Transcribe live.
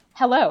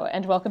Hello,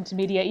 and welcome to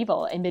Media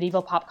Evil, a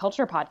medieval pop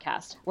culture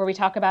podcast, where we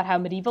talk about how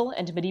medieval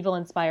and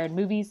medieval-inspired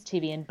movies,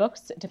 TV, and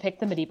books depict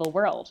the medieval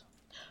world.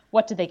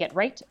 What did they get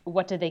right?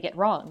 What did they get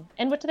wrong?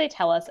 And what do they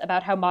tell us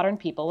about how modern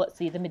people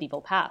see the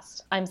medieval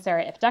past? I'm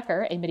Sarah If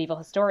Decker, a medieval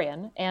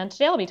historian, and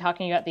today I'll be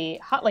talking about the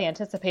hotly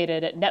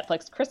anticipated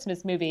Netflix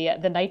Christmas movie,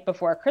 The Night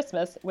Before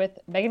Christmas, with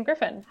Megan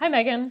Griffin. Hi,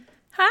 Megan.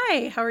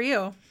 Hi, how are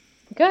you?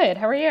 Good.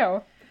 How are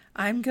you?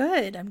 I'm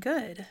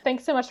good.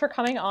 Thanks so much for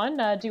coming on.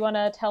 Do you want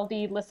to tell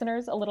the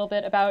listeners a little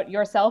bit about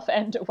yourself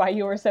and why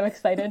you were so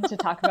excited to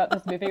talk about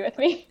this movie with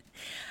me?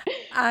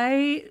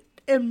 I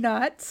am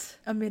not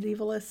a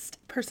medievalist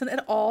person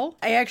at all.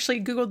 I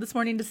actually Googled this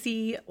morning to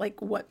see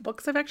what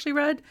books I've actually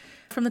read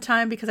from the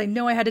time, because I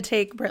know I had to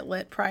take Brit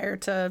Lit prior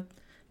to,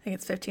 I think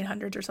it's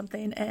 1500s or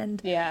something.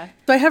 And yeah,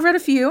 so I have read a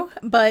few,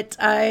 but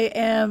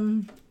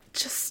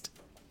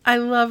I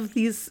love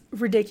these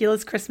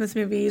ridiculous Christmas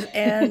movies,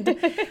 and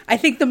I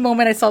think the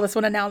moment I saw this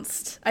one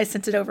announced, I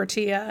sent it over to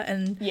you,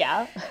 and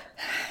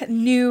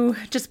knew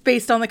just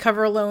based on the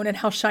cover alone and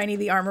how shiny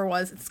the armor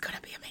was, it's gonna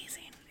be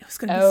amazing. It was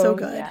gonna be so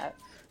good. Yeah.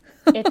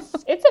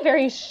 It's a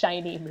very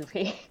shiny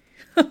movie.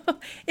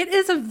 It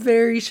is a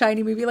very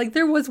shiny movie. Like,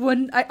 there was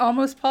one I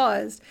almost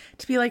paused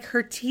to be like,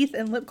 her teeth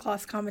and lip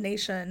gloss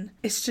combination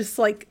is just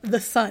like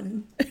the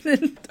sun or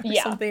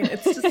something.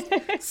 It's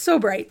just so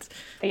bright.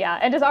 Yeah,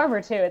 and his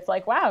armor too. It's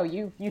like, wow,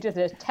 you did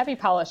a heavy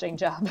polishing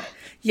job.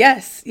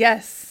 Yes.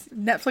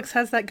 Netflix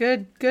has that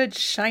good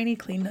shiny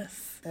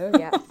cleanness. Oh,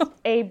 yeah.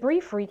 A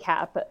brief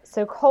recap.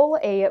 So Cole,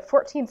 a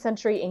 14th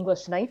century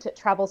English knight,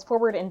 travels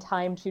forward in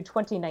time to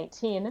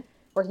 2019,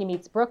 where he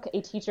meets Brooke,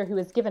 a teacher who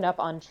has given up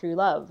on true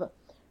love.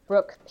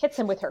 Brooke hits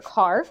him with her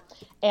car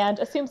and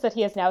assumes that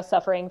he is now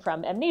suffering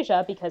from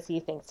amnesia because he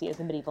thinks he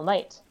is a medieval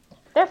knight.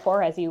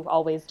 Therefore, as you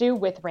always do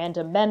with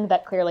random men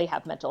that clearly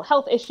have mental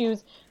health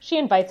issues, she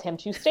invites him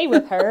to stay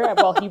with her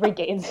while he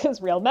regains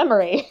his real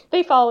memory.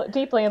 They fall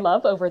deeply in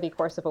love over the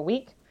course of a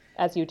week,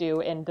 as you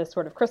do in this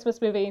sort of Christmas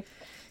movie,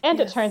 and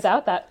It turns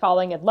out that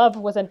falling in love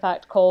was in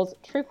fact Cole's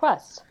true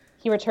quest.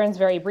 He returns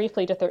very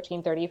briefly to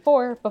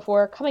 1334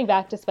 before coming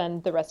back to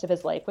spend the rest of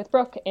his life with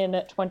Brooke in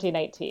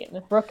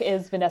 2019. Brooke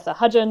is Vanessa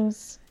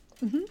Hudgens.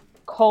 Mm-hmm.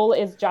 Cole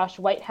is Josh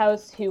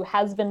Whitehouse, who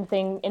has been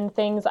in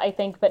things, I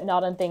think, but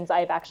not in things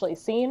I've actually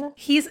seen.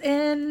 He's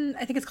in,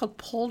 I think it's called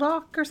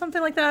Poldark or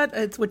something like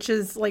that, which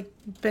is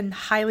been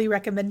highly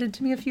recommended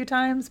to me a few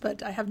times,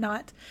 but I have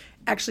not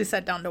actually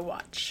sat down to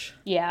watch.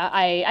 Yeah,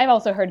 I've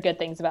also heard good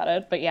things about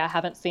it, but yeah,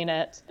 haven't seen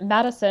it.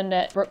 Madison,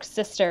 Brooke's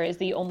sister, is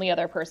the only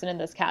other person in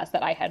this cast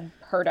that I had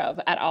heard of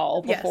at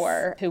all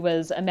before, who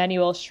was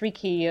Emmanuel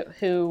Shrieky,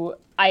 who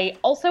I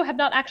also have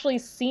not actually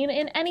seen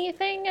in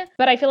anything,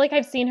 but I feel like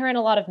I've seen her in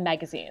a lot of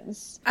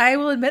magazines. I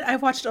will admit I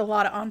watched a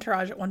lot of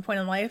Entourage at one point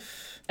in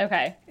life.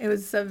 Okay. It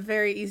was a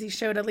very easy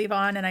show to leave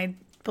on, and I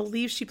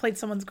believe she played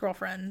someone's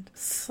girlfriend /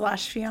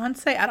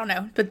 fiance. I don't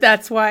know, but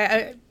that's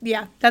why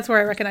that's where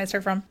I recognized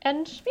her from.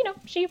 And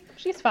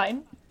she's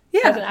fine.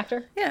 Yeah, as an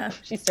actor. Yeah,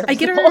 she's serviceable. I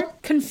get her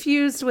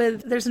confused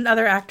with. There's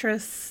another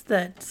actress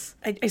that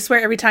I swear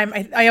every time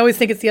I always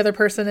think it's the other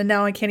person, and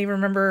now I can't even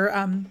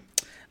remember.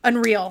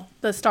 Unreal,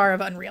 the star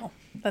of Unreal.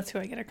 That's who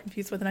I get her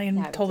confused with, and I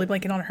am totally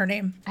blanking on her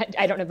name.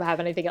 I don't have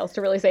anything else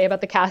to really say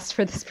about the cast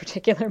for this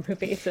particular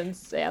movie,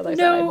 since, as I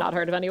said, I've not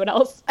heard of anyone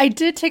else. I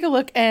did take a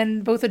look,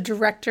 and both a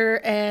director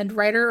and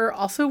writer are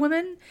also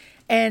women,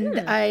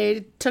 and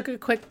I took a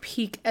quick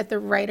peek at the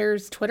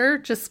writer's Twitter,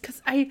 just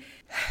because I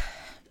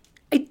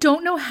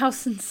don't know how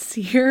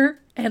sincere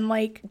and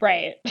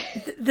right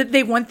that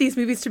they want these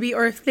movies to be,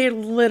 or if they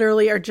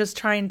literally are just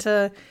trying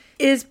to,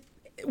 is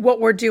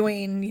what we're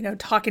doing,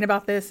 talking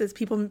about this, is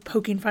people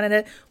poking fun at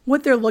it,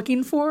 what they're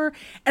looking for.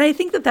 And I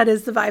think that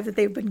is the vibe that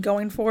they've been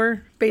going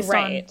for based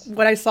on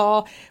what I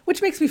saw,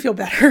 which makes me feel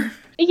better.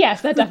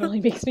 Yes, that definitely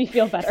makes me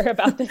feel better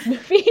about this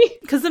movie.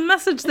 Because the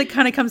message that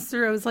kind of comes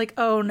through, I was like,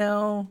 oh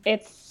no,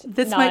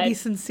 this might be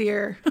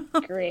sincere.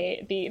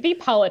 Great. The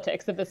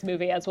politics of this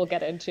movie, as we'll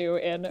get into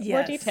in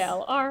more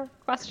detail, are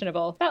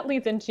questionable. That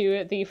leads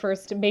into the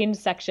first main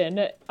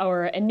section,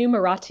 or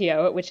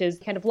enumeratio, which is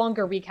kind of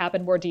longer recap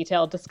and more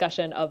detailed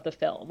discussion of the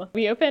film.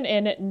 We open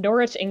in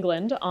Norwich,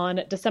 England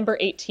on December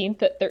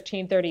 18th,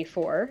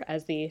 1334,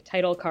 as the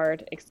title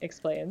card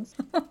explains.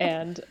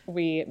 And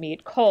we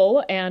meet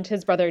Cole and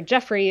his brother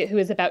Geoffrey, who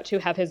is about to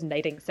have his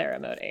knighting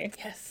ceremony.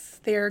 Yes,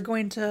 they are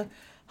going to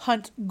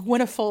hunt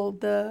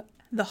Gwynnefold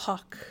the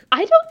hawk.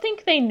 I don't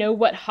think they know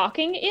what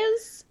hawking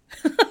is.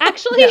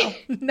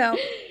 Actually, no.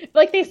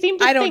 They seem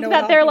to think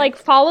that they're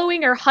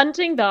following or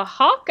hunting the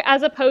hawk,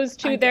 as opposed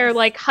to they're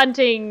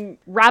hunting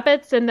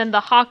rabbits, and then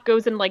the hawk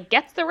goes and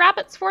gets the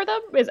rabbits for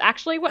them, is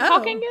actually what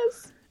hawking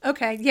is.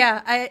 Okay,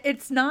 yeah,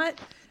 it's not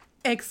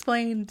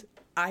explained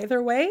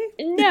either way.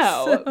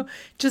 No, so,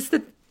 just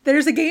that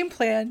there's a game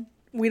plan.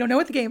 We don't know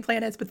what the game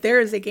plan is, but there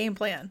is a game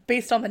plan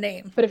based on the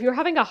name. But if you're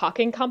having a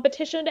hawking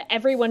competition,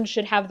 everyone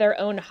should have their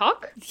own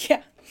hawk.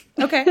 Yeah.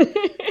 Okay.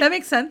 That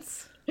makes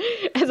sense.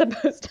 As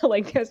opposed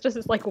to there's just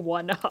this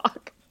one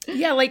hawk.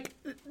 Yeah, like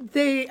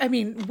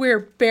we're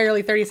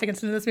barely 30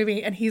 seconds into this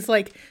movie and he's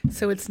like,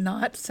 so it's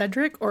not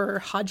Cedric or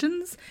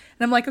Hodgins?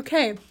 And I'm like,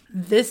 okay,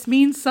 this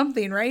means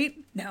something, right?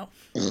 No.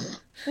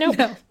 Nope.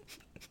 No,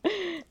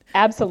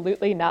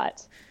 Absolutely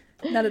not.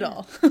 not at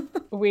all.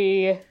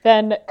 We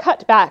then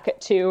cut back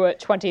to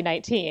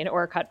 2019,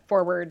 or cut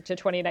forward to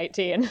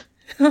 2019,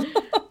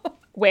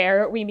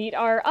 where we meet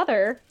our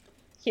other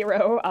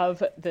hero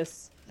of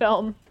this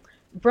film,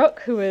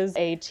 Brooke, who is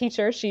a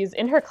teacher. She's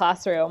in her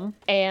classroom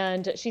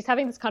and she's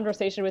having this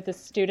conversation with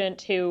this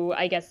student who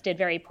I guess did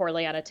very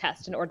poorly on a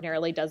test and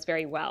ordinarily does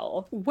very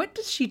well. What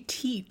does she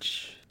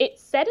teach? It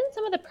said in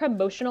some of the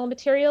promotional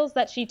materials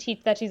that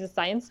she's a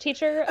science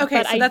teacher. Okay,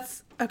 but so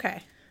that's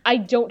okay. I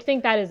don't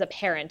think that is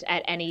apparent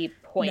at any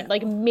point. No.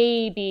 Like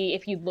maybe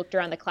if you looked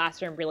around the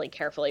classroom really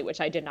carefully,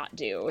 which I did not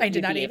do, I did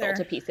you'd not be either. able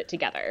to piece it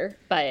together.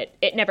 But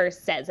it never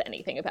says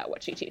anything about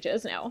what she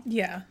teaches now.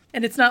 Yeah.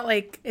 And it's not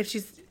like if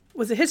she's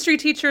was a history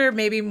teacher,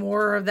 maybe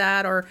more of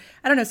that, or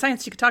I don't know,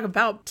 science. You could talk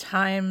about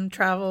time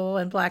travel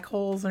and black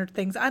holes and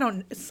things.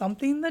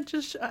 Something that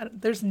just,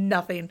 there's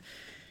nothing.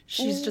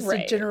 She's just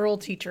a general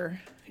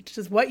teacher. It's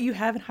just what you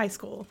have in high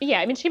school.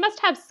 Yeah, I mean, she must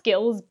have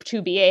skills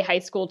to be a high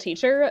school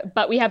teacher,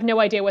 but we have no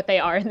idea what they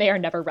are, and they are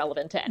never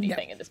relevant to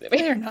anything in this movie.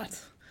 They're not.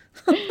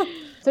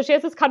 So she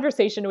has this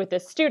conversation with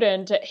this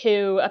student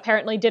who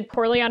apparently did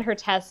poorly on her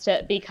test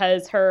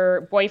because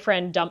her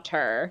boyfriend dumped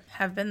her.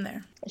 Have been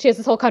there. She has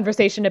this whole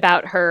conversation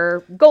about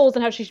her goals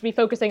and how she should be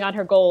focusing on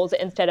her goals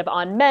instead of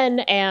on men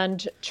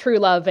and true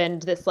love,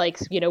 and this, like,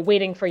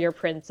 waiting for your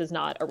prince is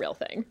not a real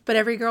thing. But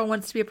every girl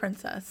wants to be a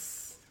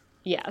princess.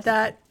 Yes.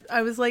 That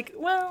I was like,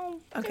 well,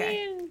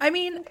 okay.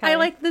 Okay. I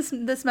like this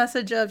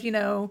message of,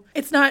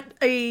 it's not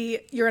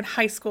a you're in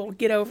high school,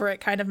 get over it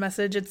kind of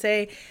message. It's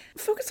a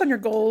focus on your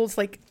goals.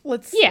 Like,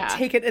 let's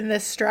take it in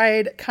this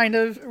stride kind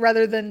of,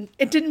 rather than,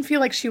 it didn't feel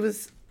like she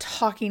was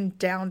talking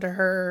down to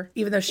her,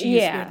 even though she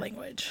used weird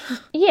language.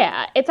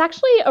 Yeah, it's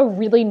actually a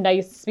really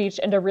nice speech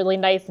and a really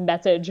nice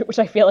message, which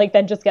I feel like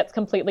then just gets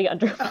completely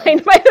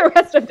undermined by the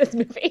rest of this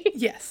movie.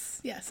 Yes,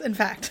 in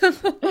fact.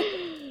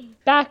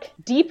 Back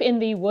deep in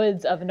the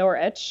woods of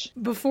Norwich.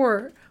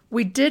 Before,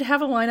 we did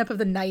have a lineup of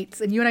the knights,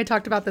 and you and I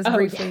talked about this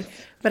briefly, yes.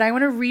 but I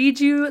want to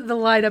read you the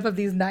lineup of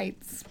these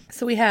knights.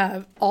 So we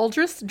have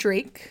Aldris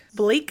Drake,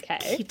 Blake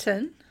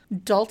Keaton,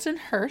 Dalton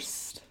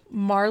Hurst,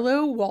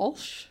 Marlowe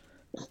Walsh,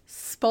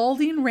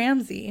 Spalding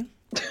Ramsey,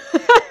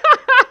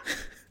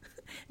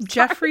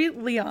 Jeffrey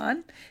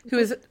Leon,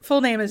 whose full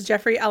name is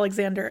Jeffrey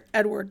Alexander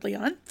Edward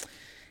Leon,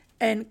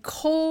 and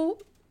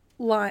Cole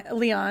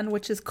Leon,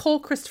 which is Cole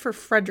Christopher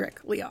Frederick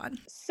Leon.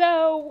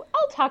 So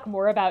I'll talk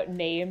more about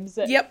names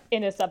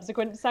in a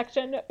subsequent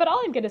section, but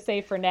all I'm going to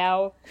say for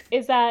now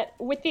is that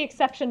with the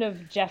exception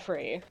of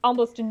Jeffrey,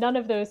 almost none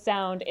of those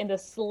sound in the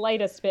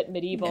slightest bit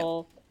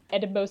medieval,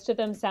 and most of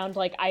them sound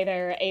like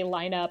either a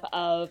lineup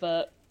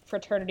of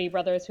fraternity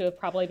brothers who have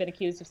probably been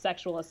accused of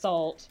sexual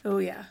assault. Oh,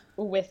 yeah.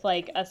 With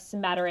like a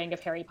smattering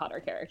of Harry Potter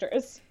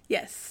characters.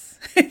 Yes.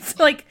 It's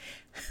like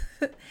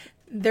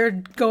they're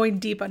going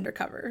deep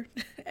undercover.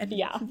 And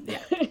yeah.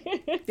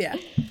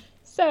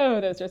 So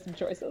those are some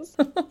choices.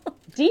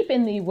 Deep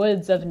in the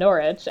woods of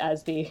Norwich,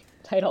 as the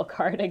title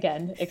card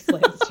again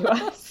explains to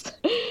us,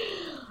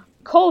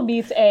 Cole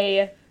meets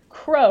a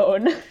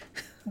crone.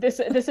 This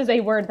is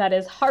a word that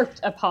is harped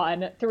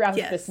upon throughout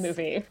this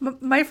movie.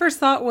 My first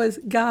thought was,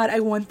 God, I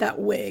want that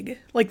wig.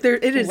 Like,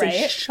 it is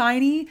a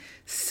shiny,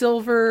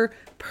 silver,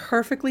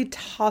 perfectly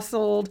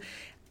tousled.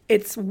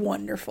 It's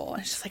wonderful.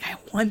 It's just like, I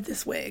want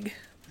this wig.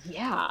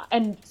 Yeah.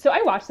 And so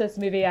I watched this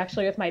movie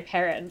actually with my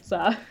parents,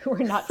 who were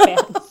not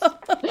fans.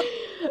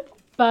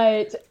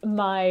 But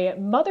my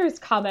mother's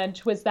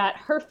comment was that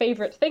her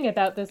favorite thing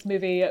about this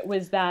movie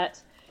was that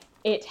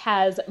it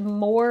has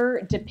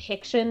more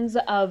depictions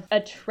of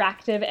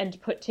attractive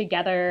and put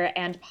together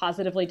and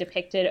positively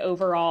depicted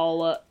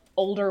overall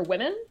older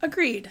women.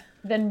 Agreed.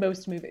 Than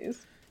most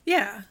movies.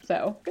 Yeah.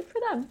 So good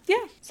for them.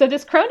 Yeah. So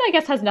this crone, I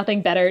guess, has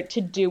nothing better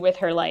to do with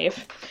her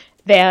life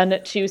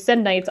than to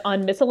send knights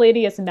on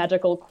miscellaneous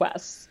magical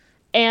quests.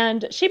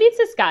 And she meets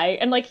this guy,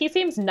 and, like, he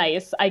seems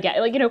nice, I get.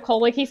 Like, Cole,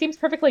 like, he seems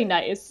perfectly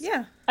nice.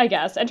 Yeah. I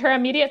guess. And her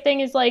immediate thing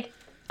is, like,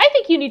 I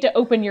think you need to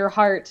open your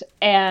heart,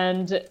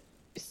 and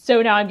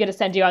so now I'm going to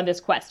send you on this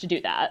quest to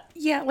do that.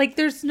 Yeah, like,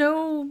 there's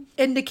no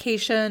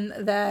indication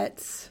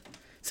that...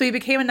 So he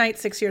became a knight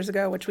 6 years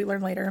ago, which we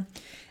learn later.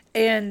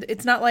 And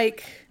it's not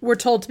like we're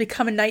told to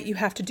become a knight, you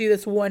have to do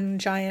this one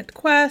giant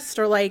quest,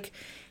 or, like...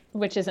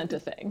 Which isn't a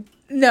thing.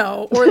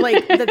 No, or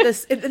like that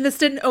this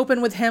didn't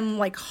open with him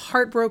like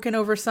heartbroken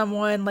over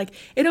someone. Like,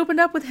 it opened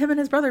up with him and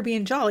his brother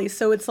being jolly.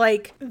 So it's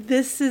like,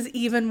 this is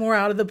even more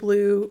out of the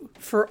blue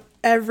for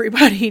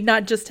everybody,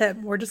 not just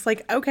him. We're just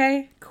like,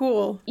 okay,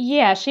 cool.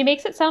 Yeah, she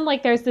makes it sound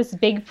like there's this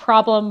big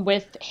problem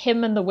with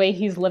him and the way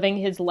he's living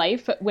his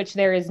life, which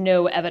there is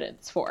no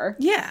evidence for.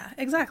 Yeah,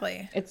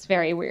 exactly. It's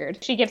very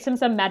weird. She gives him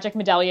some magic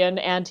medallion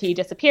and he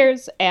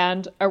disappears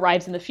and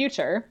arrives in the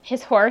future.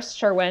 His horse,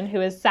 Sherwin,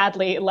 who is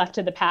sadly left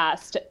in the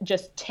past,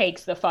 just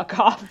takes the fuck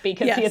off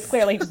because he is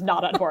clearly just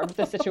not on board with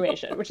the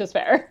situation, which is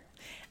fair.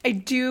 I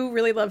do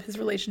really love his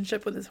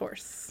relationship with his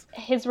horse.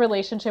 His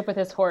relationship with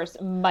his horse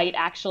might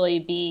actually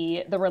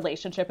be the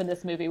relationship in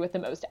this movie with the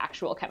most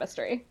actual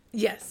chemistry.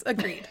 Yes,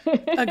 agreed.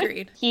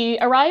 Agreed. He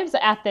arrives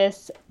at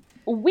this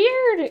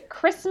weird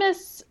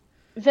Christmas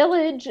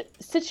village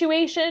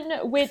situation,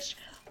 which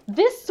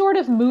this sort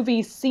of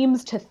movie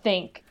seems to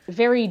think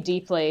very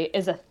deeply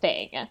is a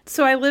thing.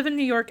 So I live in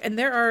New York, and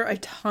there are a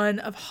ton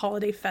of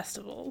holiday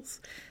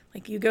festivals.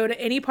 Like, you go to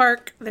any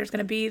park, there's going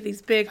to be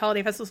these big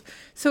holiday festivals.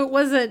 So it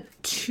wasn't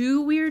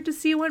too weird to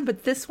see one,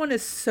 but this one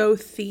is so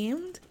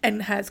themed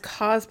and has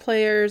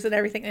cosplayers and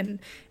everything.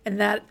 And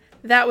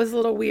that was a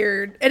little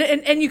weird.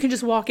 And you can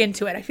just walk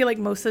into it. I feel like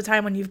most of the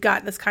time when you've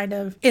got this kind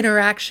of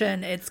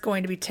interaction, it's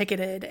going to be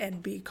ticketed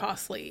and be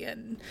costly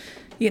and,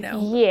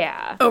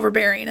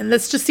 overbearing. And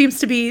this just seems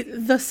to be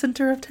the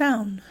center of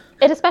town.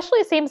 It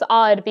especially seems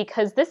odd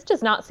because this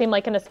does not seem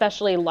like an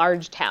especially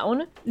large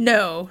town.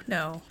 No.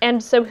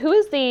 And so who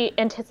is the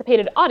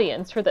anticipated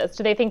audience for this?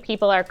 Do they think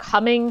people are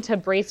coming to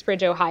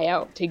Bracebridge,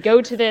 Ohio to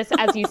go to this?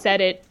 As you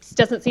said, it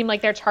doesn't seem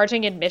like they're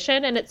charging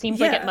admission, and it seems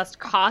like it must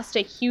cost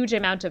a huge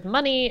amount of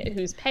money.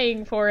 Who's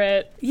paying for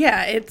it?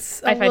 Yeah,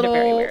 I find it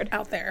very weird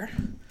out there.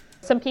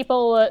 Some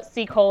people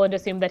see Cole and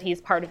assume that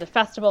he's part of the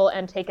festival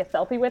and take a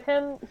selfie with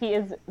him. He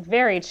is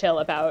very chill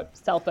about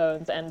cell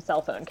phones and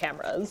cell phone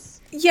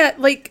cameras. Yeah,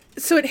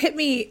 so it hit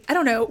me, I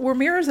don't know, were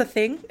mirrors a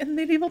thing in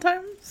medieval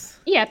times?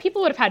 Yeah,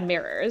 people would have had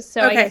mirrors,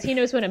 so okay. I guess he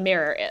knows what a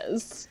mirror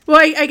is. Well,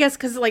 I guess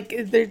because,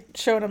 they're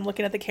showing him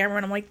looking at the camera,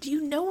 and I'm like, do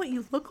you know what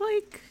you look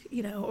like?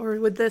 Or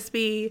would this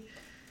be...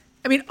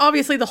 I mean,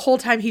 obviously the whole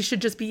time he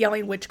should just be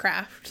yelling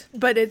witchcraft,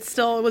 but it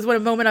was a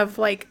moment of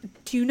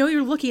do you know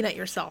you're looking at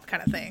yourself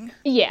kind of thing?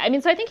 Yeah, I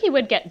mean, so I think he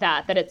would get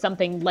that it's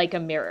something like a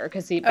mirror,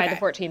 because by the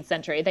 14th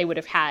century they would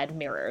have had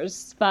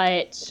mirrors,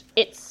 but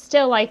it's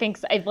still, I think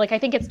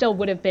it still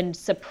would have been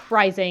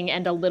surprising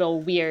and a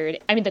little weird.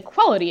 I mean, the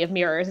quality of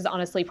mirrors is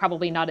honestly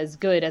probably not as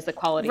good as the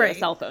quality of a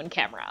cell phone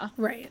camera.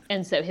 Right.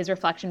 And so his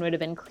reflection would have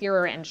been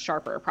clearer and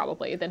sharper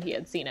probably than he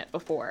had seen it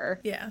before.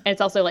 Yeah. And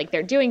it's also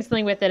they're doing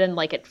something with it and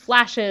it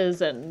flashes.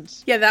 And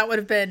yeah, that would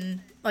have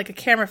been a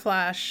camera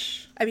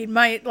flash. I mean,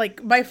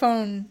 my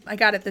phone, I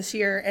got it this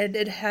year, and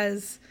it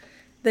has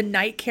the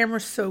night camera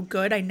so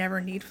good I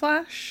never need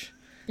flash.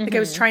 I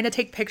was trying to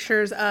take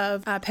pictures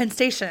of Penn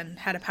Station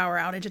had a power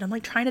outage, and I'm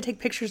trying to take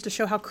pictures to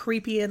show how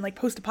creepy and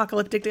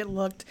post-apocalyptic it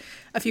looked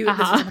this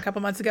was a couple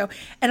months ago.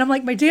 And I'm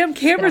my damn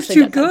camera's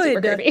too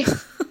good.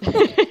 It's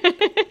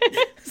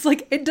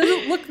it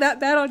doesn't look that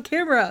bad on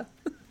camera.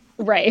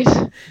 Right.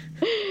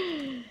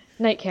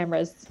 Night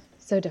cameras.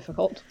 So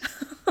difficult.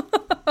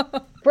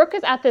 Brooke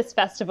is at this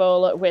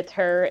festival with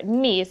her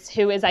niece,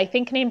 who is, I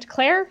think, named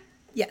Claire.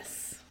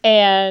 Yes.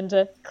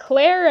 And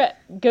Claire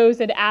goes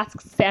and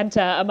asks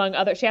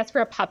Santa, she asks for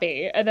a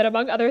puppy. And then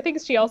among other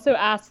things, she also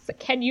asks,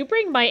 can you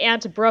bring my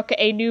Aunt Brooke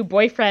a new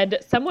boyfriend,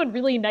 someone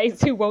really nice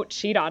who won't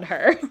cheat on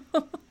her?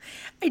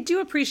 I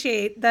do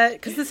appreciate that,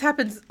 because this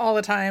happens all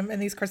the time in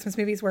these Christmas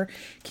movies where,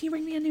 can you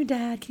bring me a new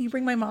dad? Can you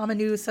bring my mom a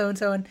new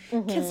so-and-so? And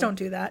kids don't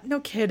do that. No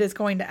kid is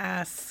going to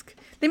ask.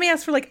 They may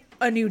ask for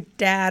a new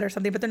dad or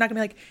something, but they're not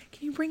going to be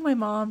can you bring my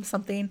mom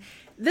something?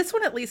 This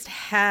one at least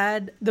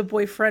had the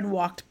boyfriend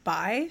walked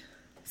by.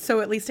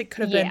 So at least it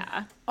could have been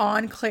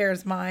on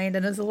Claire's mind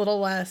and is a little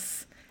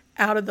less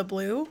out of the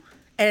blue.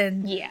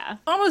 And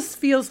almost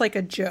feels like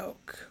a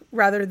joke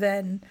rather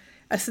than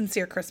a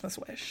sincere Christmas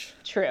wish.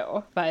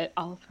 True. But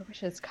all of her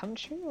wishes come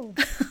true.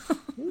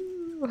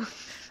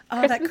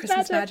 That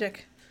Christmas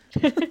magic.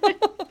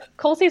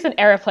 Cole sees an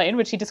airplane,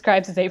 which he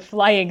describes as a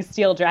flying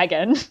steel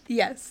dragon.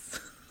 Yes.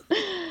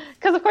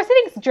 Because, of course, he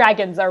thinks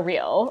dragons are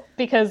real.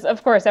 Because,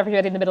 of course,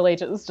 everybody in the Middle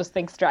Ages just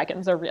thinks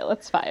dragons are real.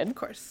 It's fine. Of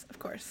course.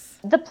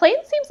 The plane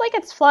seems like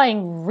it's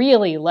flying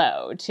really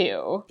low,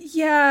 too.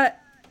 Yeah.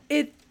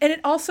 It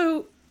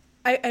also...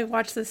 I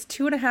watched this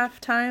 2.5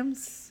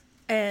 times,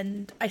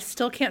 and I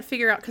still can't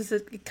figure out, because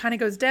it kind of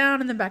goes down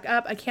and then back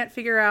up. I can't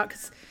figure out,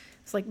 because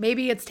it's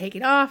maybe it's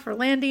taking off or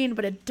landing,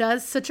 but it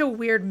does such a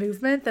weird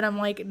movement that I'm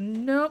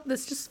nope,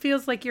 this just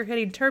feels like you're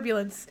hitting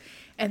turbulence,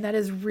 and that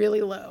is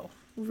really low.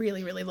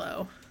 Really, really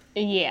low.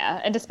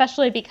 Yeah, and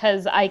especially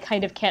because I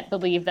kind of can't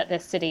believe that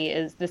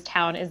this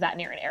town is that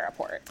near an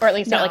airport, or at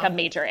least not a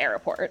major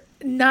airport.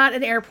 Not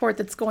an airport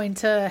that's going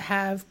to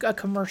have a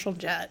commercial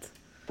jet.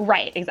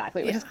 Right,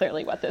 exactly, which is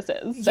clearly what this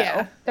is.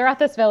 So they're at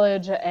this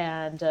village,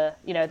 and,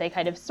 they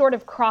kind of sort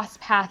of cross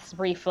paths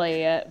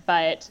briefly,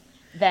 but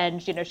then,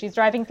 she's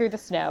driving through the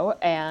snow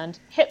and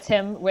hits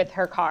him with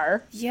her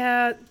car.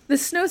 Yeah, the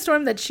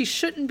snowstorm that she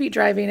shouldn't be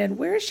driving in.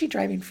 Where is she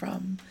driving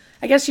from?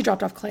 I guess she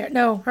dropped off Claire.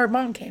 No, her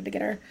mom came to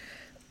get her.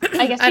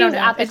 I guess she was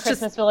at the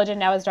Christmas village and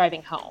now is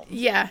driving home.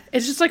 Yeah,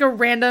 it's just a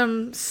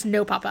random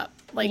snow pop-up.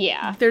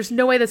 There's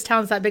no way this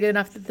town's that big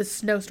enough that this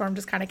snowstorm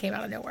just kind of came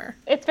out of nowhere.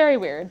 It's very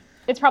weird.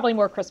 It's probably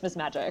more Christmas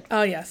magic.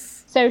 Oh,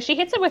 yes. So she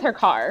hits him with her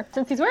car.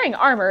 Since he's wearing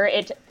armor,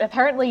 it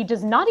apparently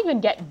does not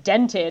even get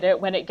dented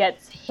when it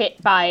gets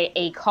hit by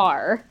a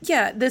car.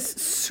 Yeah, this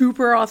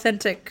super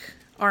authentic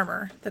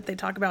armor that they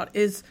talk about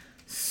is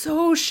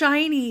so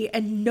shiny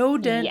and no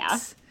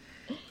dents.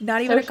 Yeah.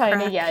 Not even So a crack.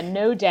 shiny, yeah,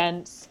 no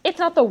dents. It's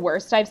not the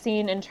worst I've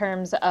seen in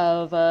terms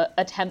of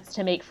attempts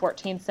to make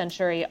 14th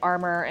century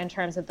armor in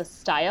terms of the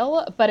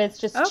style, but it's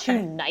just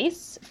too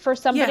nice for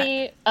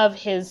somebody of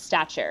his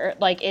stature.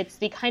 Like, it's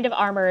the kind of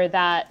armor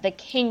that the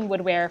king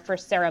would wear for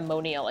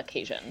ceremonial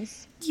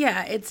occasions.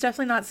 Yeah, it's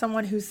definitely not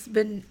someone who's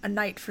been a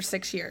knight for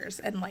 6 years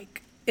and,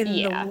 like, in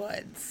the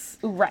woods.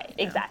 Right,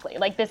 exactly.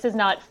 Like, this is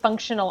not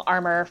functional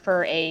armor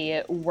for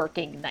a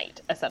working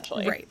knight,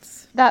 essentially. Right.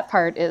 That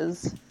part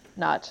is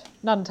not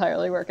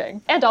entirely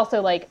working. And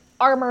also, like,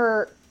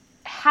 armor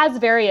has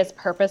various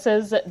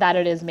purposes that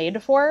it is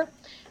made for.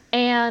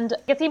 And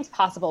it seems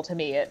possible to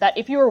me that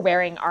if you were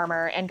wearing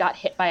armor and got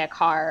hit by a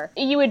car,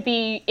 you would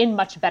be in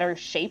much better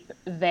shape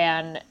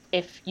than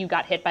if you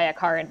got hit by a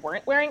car and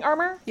weren't wearing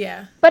armor.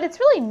 Yeah. But it's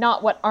really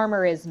not what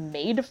armor is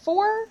made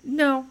for.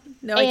 No,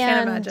 I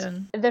can't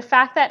imagine. The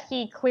fact that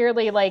he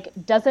clearly, like,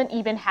 doesn't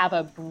even have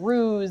a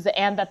bruise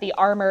and that the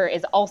armor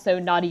is also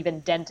not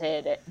even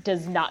dented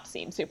does not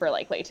seem super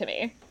likely to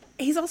me.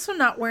 He's also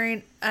not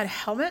wearing a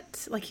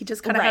helmet. Like, he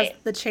just kind of has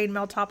the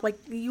chainmail top. Like,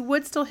 you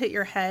would still hit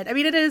your head. I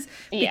mean, it is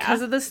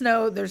because of the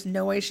snow. There's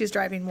no way she's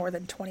driving more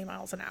than 20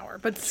 miles an hour.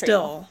 But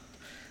still.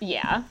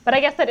 Yeah. But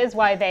I guess that is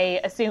why they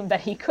assumed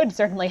that he could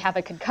certainly have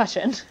a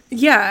concussion.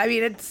 Yeah. I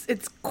mean,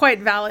 it's quite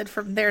valid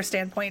from their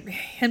standpoint.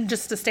 Him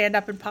just to stand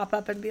up and pop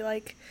up and be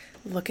like,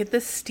 look at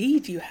this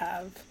steed you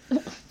have.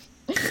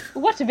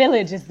 What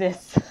village is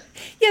this?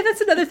 Yeah,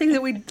 that's another thing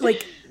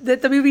that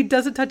that the movie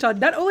doesn't touch on.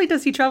 Not only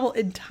does he travel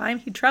in time,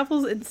 he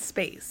travels in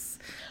space.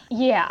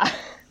 Yeah.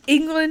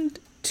 England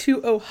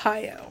to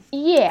Ohio.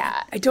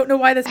 Yeah. I don't know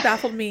why this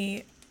baffled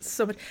me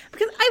so much,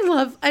 because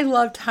I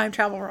love time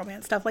travel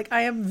romance stuff. Like,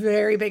 I am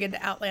very big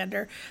into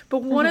Outlander,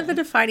 but one of the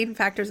defining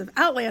factors of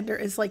Outlander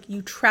is, like,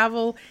 you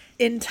travel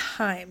in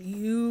time.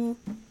 You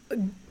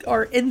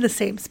are in the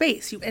same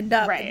space. You end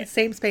up in the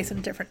same space in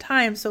a different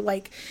time. So,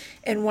 like,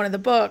 in one of the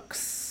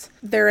books,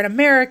 they're in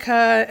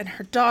America and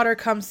her daughter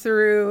comes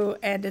through,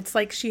 and it's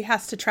like she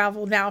has to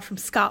travel now from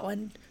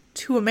Scotland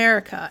to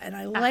America, and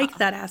I like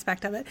that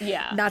aspect of it.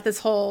 Yeah. Not this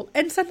whole,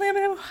 and suddenly I'm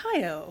in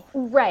Ohio.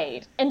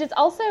 Right. And it's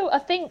also a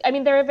thing, I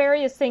mean, there are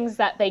various things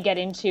that they get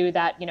into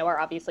that, you know, are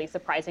obviously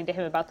surprising to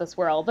him about this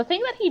world. The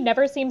thing that he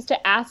never seems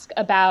to ask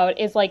about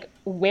is, like,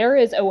 where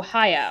is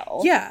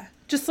Ohio? Yeah.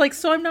 Just like,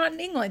 so I'm not in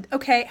England.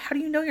 Okay, how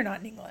do you know you're not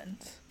in England?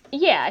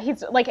 Yeah,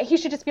 he's like, he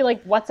should just be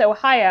like, what's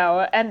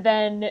Ohio? And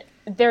then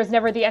there's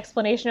never the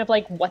explanation of,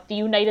 like, what the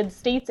United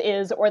States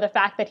is, or the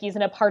fact that he's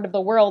in a part of the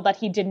world that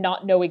he did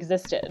not know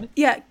existed.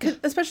 Yeah, 'cause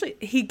especially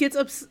he gets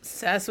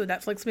obsessed with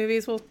Netflix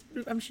movies. Well,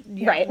 I'm sure,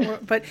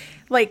 right. But,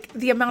 like,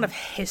 the amount of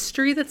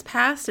history that's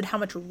passed and how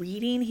much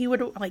reading he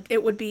would, like,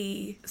 it would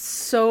be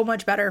so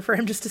much better for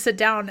him just to sit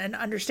down and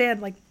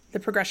understand, like, the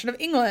progression of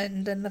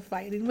England and the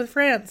fighting with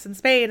France and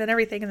Spain and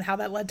everything and how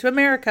that led to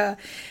America.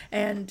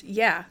 And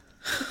yeah.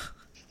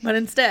 But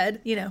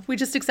instead, you know, we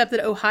just accept that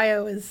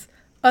Ohio is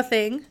a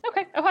thing.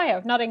 Okay,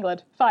 Ohio, not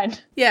England. Fine.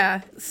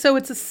 Yeah. So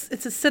it's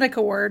a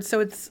Seneca word, so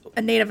it's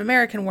a Native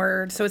American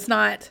word, so it's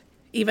not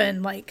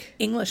even, like,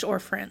 English or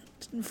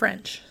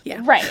French. Yeah.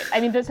 Right. I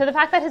mean, so the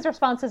fact that his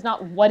response is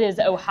not, what is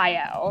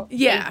Ohio?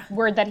 Yeah. A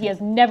word that he has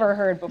never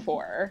heard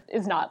before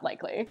is not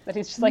likely. That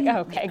he's just like, oh,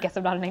 okay, I guess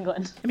I'm not in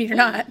England. I mean, you're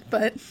not,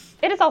 but...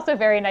 It is also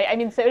very nice. I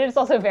mean, so it is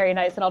also very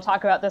nice, and I'll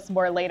talk about this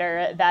more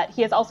later, that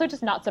he is also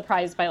just not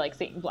surprised by, like,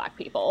 seeing black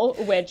people,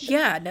 which...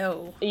 Yeah,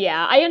 no.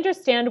 Yeah, I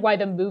understand why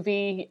the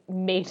movie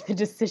made the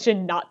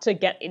decision not to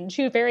get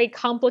into very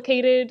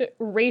complicated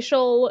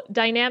racial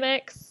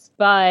dynamics,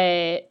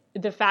 but...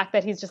 the fact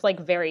that he's just,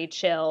 like, very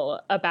chill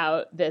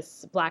about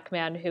this black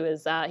man who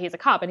is, he's a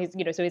cop, and he's,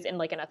 you know, so he's in,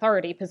 like, an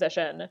authority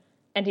position,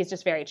 and he's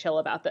just very chill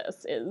about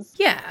this is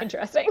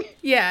interesting.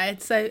 Yeah,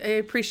 I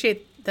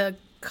appreciate the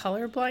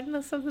color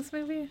blindness of this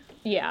movie.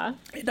 Yeah.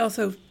 And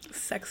also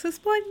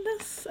sexist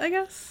blindness, I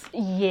guess.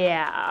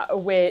 Yeah,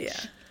 which,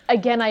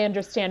 again, I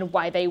understand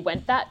why they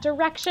went that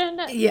direction.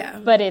 Yeah.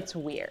 But it's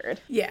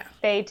weird. Yeah.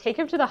 They take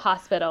him to the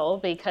hospital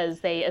because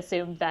they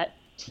assume that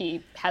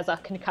he has a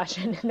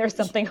concussion and there's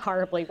something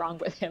horribly wrong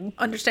with him.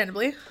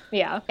 Understandably.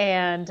 Yeah.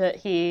 And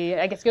he,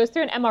 I guess, goes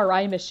through an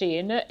MRI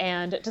machine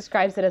and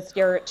describes it as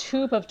your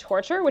tube of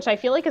torture, which I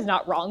feel like is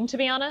not wrong, to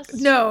be honest.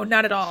 No,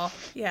 not at all.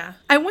 Yeah.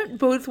 I went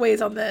both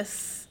ways on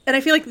this. And I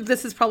feel like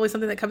this is probably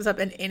something that comes up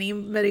in any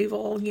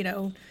medieval, you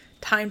know,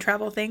 time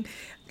travel thing.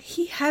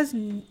 He has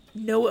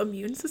no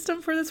immune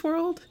system for this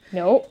world.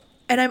 Nope.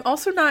 And I'm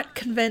also not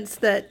convinced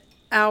that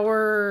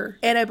our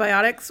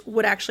antibiotics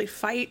would actually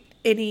fight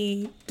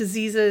any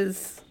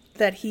diseases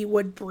that he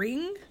would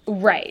bring.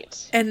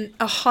 Right. And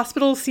a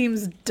hospital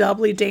seems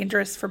doubly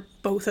dangerous for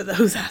both of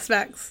those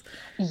aspects.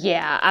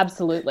 Yeah,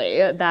 absolutely.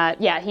 That,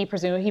 yeah,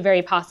 he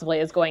very possibly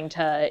is going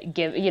to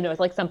give, you know,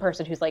 like some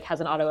person who's like has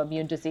an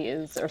autoimmune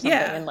disease or something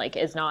and like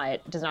does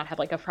not have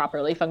like a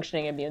properly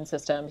functioning immune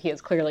system. He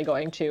is clearly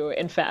going to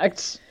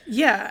infect.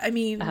 Yeah, I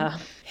mean,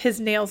 his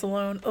nails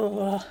alone.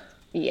 Ugh.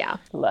 Yeah,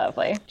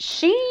 lovely.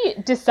 She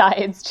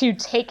decides to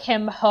take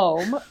him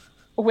home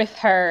with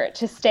her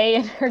to stay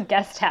in her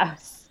guest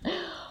house,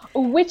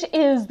 which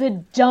is the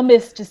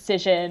dumbest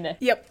decision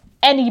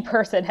any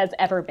person has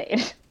ever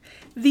made.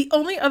 The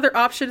only other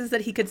option is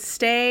that he could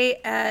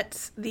stay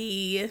at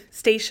the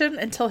station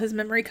until his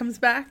memory comes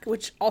back,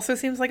 which also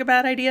seems like a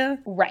bad idea.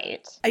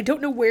 Right. I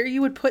don't know where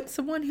you would put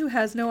someone who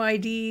has no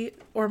ID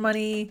or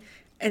money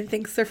and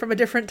thinks they're from a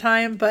different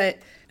time, but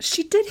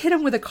she did hit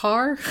him with a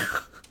car.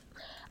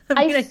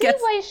 I see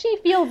why she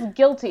feels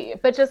guilty,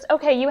 but just,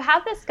 okay, you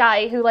have this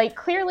guy who, like,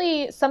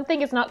 clearly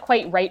something is not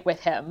quite right with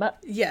him.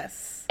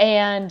 Yes.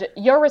 And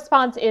your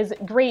response is,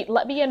 great,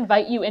 let me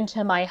invite you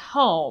into my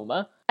home,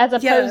 as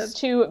opposed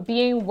to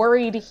being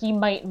worried he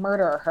might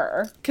murder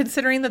her.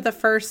 Considering that the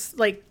first,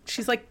 like,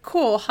 she's like,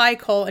 cool, hi,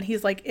 Cole, and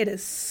he's like, it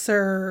is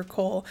Sir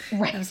Cole.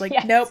 Right. And I was like,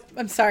 nope,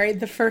 I'm sorry.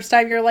 The first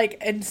time you're,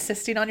 like,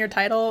 insisting on your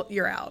title,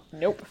 you're out.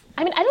 Nope.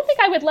 I mean, I don't think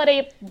I would let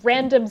a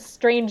random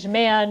strange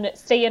man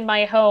stay in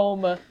my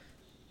home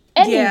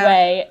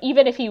anyway,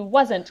 even if he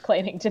wasn't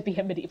claiming to be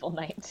a medieval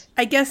knight.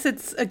 I guess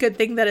it's a good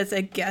thing that it's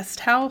a guest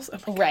house. Oh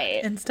my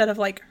right. God, instead of,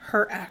 like,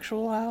 her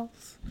actual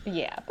house.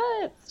 Yeah,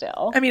 but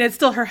still. I mean, it's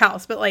still her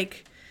house, but,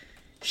 like,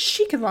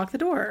 she can lock the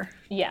door.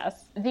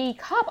 Yes. The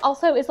cop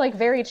also is, like,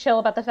 very chill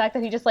about the fact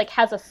that he just, like,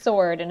 has a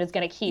sword and is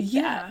going to keep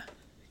that.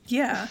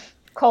 Yeah.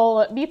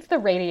 Cole meets the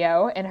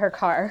radio in her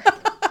car.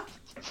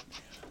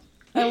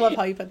 I love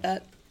how you put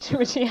that. To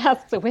which he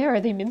asks, where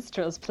are the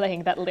minstrels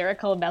playing that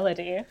lyrical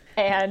melody?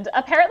 And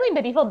apparently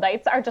medieval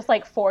knights are just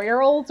like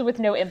 4-year-olds with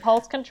no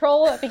impulse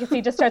control, because he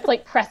just starts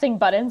like pressing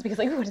buttons because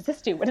like, what does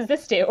this do? What does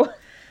this do?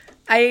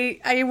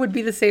 I would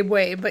be the same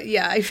way, but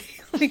yeah, I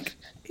feel like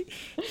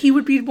he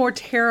would be more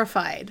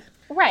terrified.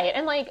 Right,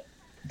 and like,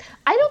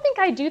 I don't think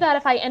I'd do that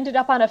if I ended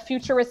up on a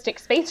futuristic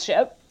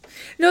spaceship.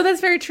 No,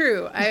 that's very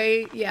true.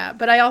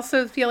 But I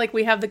also feel like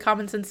we have the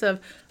common sense of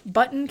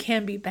button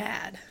can be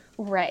bad.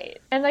 Right.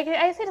 And like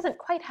I say doesn't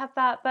quite have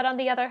that, but on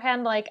the other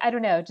hand, like, I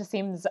don't know, it just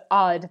seems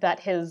odd that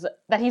he's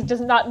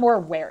just not more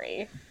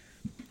wary.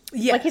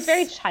 Yes. Like he's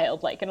very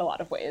childlike in a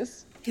lot of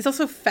ways. He's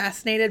also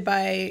fascinated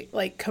by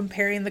like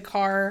comparing the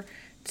car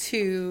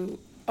to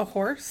a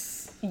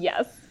horse.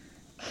 Yes.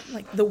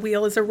 Like the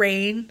wheel is a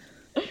rein.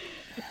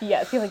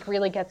 Yes, he like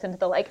really gets into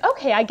the like,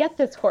 okay, I get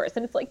this horse,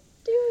 and it's like,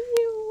 do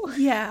you?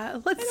 Yeah,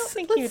 I don't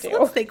think you do.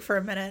 Let's think for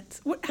a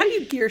minute. How do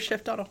you gear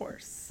shift on a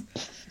horse?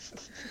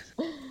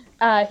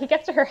 He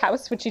gets to her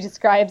house, which she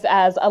describes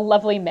as a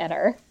lovely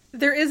manor.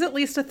 There is at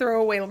least a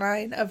throwaway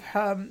line of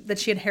that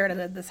she inherited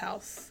in this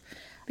house.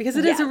 Because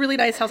it is a really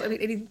nice house. I mean,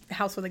 any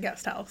house with a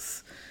guest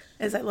house,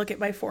 as I look at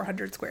my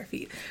 400 square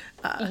feet.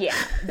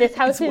 This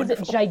house is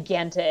wonderful.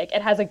 gigantic.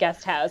 It has a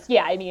guest house.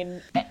 Yeah, I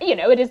mean, you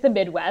know, it is the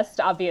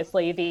Midwest.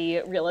 Obviously,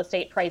 the real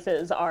estate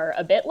prices are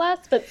a bit less,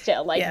 but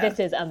still, like, this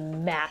is a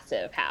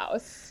massive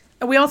house.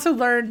 And we also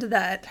learned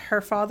that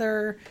her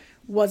father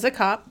was a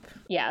cop.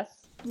 Yes.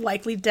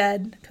 Likely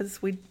dead,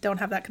 because we don't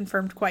have that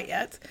confirmed quite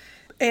yet.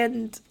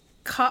 And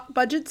cop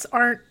budgets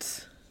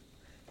aren't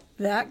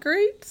that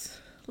great,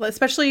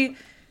 especially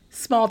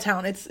small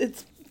town.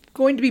 It's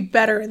going to be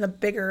better in the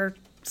bigger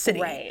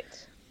city. Right.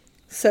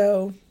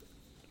 So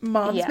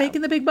mom's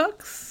making the big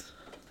bucks.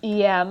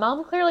 Yeah,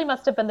 mom clearly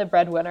must have been the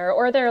breadwinner,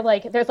 or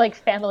there's like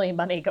family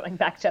money going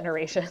back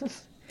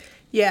generations.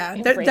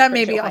 Yeah, that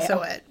may be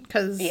also it,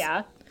 because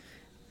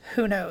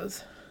who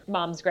knows?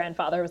 Mom's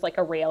grandfather was like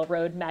a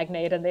railroad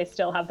magnate and they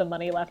still have the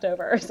money left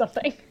over or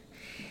something.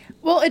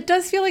 Well, it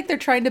does feel like they're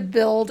trying to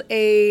build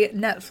a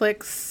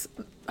Netflix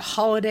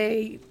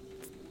holiday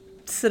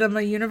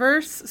cinema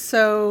universe,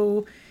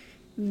 so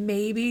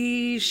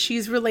maybe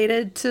she's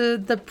related to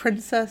the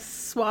princess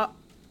swap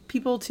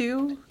people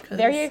too.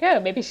 There you go.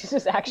 Maybe she's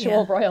just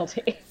actual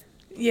royalty.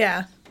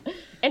 Yeah.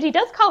 And he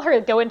does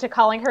go into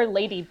calling her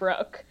Lady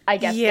Brooke, I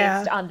guess,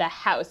 based on the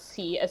house.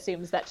 He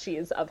assumes that she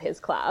is of his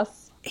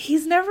class.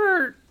 He's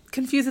never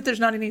confused that there's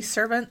not any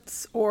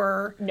servants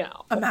or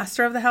a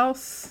master of the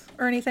house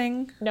or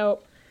anything.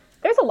 Nope.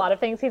 There's a lot of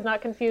things he's not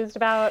confused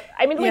about.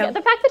 I mean, like,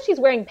 the fact that she's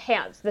wearing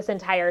pants this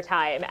entire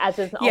time, as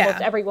is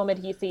almost every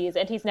woman he sees,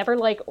 and he's never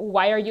like,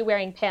 why are you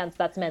wearing pants?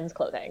 That's men's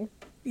clothing.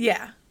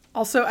 Yeah.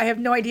 Also, I have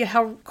no idea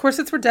how...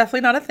 Corsets were definitely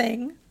not a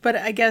thing, but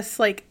I guess,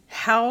 like,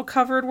 how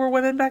covered were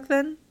women back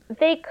then?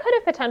 They could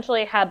have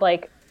potentially had,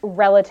 like,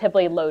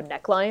 relatively low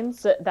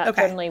necklines. That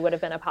certainly would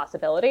have been a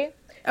possibility.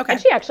 Okay.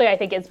 And she actually, I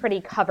think, is pretty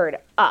covered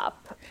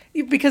up.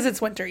 Because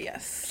it's winter,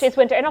 yes. She's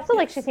winter. And also,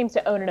 like, she seems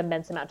to own an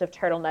immense amount of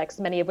turtlenecks,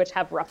 many of which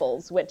have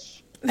ruffles,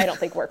 which I don't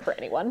think work for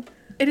anyone.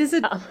 It is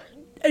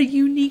a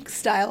unique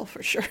style,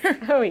 for sure.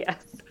 Oh,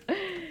 yes.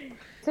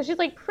 So she's,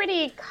 like,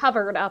 pretty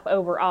covered up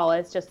overall.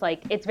 It's just,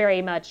 like, it's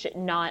very much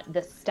not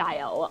the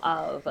style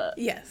of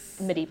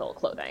medieval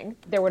clothing.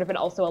 There would have been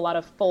also a lot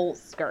of full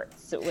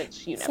skirts,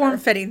 which you never...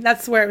 Form-fitting.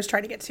 That's where I was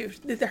trying to get to.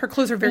 Her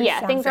clothes are very form-fitting.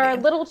 Yeah, things are a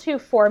little too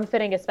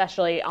form-fitting,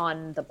 especially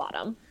on the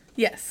bottom.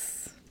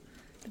 Yes.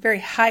 Very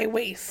high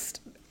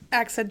waist,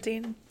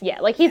 accenting.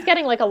 Yeah, like, he's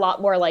getting, like, a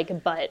lot more,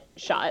 like, butt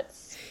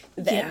shots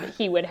than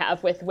he would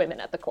have with women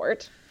at the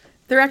court.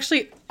 There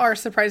actually are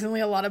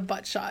surprisingly a lot of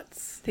butt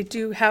shots. They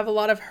do have a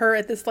lot of her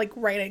at this, like,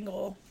 right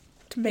angle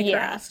to make her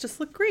ass just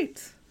look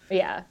great.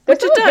 Yeah.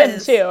 Which it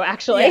does. Him too,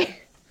 actually.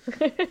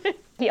 Yeah.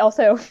 He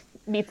also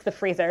meets the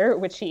freezer,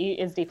 which he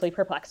is deeply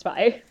perplexed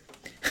by.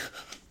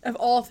 Of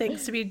all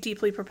things to be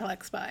deeply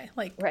perplexed by,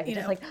 like, Right, you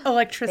just know, like,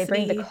 electricity.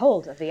 They bring the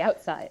cold of the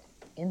outside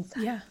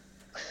inside. Yeah.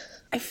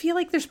 I feel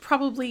like there's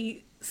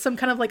probably some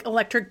kind of like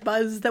electric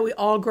buzz that we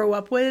all grow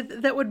up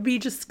with that would be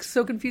just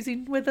so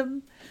confusing with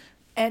them.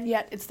 And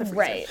yet it's the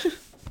freezer. Right.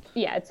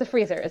 Yeah, it's the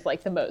freezer is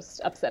like the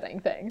most upsetting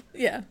thing.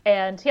 Yeah.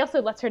 And he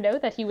also lets her know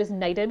that he was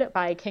knighted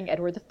by King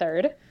Edward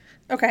III.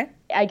 Okay.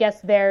 I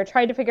guess they're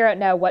trying to figure out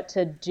now what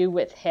to do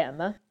with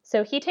him.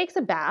 So he takes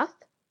a bath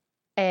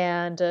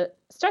and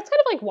starts kind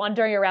of like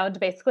wandering around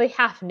basically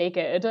half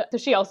naked. So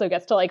she also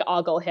gets to like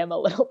ogle him a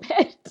little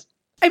bit.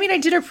 I mean, I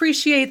did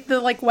appreciate the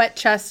like wet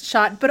chest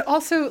shot, but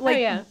also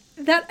like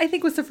that I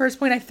think was the first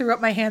point I threw up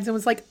my hands and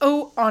was like,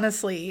 oh,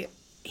 honestly,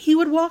 he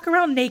would walk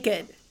around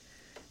naked.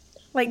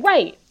 Like,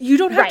 right. You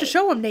don't have to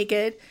show him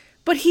naked,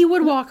 but he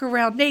would walk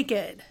around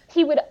naked.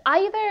 He would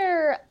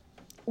either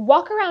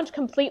walk around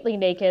completely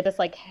naked, this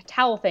like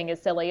towel thing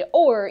is silly,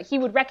 or he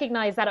would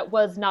recognize that it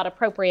was not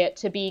appropriate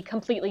to be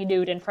completely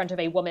nude in front of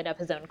a woman of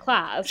his own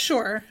class.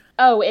 Sure.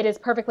 Oh, it is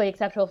perfectly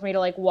acceptable for me to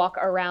like walk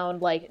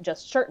around like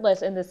just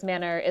shirtless in this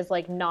manner is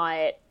like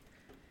not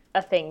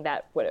a thing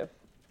that would have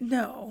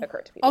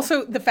occurred to people.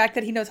 Also, the fact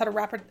that he knows how to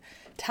wrap a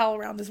towel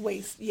around his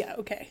waist. Yeah,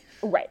 okay.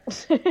 Right.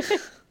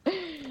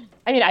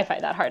 I mean, I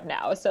find that hard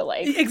now, so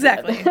like...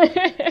 Exactly.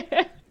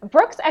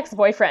 Brooke's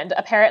ex-boyfriend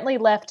apparently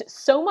left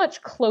so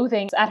much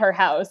clothing at her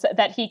house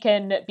that he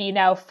can be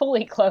now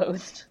fully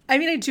clothed. I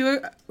mean, I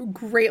do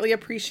greatly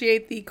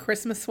appreciate the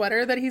Christmas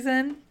sweater that he's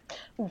in.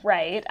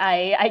 Right.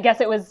 I guess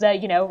it was, I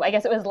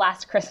guess it was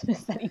last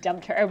Christmas that he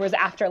dumped her. It was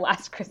after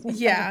last Christmas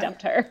that he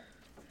dumped her.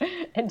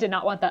 And did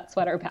not want that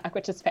sweater back,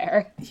 which is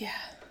fair. Yeah.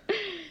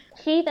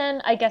 He then,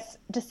 I guess,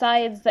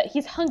 decides that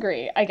he's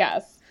hungry, I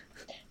guess.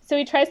 So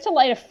he tries to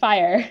light a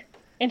fire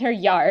in her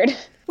yard.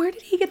 Where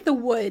did he get the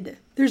wood?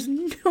 There's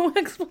no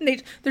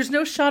explanation. There's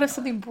no shot of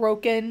something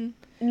broken.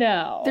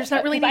 No. There's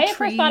not really any trees. I at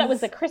first thought it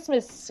was a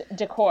Christmas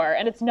decor,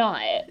 and it's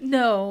not.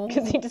 No.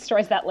 Because he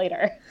destroys that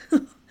later.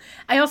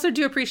 I also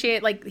do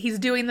appreciate, like, he's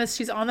doing this.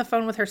 She's on the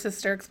phone with her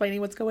sister explaining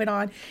what's going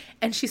on.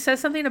 And she says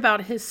something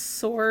about his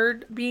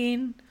sword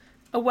being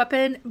a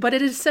weapon. But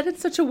it is said in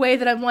such a way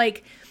that I'm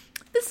like,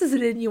 this is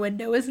an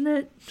innuendo, isn't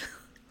it?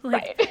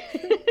 Like, right.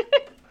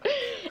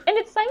 And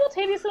it's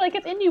simultaneously, like,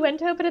 it's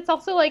innuendo, but it's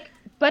also, like,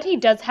 but he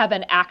does have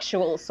an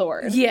actual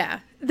sword. Yeah.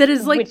 That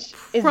is, like, which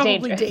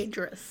probably is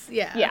dangerous.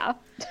 Yeah. Yeah.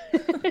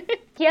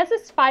 He has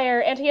this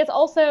fire, and he is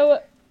also,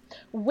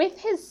 with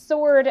his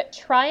sword,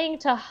 trying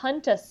to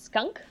hunt a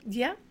skunk.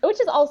 Yeah. Which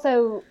is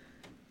also,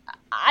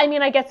 I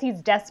mean, I guess he's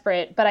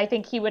desperate, but I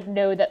think he would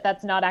know that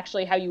that's not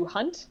actually how you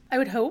hunt. I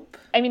would hope.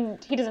 I mean,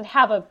 he doesn't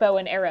have a bow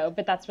and arrow,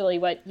 but that's really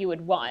what you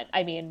would want.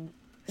 I mean,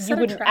 you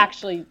wouldn't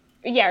actually...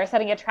 Yeah, or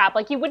setting a trap.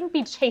 Like, you wouldn't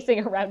be chasing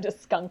around a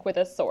skunk with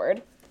a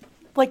sword.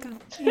 Like,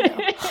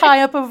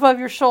 high up above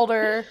your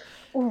shoulder.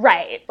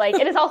 Right. Like,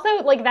 it is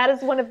also, like, that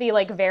is one of the,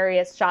 like,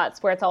 various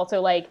shots where it's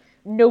also, like,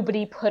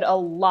 nobody put a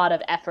lot of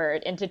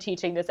effort into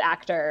teaching this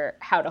actor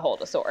how to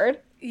hold a sword.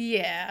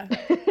 Yeah.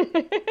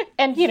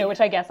 And, which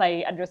I guess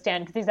I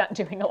understand because he's not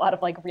doing a lot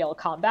of, like, real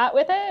combat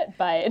with it,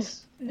 but...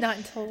 Not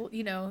until,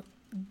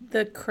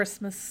 the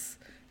Christmas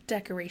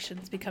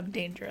decorations become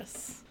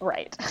dangerous.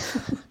 Right.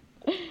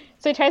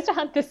 So he tries to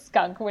hunt this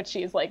skunk, which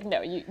she's like,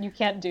 no, you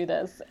can't do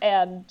this.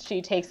 And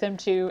she takes him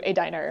to a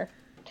diner,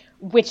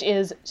 which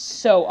is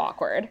so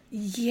awkward.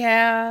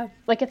 Yeah.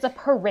 Like, it's a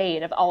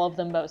parade of all of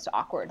the most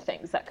awkward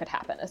things that could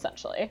happen,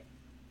 essentially.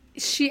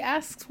 She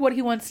asks what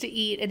he wants to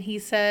eat, and he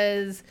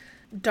says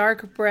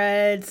dark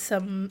bread,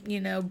 some,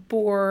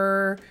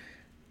 boar,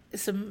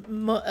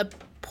 some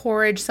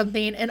porridge,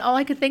 something. And all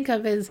I could think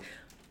of is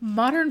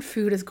modern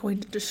food is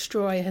going to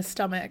destroy his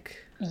stomach.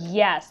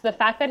 Yes, the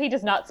fact that he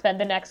does not spend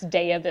the next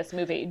day of this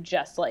movie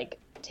just, like,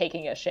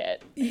 taking a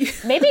shit.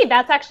 Maybe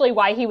that's actually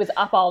why he was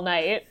up all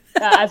night,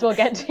 as we'll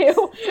get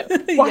to,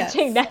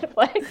 watching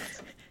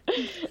Netflix.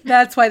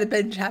 That's why the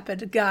binge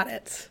happened. Got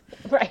it.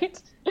 Right.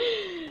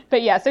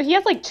 But yeah, so he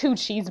has, like, 2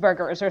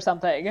 cheeseburgers or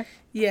something.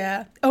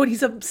 Yeah. Oh, and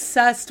he's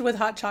obsessed with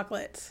hot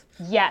chocolate.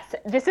 Yes,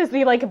 this is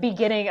the, like,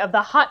 beginning of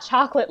the hot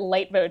chocolate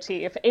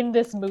leitmotif in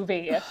this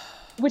movie,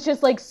 which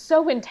is, like,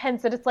 so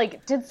intense that it's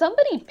like, did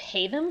somebody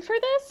pay them for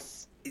this?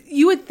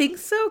 You would think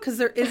so, because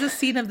there is a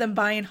scene of them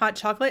buying hot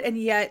chocolate, and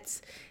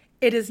yet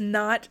it is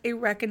not a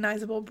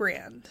recognizable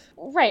brand.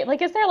 Right.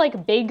 Like, is there,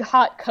 like, Big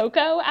Hot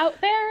Cocoa out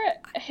there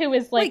who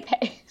is, like...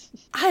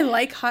 I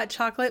like hot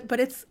chocolate, but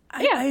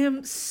I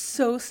am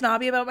so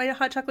snobby about my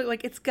hot chocolate.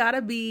 Like, it's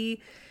gotta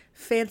be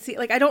fancy.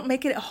 Like, I don't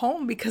make it at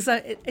home because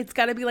it's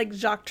gotta be, like,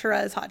 Jacques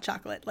Therese hot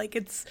chocolate. Like,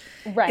 it's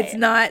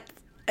not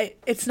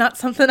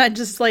something I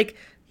just, like,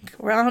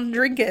 go around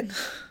drinking.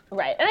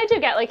 Right. And I do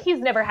get, like, he's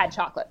never had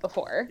chocolate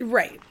before.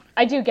 Right.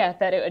 I do get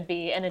that it would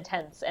be an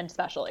intense and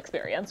special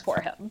experience for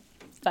him.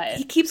 But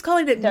he keeps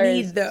calling it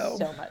mead, though.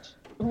 So much.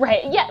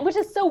 Right. Yeah, which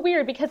is so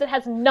weird because it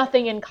has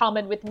nothing in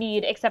common with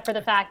mead except for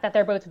the fact that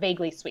they're both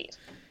vaguely sweet.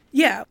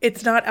 Yeah,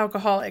 it's not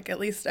alcoholic, at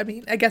least. I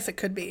mean, I guess it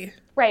could be.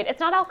 Right. It's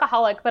not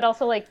alcoholic, but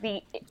also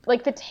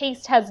the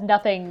taste has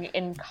nothing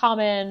in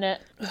common.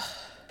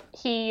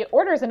 He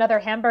orders another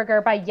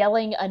hamburger by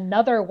yelling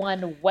another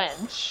one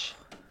wench,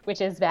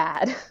 which is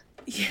bad.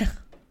 Yeah.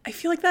 I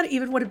feel like that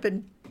even would have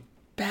been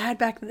bad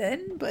back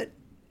then, but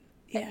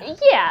yeah.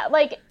 Yeah,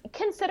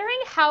 considering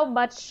how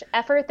much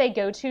effort they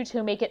go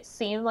to make it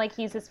seem like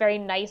he's this very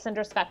nice and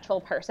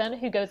respectful person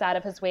who goes out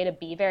of his way to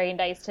be very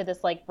nice to this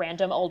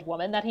random old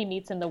woman that he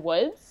meets in the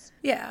woods.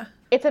 Yeah.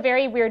 It's a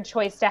very weird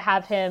choice to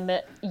have him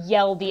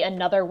yell the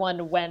another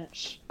one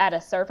wench at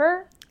a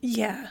server.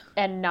 Yeah.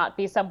 And not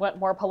be somewhat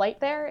more polite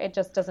there. It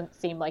just doesn't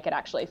seem like it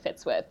actually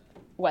fits with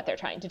what they're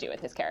trying to do with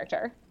his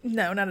character.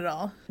 No, not at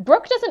all.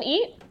 Brooke doesn't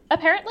eat,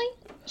 apparently.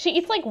 She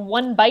eats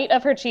one bite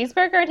of her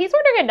cheeseburger and he's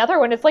ordering another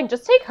one. It's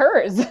just take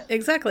hers.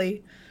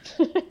 Exactly.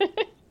 And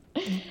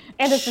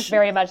it's just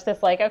very much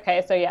this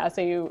okay, so yeah,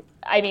 so you,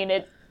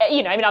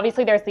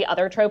 obviously there's the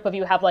other trope of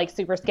you have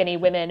super skinny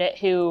women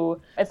who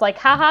it's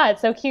haha,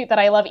 it's so cute that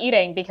I love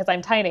eating because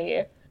I'm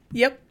tiny.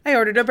 Yep. I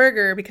ordered a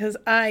burger because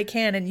I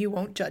can and you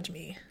won't judge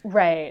me.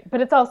 Right. But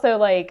it's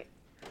also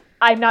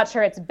I'm not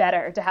sure it's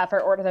better to have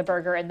her order the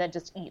burger and then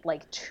just eat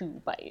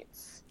 2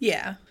 bites.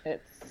 Yeah.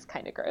 It's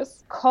kind of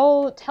gross.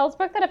 Cole tells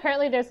Brooke that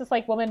apparently there's this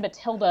woman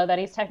Matilda that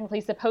he's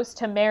technically supposed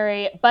to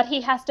marry, but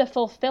he has to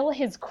fulfill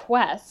his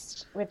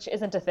quest, which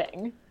isn't a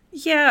thing.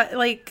 Yeah,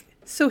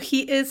 so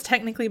he is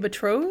technically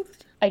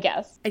betrothed? I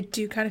guess. I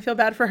do kind of feel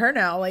bad for her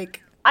now,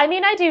 I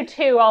mean, I do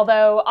too,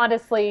 although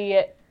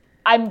honestly,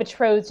 I'm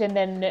betrothed and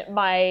then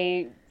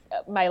my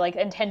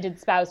intended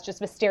spouse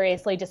just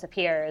mysteriously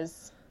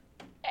disappears.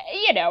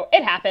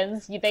 It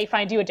happens. They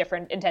find you a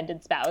different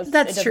intended spouse.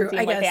 That's true. It doesn't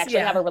seem like they actually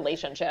have a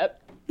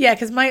relationship. Yeah,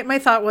 because my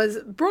thought was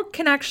Brooke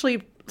can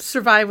actually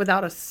survive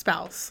without a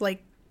spouse.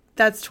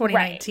 That's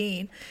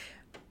 2019.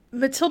 Right.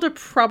 Matilda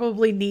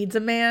probably needs a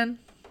man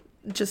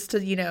just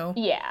to,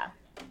 yeah,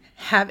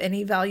 have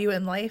any value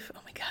in life.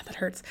 Oh my God, that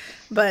hurts.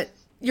 But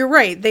you're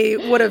right. They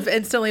would have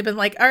instantly been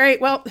all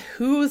right, well,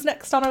 who's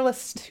next on our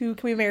list? Who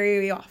can we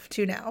marry off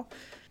to now?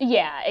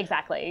 Yeah,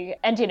 exactly.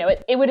 And,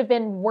 it would have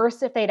been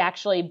worse if they'd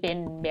actually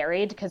been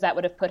married because that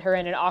would have put her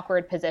in an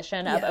awkward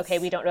position of, okay,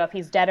 we don't know if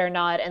he's dead or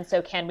not. And so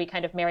can we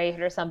kind of marry her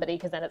to somebody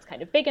because then it's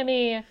kind of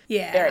bigamy.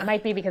 Yeah. Or it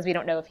might be because we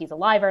don't know if he's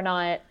alive or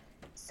not.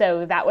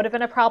 So that would have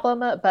been a problem.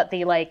 But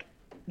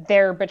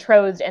they're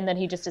betrothed and then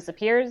he just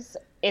disappears.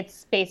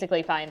 It's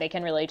basically fine. They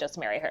can really just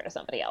marry her to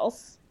somebody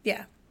else.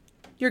 Yeah.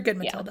 You're good,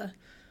 Matilda.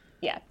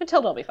 Yeah,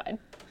 Matilda will be fine.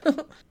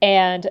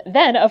 And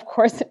then, of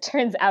course, it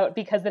turns out,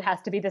 because it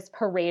has to be this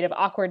parade of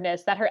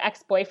awkwardness, that her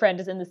ex-boyfriend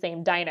is in the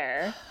same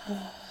diner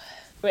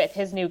with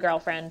his new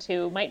girlfriend,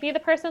 who might be the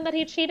person that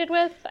he cheated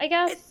with, I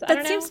guess. I don't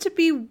know. That seems to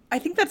be, I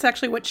think that's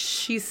actually what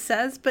she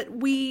says, but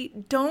we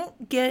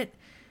don't get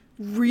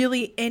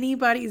really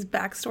anybody's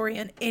backstory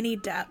in any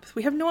depth.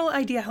 We have no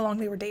idea how long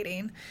they were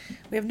dating.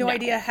 We have no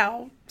idea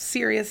how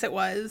serious it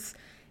was.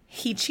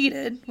 He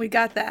cheated. We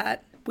got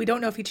that. We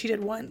don't know if he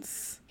cheated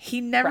once. He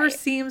never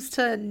seems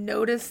to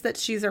notice that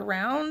she's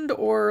around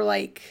or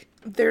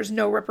there's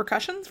no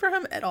repercussions for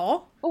him at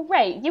all.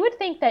 Right. You would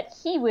think that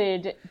he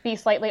would be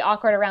slightly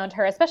awkward around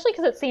her, especially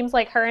because it seems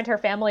like her and her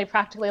family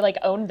practically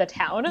own the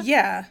town.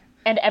 Yeah.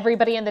 And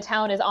everybody in the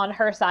town is on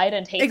her side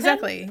and takes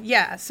Exactly. him.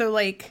 Yeah. So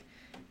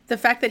the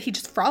fact that he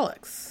just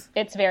frolics.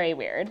 It's very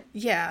weird.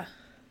 Yeah.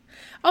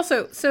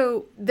 Also,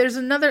 so there's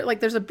another,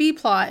 there's a B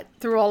plot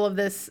through all of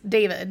this.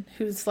 David,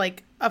 who's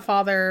a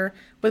father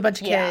with a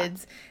bunch of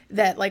kids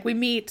that we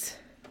meet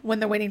when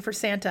they're waiting for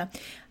Santa.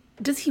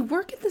 Does he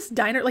work at this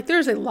diner?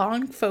 There's a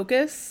long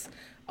focus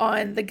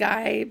on the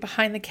guy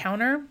behind the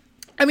counter.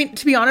 I mean,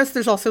 to be honest,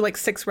 there's also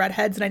 6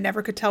 redheads and I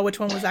never could tell which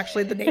one was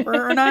actually the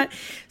neighbor or not.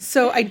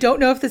 So I don't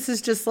know if this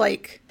is just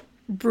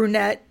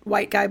brunette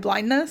white guy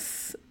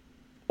blindness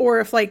or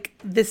if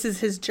this is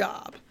his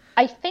job.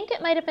 I think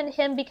it might have been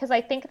him because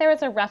I think there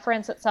was a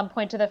reference at some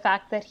point to the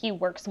fact that he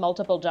works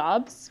multiple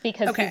jobs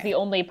because he's the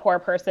only poor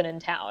person in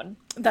town.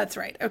 That's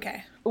right.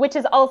 Okay. Which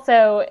is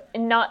also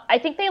not, I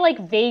think they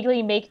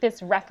vaguely make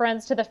this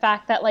reference to the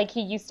fact that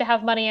he used to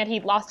have money and he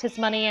lost his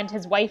money and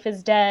his wife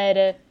is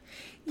dead.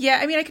 Yeah.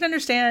 I mean, I can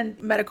understand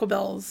medical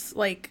bills.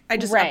 I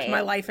just upped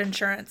my life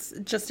insurance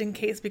just in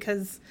case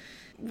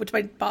which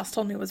my boss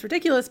told me was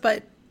ridiculous,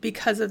 but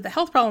because of the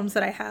health problems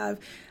that I have,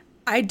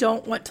 I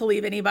don't want to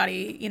leave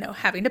anybody,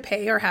 having to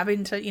pay or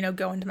having to,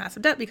 go into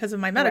massive debt because of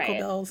my medical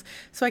bills.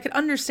 So I could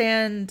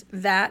understand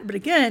that. But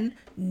again,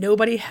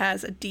 nobody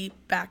has a deep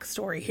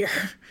backstory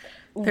here.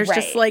 There's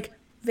just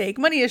vague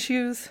money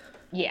issues.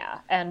 Yeah.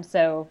 And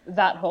so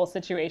that whole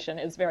situation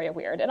is very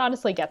weird. It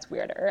honestly gets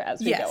weirder as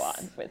we go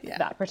on with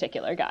that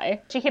particular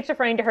guy. She keeps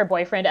referring to her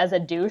boyfriend as a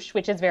douche,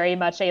 which is very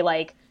much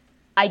a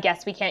I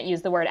guess we can't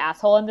use the word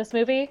asshole in this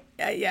movie.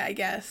 Yeah, I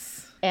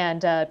guess.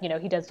 And,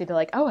 he does do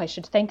the I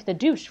should thank the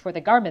douche for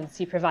the garments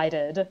he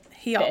provided.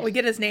 We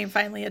get his name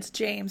finally. It's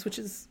James, which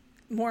is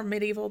more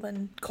medieval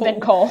than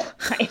Cole.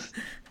 Right.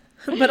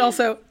 But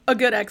also a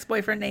good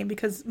ex-boyfriend name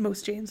because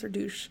most James are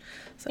douche.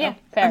 So yeah,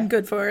 fair. I'm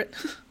good for it.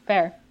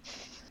 Fair.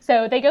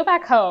 So they go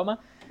back home.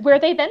 Where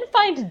they then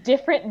find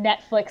different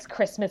Netflix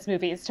Christmas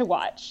movies to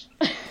watch.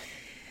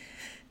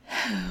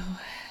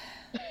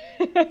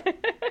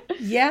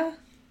 Yeah.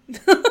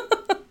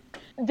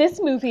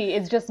 This movie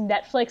is just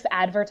Netflix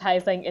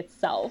advertising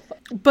itself.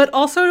 But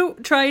also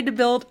trying to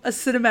build a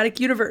cinematic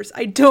universe.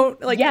 I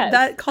don't, like, Yes.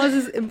 that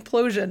causes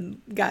implosion,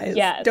 guys.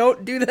 Yes.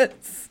 Don't do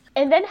this.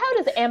 And then how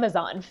does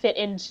Amazon fit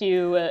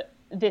into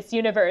this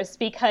universe?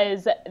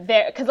 Because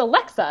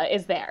Alexa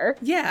is there.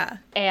 Yeah.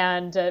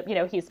 And,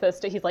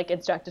 he's like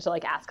instructed to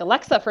like ask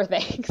Alexa for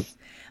things.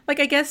 Like,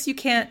 I guess you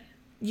can't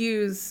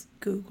use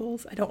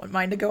Google's. I don't want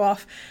mine to go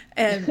off.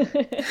 And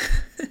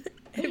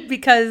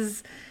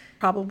because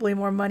probably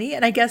more money.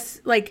 And I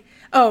guess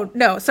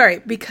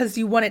because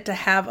you want it to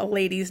have a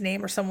lady's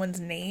name or someone's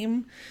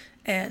name.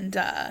 And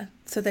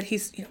so that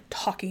he's,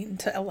 talking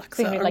to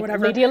Alexa or like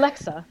whatever. Lady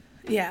Alexa.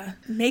 Yeah.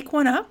 Make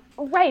one up.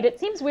 Right. It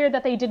seems weird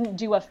that they didn't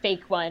do a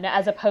fake one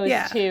as opposed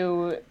Yeah.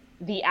 to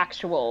the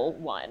actual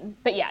one.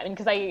 But yeah, I mean,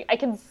 because I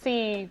can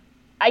see,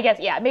 I guess,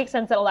 yeah, it makes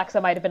sense that Alexa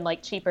might have been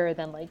like cheaper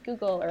than like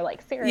Google or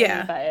like Siri.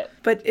 Yeah.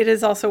 But it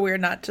is also weird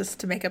not just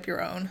to make up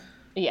your own.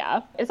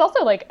 Yeah. It's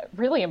also like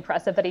really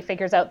impressive that he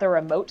figures out the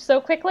remote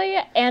so quickly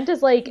and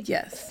is like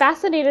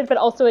fascinated, but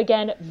also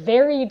again,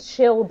 very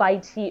chill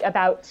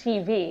about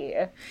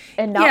TV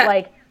and not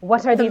like,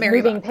 what are these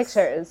moving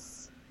pictures?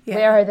 Yeah.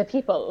 Where are the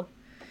people?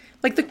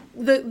 Like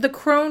the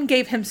crone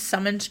gave him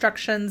some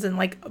instructions and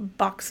like a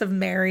box of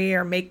Mary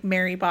or make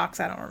Mary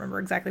box. I don't remember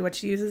exactly what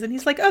she uses. And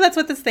he's like, oh, that's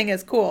what this thing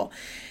is. Cool.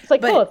 It's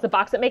like, cool. It's the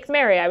box that makes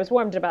Mary. I was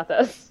warned about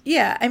this.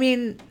 Yeah. I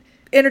mean,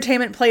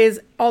 entertainment plays,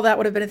 all that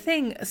would have been a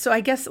thing. So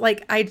I guess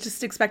like I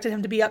just expected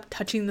him to be up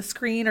touching the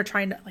screen or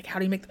trying to like, how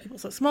do you make the people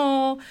so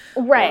small?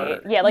 Right.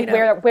 Or, yeah. Like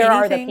where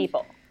are the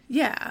people?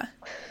 Yeah.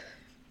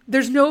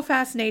 There's no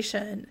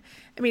fascination.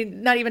 I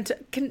mean, not even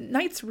can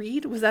knights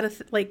read? Was that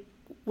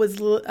was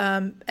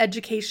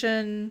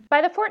education?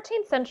 By the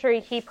 14th century,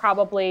 he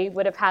probably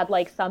would have had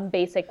like some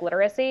basic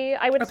literacy,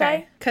 I would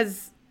say.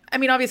 Because, I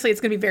mean, obviously it's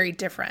going to be very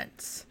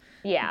different.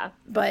 Yeah.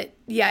 But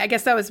yeah, I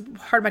guess that was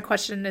part of my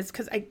question is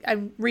because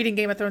I'm reading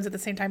Game of Thrones at the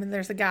same time and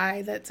there's a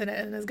guy that's in it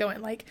and is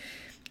going like,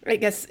 I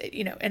guess,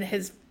 in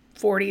his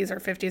 40s or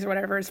 50s or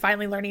whatever is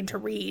finally learning to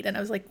read. And I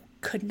was like,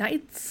 could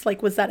knights,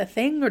 like, was that a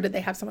thing or did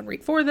they have someone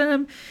read for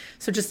them?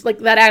 So just like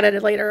that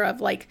added later of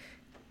like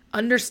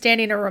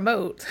understanding a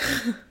remote.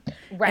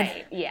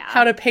 Right. Yeah.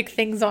 How to pick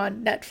things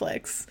on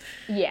Netflix.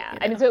 Yeah.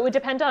 I mean, so it would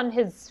depend on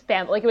his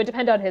family. Like, it would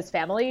depend on his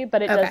family,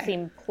 but it does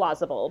seem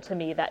plausible to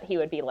me that he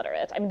would be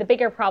literate. I mean, the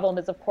bigger problem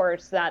is, of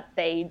course, that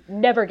they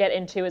never get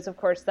into is, of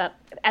course, that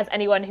as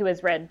anyone who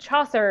has read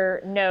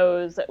Chaucer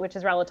knows, which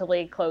is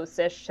relatively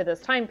close-ish to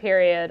this time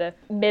period,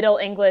 Middle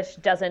English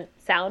doesn't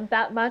sound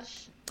that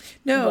much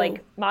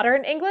like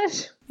modern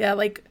English. Yeah,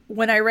 like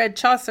when I read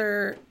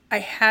Chaucer, I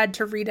had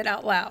to read it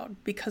out loud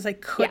because I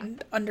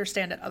couldn't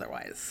understand it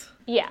otherwise.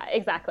 Yeah,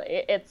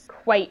 exactly. It's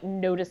quite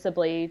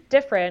noticeably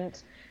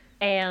different,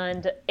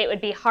 and it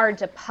would be hard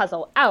to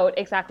puzzle out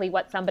exactly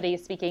what somebody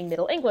speaking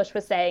Middle English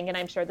was saying, and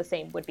I'm sure the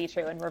same would be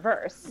true in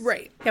reverse.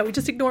 Right. Yeah, we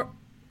just ignore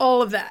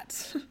all of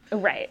that.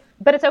 Right.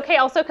 But it's okay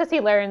also because he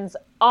learns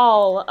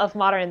all of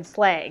modern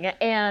slang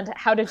and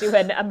how to do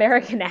an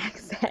American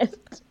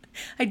accent.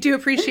 I do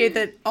appreciate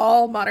that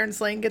all modern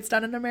slang gets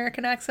done in an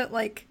American accent.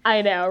 Like,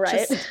 I know,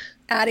 right? Just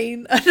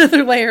adding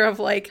another layer of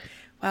like,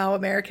 wow,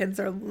 Americans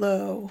are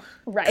low.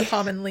 Right.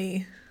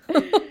 Commonly.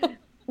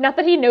 Not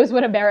that he knows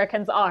what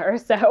Americans are,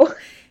 so.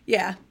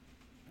 Yeah,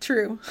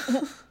 true.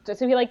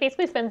 So he like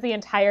basically spends the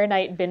entire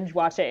night binge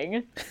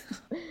watching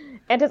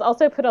and has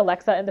also put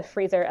Alexa in the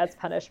freezer as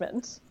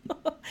punishment.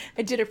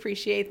 I did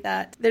appreciate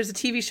that. There's a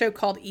TV show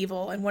called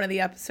Evil, and one of the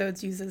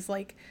episodes uses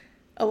like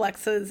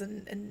Alexas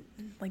and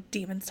like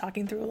demons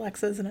talking through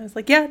Alexas, and I was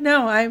like, yeah,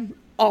 no, I'm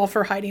all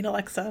for hiding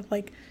Alexa.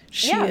 Like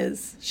she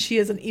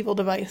is an evil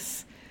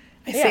device.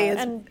 I say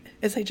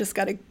as I just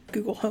got a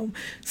Google Home,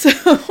 so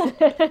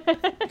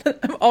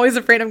I'm always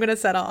afraid I'm going to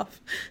set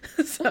off.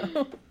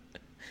 So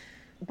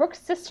Brooke's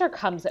sister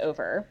comes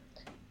over,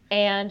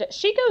 and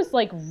she goes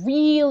like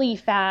really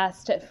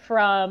fast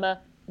from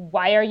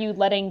 "Why are you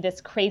letting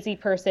this crazy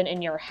person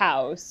in your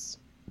house?"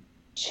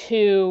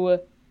 to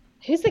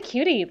 "Who's the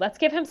cutie? Let's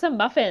give him some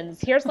muffins.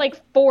 Here's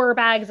like 4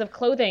 bags of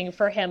clothing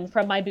for him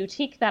from my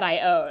boutique that I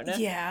own."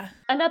 Yeah.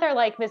 Another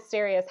like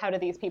mysterious, how do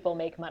these people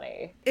make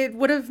money? It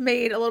would have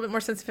made a little bit more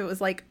sense if it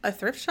was like a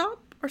thrift shop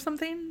or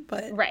something,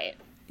 but right.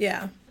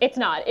 Yeah. It's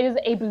not. It is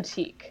a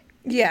boutique.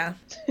 Yeah.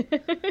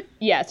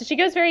 Yeah. So she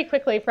goes very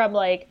quickly from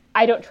like,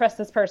 I don't trust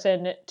this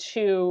person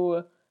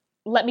to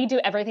let me do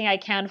everything I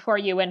can for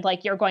you and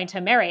like you're going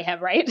to marry him,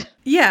 right?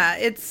 Yeah,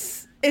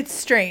 it's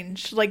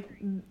strange. Like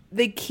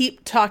they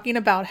keep talking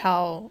about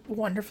how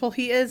wonderful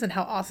he is and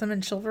how awesome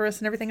and chivalrous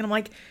and everything, and I'm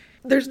like,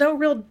 there's no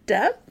real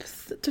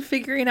depth to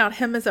figuring out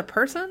him as a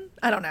person.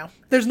 I don't know.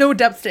 There's no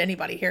depth to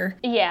anybody here.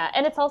 Yeah,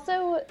 and it's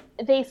also,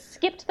 they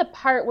skipped the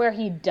part where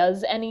he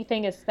does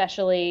anything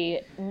especially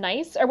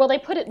nice. Or, well, they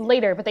put it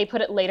later, but they put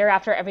it later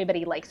after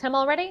everybody likes him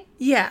already.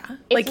 Yeah.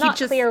 It's not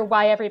clear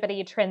why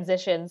everybody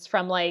transitions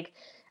from, like,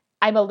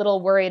 I'm a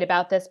little worried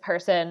about this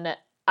person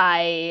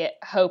I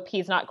hope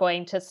he's not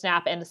going to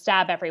snap and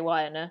stab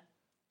everyone.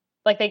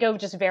 Like, they go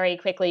just very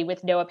quickly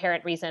with no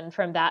apparent reason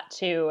from that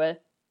to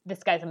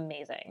this guy's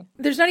amazing.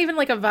 There's not even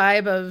like a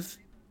vibe of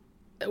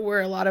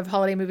where a lot of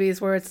holiday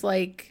movies where it's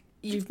like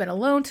you've been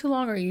alone too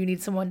long or you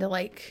need someone to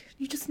like,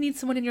 you just need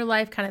someone in your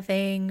life kind of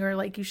thing, or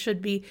like you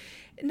should be.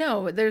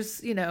 No,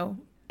 there's, you know,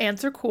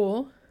 aunts are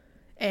cool,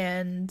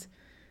 and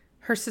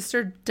her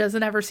sister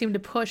doesn't ever seem to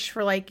push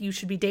for like, you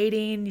should be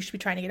dating, you should be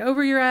trying to get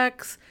over your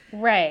ex.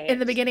 Right. In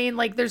the beginning,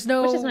 like there's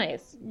no Which is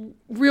nice.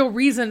 Real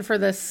reason for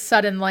this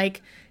sudden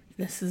like,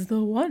 this is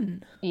the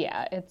one.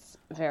 Yeah, it's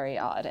very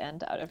odd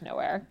and out of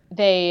nowhere.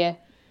 They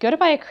go to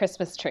buy a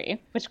Christmas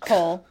tree, which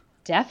Cole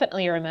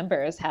definitely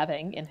remembers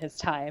having in his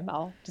time.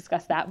 I'll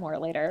discuss that more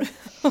later.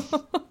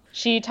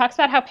 She talks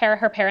about how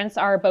her parents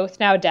are both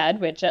now dead,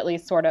 which at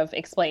least sort of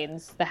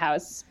explains the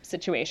house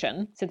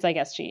situation, since I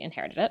guess she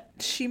inherited it.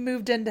 She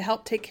moved in to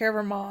help take care of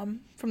her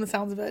mom, from the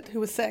sounds of it, who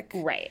was sick.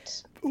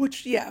 Right.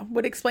 Which, yeah,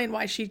 would explain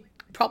why she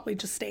probably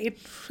just stayed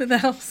in the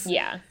house.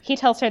 Yeah. He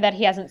tells her that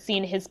he hasn't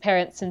seen his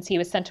parents since he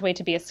was sent away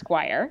to be a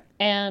squire.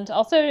 And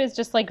also is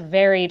just like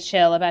very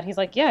chill about, he's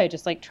like, yeah, I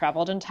just like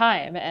traveled in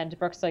time. And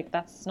Brooke's like,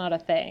 that's not a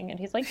thing. And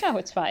he's like, no,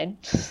 it's fine.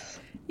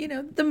 You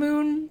know, the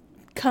moon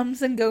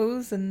comes and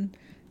goes and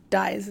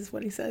dies is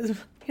what he says.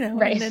 You know,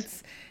 right. And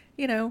it's,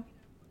 you know,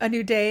 a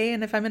new day,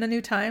 and if I'm in a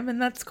new time,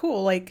 and that's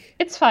cool. Like,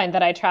 it's fine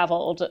that I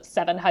traveled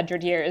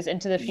 700 years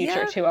into the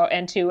future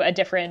to a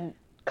different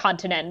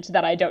continent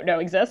that I don't know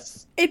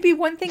exists. It'd be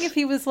one thing if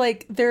he was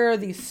like, there are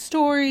these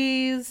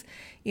stories,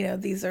 you know,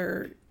 these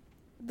are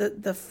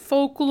the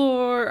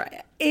folklore,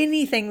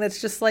 anything that's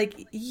just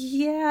like,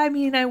 yeah, I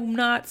mean, I'm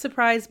not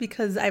surprised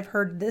because I've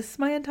heard this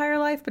my entire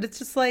life, but it's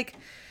just like,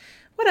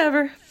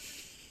 whatever.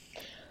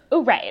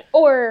 Oh, right.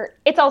 Or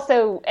it's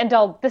also, and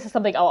this is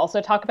something I'll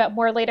also talk about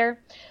more later,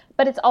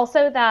 but it's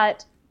also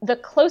that the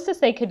closest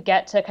they could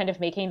get to kind of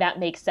making that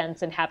make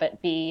sense and have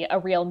it be a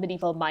real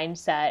medieval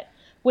mindset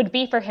would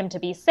be for him to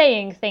be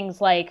saying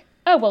things like,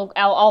 oh, well,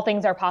 all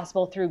things are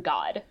possible through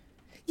God.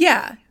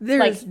 Yeah,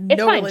 there's like, no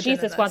it's fine, religion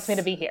Jesus wants me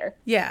to be here.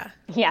 Yeah.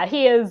 Yeah,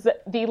 he is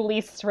the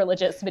least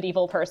religious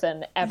medieval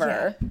person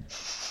ever. Yeah.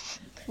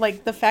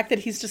 Like, the fact that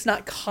he's just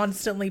not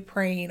constantly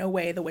praying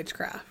away the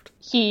witchcraft.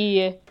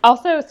 He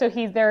also,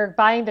 they're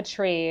buying the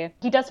tree.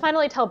 He does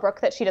finally tell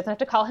Brooke that she doesn't have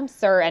to call him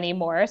sir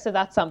anymore, so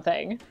that's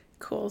something.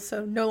 Cool,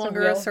 so no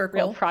longer a circle.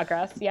 Real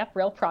progress. Yep,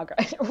 real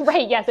progress.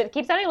 Right, yes, it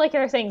keeps sounding like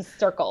they're saying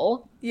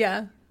circle.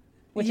 Yeah.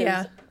 Which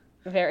is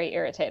very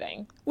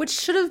irritating. Which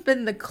should have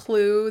been the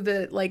clue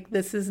that, like,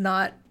 this is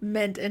not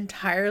meant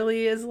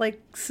entirely as,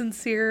 like,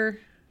 sincere.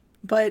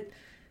 But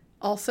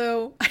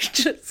also, I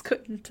just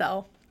couldn't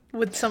tell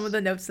with some of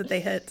the notes that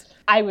they hit.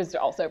 I was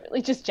also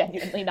really just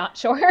genuinely not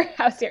sure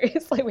how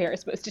seriously we were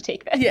supposed to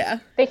take this. Yeah.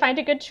 They find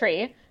a good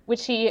tree,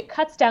 which he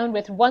cuts down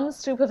with one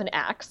swoop of an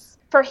axe.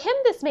 For him,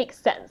 this makes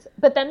sense.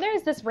 But then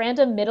there's this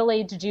random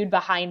middle-aged dude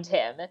behind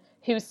him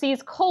who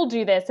sees Cole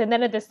do this, and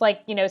then at this,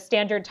 like, you know,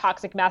 standard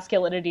toxic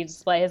masculinity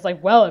display is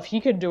like, well, if he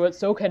can do it,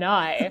 so can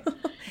I.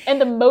 And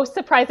the most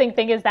surprising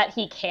thing is that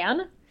he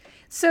can.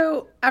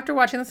 So, after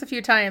watching this a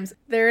few times,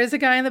 there is a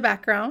guy in the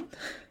background,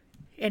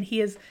 and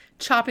he is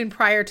chopping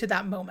prior to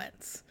that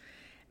moment.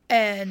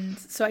 And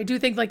so I do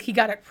think, like, he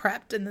got it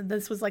prepped, and then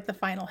this was, like, the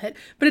final hit.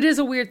 But it is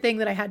a weird thing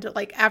that I had to,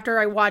 like, after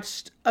I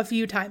watched a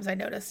few times, I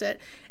noticed it.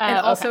 And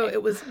also,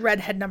 it was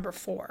redhead number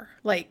 4.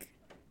 Like,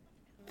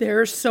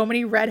 there are so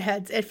many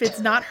redheads. If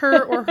it's not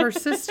her or her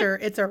sister,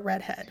 it's a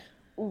redhead.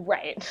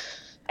 Right.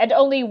 And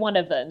only one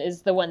of them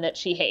is the one that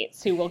she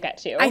hates, who we'll get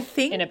to, I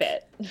think, in a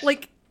bit.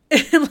 Like,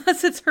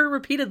 unless it's her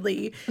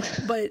repeatedly,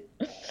 but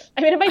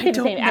I mean, it might be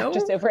the same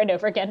actress over and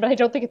over again, but I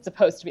don't think it's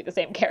supposed to be the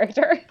same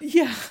character.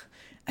 Yeah.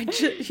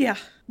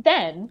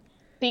 Then,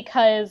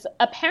 because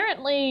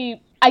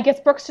apparently, I guess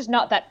Brooke's just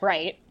not that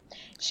bright,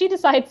 she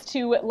decides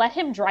to let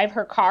him drive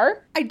her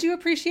car. I do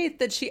appreciate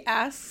that she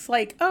asks,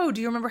 like, oh,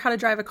 do you remember how to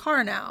drive a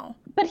car now?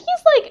 But he's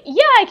like,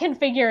 yeah, I can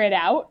figure it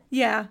out.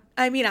 Yeah.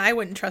 I mean, I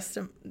wouldn't trust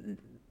him.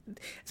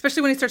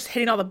 Especially when he starts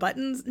hitting all the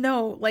buttons.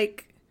 No,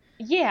 like...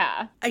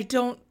 Yeah. I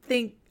don't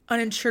think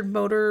uninsured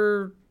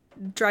motor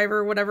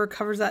driver, whatever,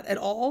 covers that at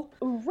all.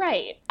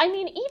 Right. I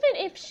mean,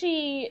 even if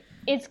she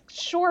is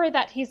sure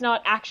that he's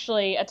not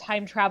actually a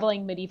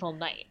time-traveling medieval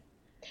knight,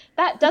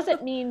 that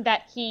doesn't mean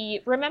that he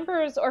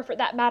remembers, or for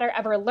that matter,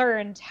 ever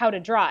learned how to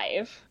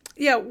drive.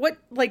 Yeah,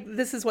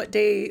 this is what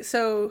day...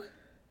 So,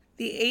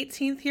 the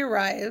 18th he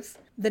arrives.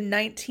 The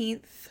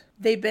 19th,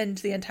 they bend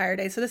the entire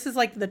day. So this is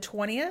like the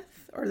 20th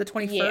or the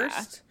 21st.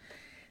 Yeah.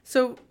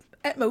 So...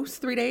 At most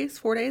 3 days,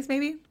 4 days,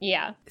 maybe?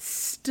 Yeah.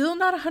 Still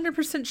not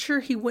 100% sure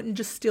he wouldn't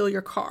just steal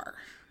your car.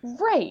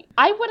 Right.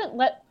 I wouldn't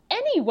let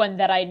anyone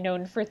that I'd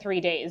known for 3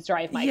 days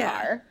drive my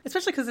car.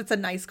 Especially because it's a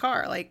nice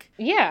car. Like.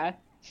 Yeah.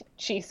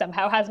 She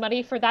somehow has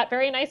money for that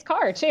very nice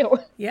car, too.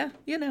 Yeah.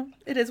 You know,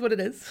 it is what it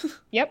is.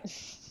 Yep.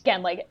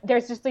 Again, like,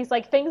 there's just these,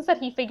 like, things that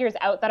he figures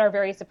out that are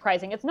very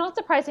surprising. It's not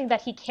surprising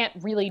that he can't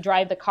really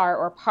drive the car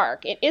or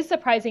park. It is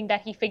surprising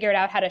that he figured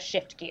out how to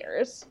shift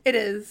gears. It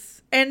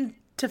is. And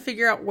to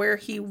figure out where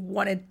he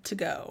wanted to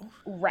go.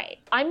 Right.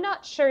 I'm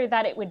not sure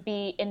that it would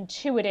be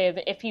intuitive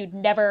if you'd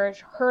never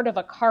heard of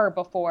a car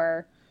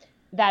before,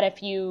 that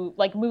if you,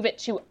 like, move it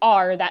to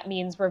R, that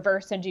means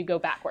reverse and you go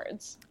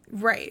backwards.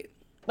 Right.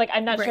 Like,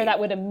 I'm not sure that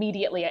would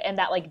immediately, and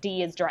that, like,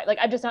 D is direct. Like,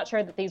 I'm just not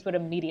sure that these would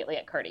immediately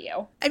occur to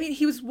you. I mean,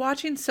 he was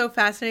watching so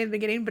fascinated in the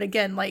beginning, but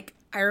again, like,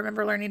 I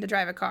remember learning to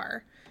drive a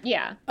car.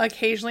 Yeah.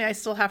 Occasionally, I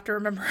still have to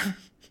remember,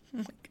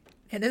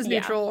 N is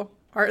neutral,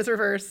 R is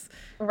reverse.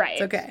 Right.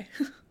 It's okay.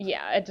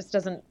 Yeah, it just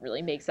doesn't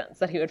really make sense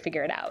that he would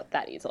figure it out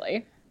that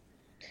easily.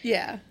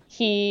 Yeah.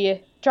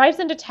 He drives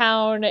into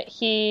town.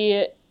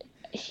 He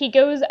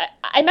goes,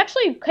 I'm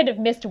actually kind of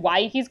missed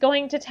why he's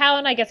going to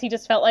town. I guess he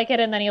just felt like it,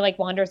 and then he, like,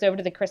 wanders over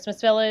to the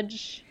Christmas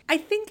village. I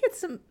think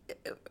it's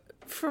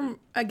from,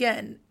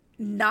 again,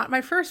 not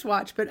my first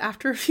watch, but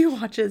after a few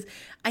watches,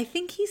 I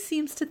think he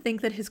seems to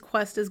think that his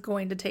quest is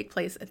going to take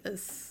place at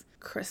this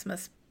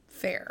Christmas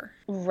fair.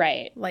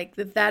 Right. Like,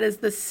 that is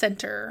the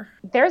center.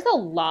 There's a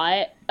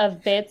lot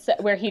of bits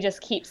where he just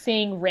keeps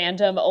seeing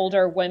random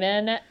older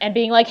women and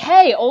being like,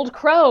 hey, old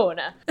crone.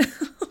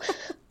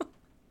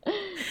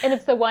 And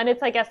it's the one,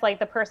 it's, I guess, like,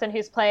 the person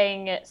who's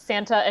playing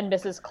Santa and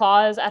Mrs.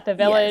 Claus at the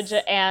village,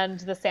 yes. And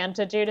the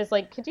Santa dude is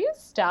like, could you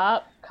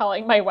stop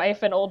calling my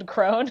wife an old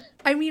crone?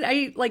 I mean,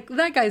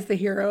 that guy's the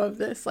hero of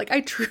this. Like, I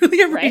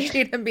truly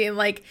appreciate him being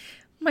like,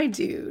 my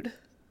dude,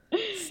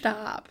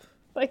 stop.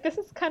 Like, this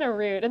is kind of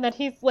rude. And then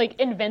he's, like,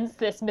 invents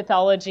this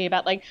mythology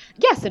about, like,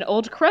 yes, an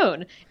old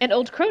crone. An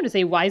old crone is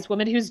a wise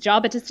woman whose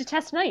job it is to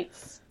test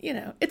knights. You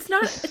know, it's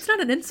not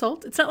an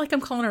insult. It's not like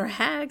I'm calling her a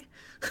hag.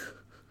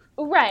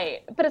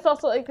 Right. But it's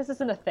also, like, this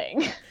isn't a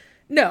thing.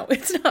 No,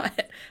 it's not.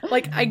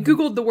 Like, I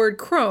Googled the word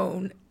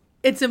crone.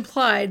 It's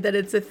implied that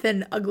it's a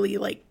thin, ugly,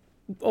 like,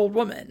 old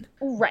woman.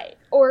 Right.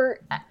 Or,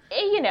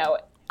 you know,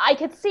 I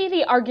could see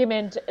the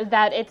argument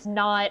that it's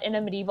not, in a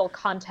medieval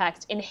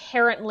context,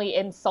 inherently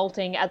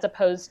insulting as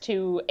opposed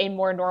to a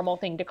more normal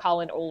thing to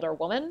call an older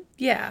woman.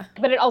 Yeah.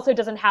 But it also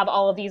doesn't have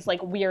all of these,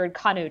 like, weird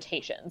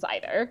connotations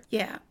either.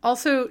 Yeah.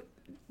 Also,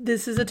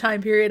 this is a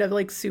time period of,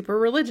 like, super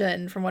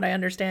religion, from what I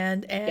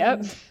understand,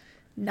 and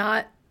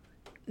not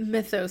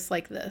mythos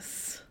like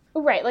this.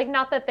 Right, like,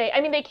 not that they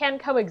can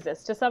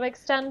coexist to some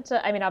extent.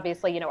 I mean,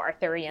 obviously, you know,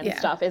 Arthurian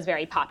stuff is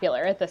very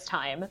popular at this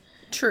time.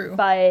 True.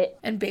 But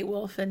and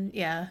Beowulf and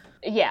yeah,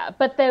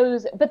 but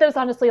those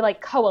honestly,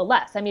 like,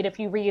 coalesce. I mean, if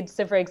you read,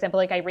 so for example,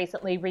 like, I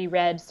recently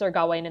reread Sir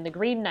Gawain and the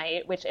Green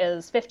Knight, which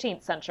is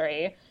 15th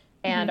century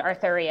and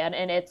Arthurian,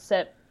 and it's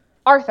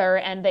Arthur,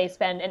 and they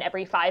spend, in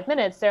every 5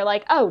 minutes, they're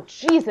like, oh,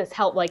 Jesus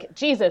help, like,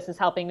 Jesus is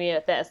helping me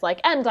with this,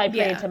 like, and I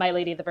prayed to my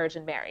Lady the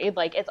Virgin Mary.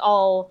 Like, it's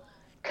all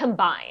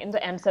combined,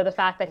 and so the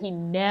fact that he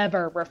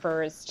never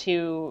refers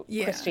to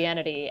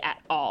Christianity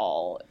at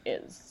all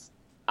is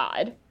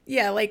odd.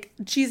 Yeah, like,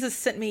 Jesus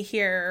sent me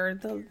here,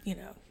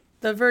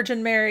 the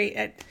Virgin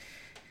Mary.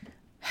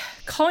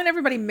 Calling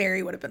everybody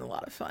Mary would have been a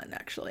lot of fun,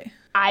 actually.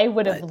 I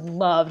would have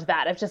loved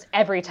that if just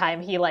every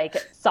time he, like,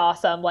 saw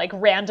some, like,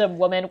 random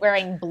woman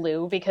wearing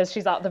blue because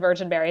she's the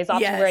Virgin Mary is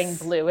often wearing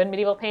blue in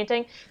medieval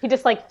painting, he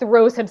just, like,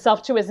 throws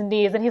himself to his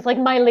knees and he's like,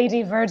 my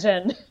Lady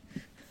Virgin.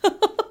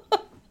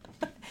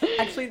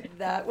 Actually,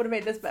 that would have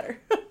made this better.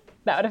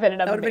 That would have been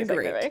an amazing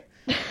movie.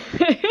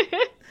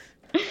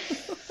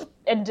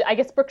 And I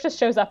guess Brooke just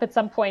shows up at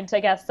some point. I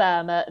guess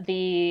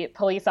the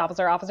police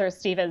officer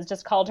Stevens,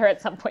 just called her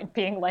at some point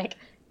being like,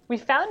 we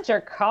found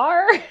your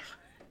car.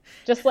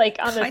 Just, like,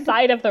 on the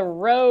side of the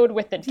road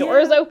with the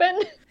doors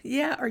open.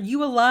 Yeah, are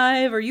you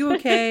alive? Are you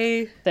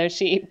okay? So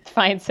she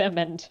finds him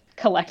and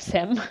collects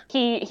him.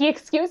 He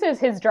excuses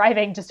his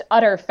driving just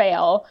utter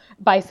fail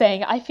by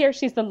saying, I fear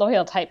she's the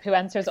loyal type who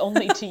answers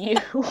only to you.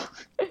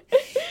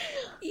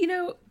 You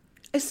know,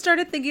 I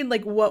started thinking,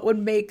 like, what would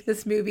make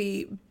this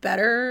movie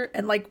better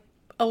and, like,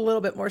 a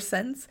little bit more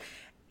sense.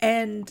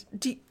 And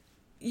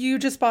you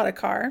just bought a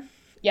car.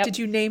 Yep. Did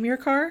you name your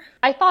car?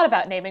 I thought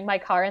about naming my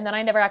car, and then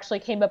I never actually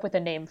came up with a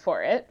name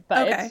for it.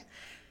 But okay.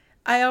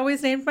 I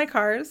always named my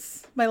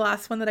cars. My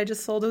last one that I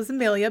just sold was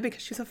Amelia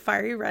because she's a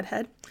fiery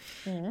redhead.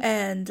 Mm-hmm.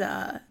 And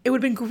it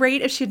would have been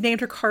great if she had named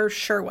her car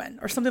Sherwin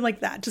or something like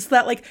that. Just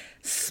that, like,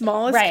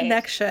 smallest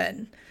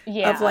connection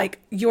of, like,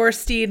 your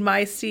steed,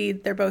 my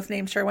steed. They're both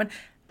named Sherwin.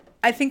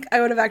 I think I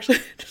would have actually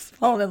just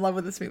fallen in love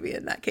with this movie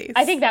in that case.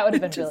 I think that would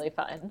have been really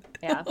fun.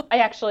 Yeah.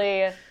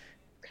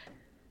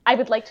 I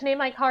would like to name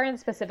my car, and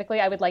specifically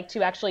I would like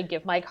to actually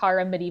give my car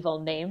a medieval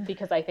name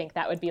because I think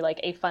that would be, like,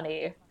 a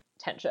funny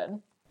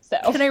tension. So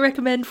can I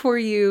recommend for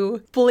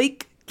you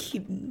Blake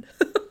Keaton?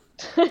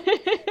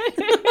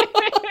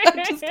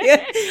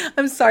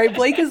 I'm sorry.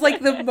 Blake is,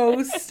 like, the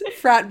most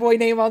frat boy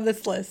name on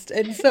this list,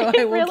 and so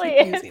I will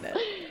keep using it.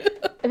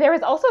 There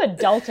was also a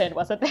Dalton,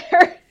 wasn't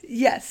there?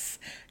 Yes.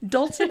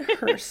 Dalton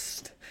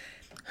Hurst,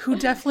 who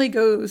definitely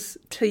goes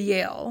to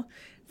Yale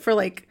for,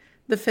 like,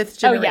 the 5th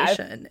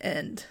generation.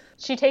 And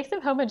she takes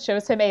him home and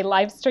shows him a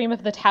live stream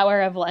of the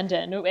Tower of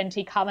London, and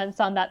he comments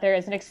on that there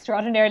is an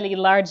extraordinarily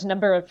large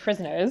number of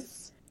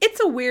prisoners. It's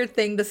a weird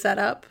thing to set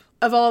up.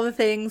 of all the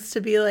things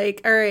to be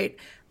like, all right,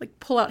 like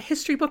pull out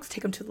history books,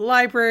 take them to the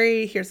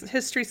library. Here's the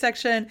history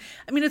section.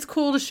 I mean, it's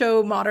cool to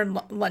show modern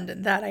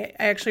London. That I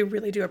actually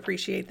really do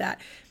appreciate that.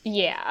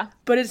 Yeah.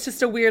 But it's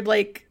just a weird,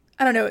 like,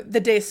 I don't know, the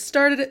day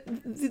started,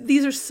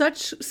 these are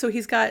such, so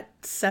he's got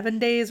 7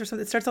 days or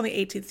something. It starts on the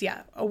 18th.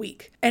 Yeah, a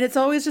week. And it's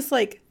always just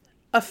like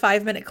a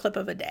 5-minute clip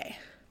of a day.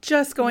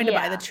 Just going to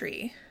buy the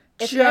tree.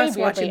 It's just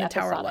watching the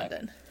Tower of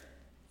London.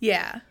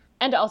 Yeah.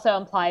 And also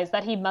implies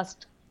that he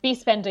must be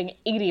spending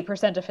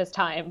 80% of his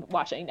time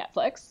watching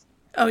Netflix.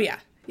 Oh, yeah.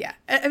 Yeah.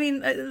 I mean,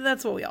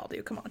 that's what we all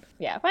do. Come on.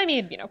 Yeah. I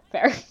mean,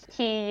 fair.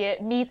 He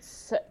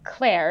meets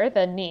Claire,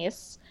 the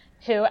niece,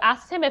 who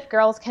asks him if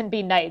girls can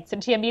be knights,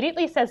 and she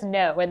immediately says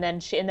no, and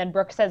then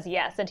Brooke says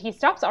yes, and he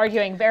stops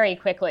arguing very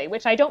quickly,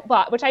 which I don't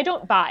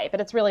buy,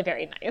 but it's really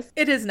very nice.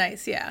 It is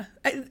nice, yeah.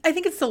 I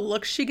think it's the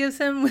look she gives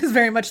him was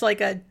very much like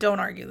a don't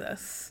argue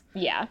this.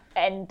 Yeah,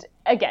 and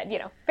again,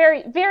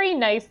 very, very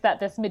nice that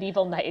this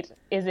medieval knight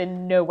is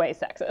in no way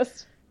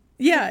sexist.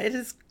 Yeah, it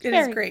is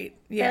great.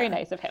 Yeah. Very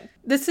nice of him.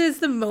 This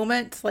is the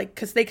moment, like,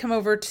 because they come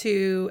over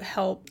to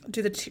help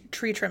do the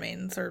tree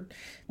trimmings, or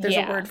there's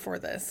a word for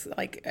this.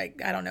 Like,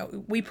 I don't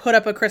know. We put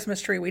up a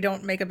Christmas tree. We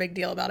don't make a big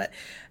deal about it.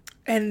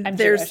 And I'm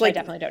there's Jewish. like, I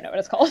definitely don't know what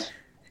it's called.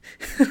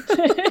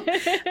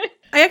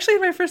 I actually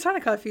had my first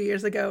Hanukkah a few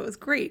years ago. It was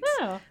great.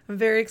 Oh. I'm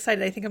very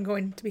excited. I think I'm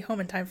going to be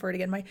home in time for it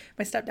again. My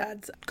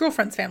stepdad's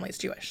girlfriend's family is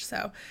Jewish,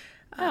 so.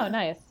 Oh,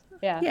 nice.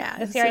 Yeah.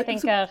 This year, so, I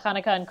think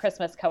Hanukkah and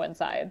Christmas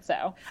coincide,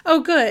 so.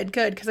 Oh, good,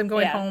 because I'm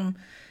going home.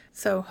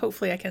 So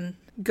hopefully I can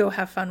go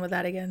have fun with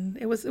that again.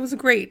 It was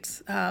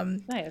great.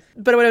 Nice.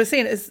 But what I was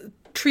saying is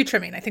tree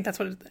trimming. I think that's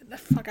what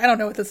I don't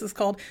know what this is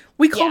called.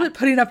 We called it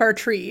putting up our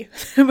tree,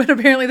 but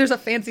apparently there's a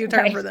fancy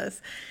term for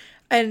this.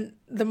 And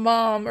the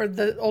mom or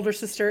the older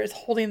sister is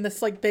holding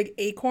this like big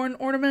acorn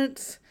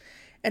ornament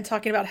and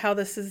talking about how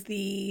this is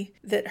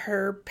that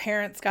her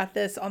parents got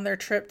this on their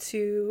trip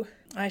to,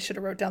 I should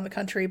have wrote down the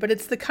country, but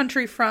it's the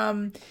country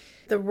from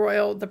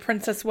the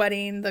princess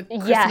wedding, the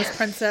Christmas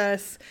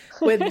princess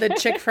with the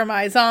chick from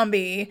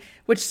iZombie,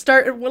 which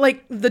started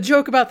like the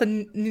joke about the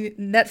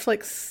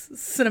Netflix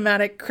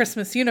cinematic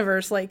Christmas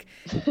universe, like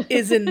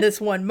is in this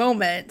one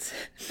moment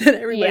that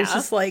everybody's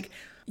just like,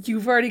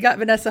 you've already got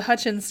Vanessa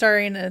Hudgens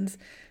starring as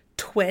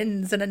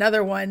twins and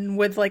another one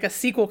with like a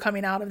sequel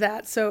coming out of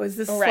that. So is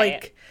this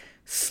like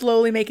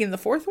slowly making the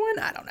fourth one?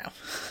 I don't know.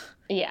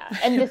 Yeah,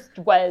 and this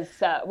was,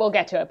 we'll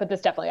get to it, but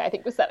this definitely, I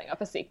think, was setting up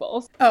a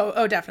sequel.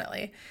 Oh,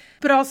 definitely.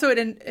 But also,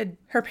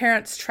 her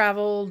parents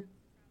traveled,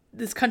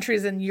 this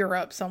country's in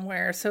Europe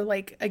somewhere, so,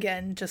 like,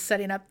 again, just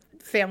setting up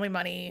family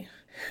money.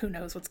 Who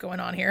knows what's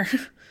going on here?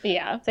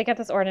 Yeah. So they get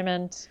this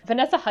ornament.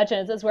 Vanessa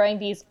Hudgens is wearing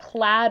these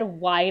plaid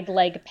wide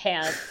leg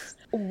pants,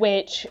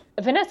 which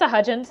Vanessa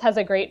Hudgens has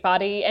a great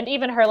body, and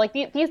even her, like,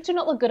 these do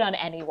not look good on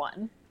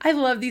anyone. I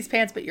love these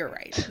pants, but you're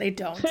right. They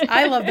don't.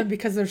 I love them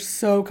because they're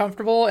so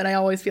comfortable, and I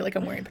always feel like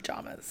I'm wearing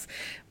pajamas.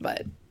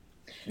 But,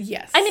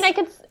 yes. I mean, I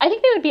think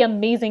they would be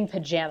amazing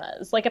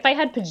pajamas. Like, if I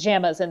had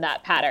pajamas in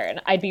that pattern,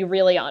 I'd be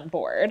really on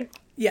board.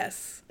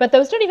 Yes. But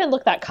those don't even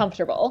look that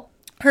comfortable.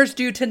 Hers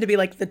do tend to be,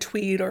 like, the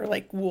tweed or,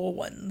 like, wool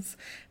ones.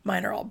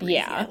 Mine are all breezy.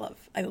 Yeah.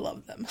 I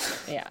love them.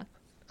 Yeah.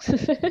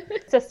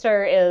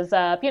 Sister is,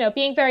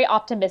 being very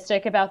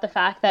optimistic about the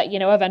fact that,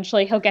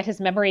 eventually he'll get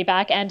his memory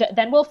back and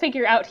then we'll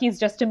figure out he's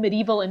just a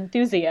medieval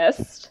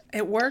enthusiast.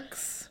 It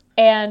works.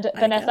 And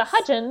Vanessa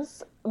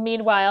Hudgens,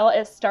 meanwhile,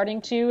 is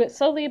starting to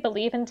slowly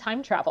believe in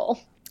time travel.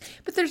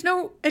 But there's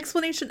no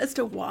explanation as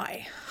to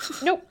why.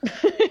 Nope.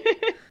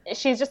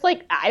 She's just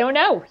like, I don't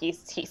know. He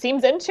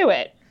seems into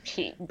it.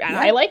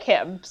 I like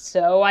him.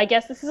 So I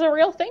guess this is a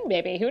real thing,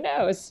 maybe. Who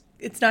knows?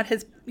 It's not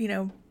his,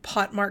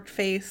 pot-marked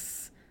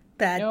face.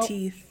 Bad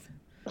teeth.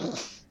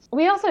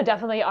 We also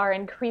definitely are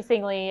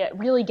increasingly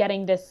really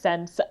getting this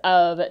sense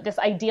of this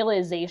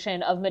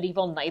idealization of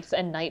medieval knights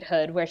and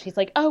knighthood, where she's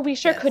like, oh, we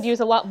sure could use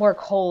a lot more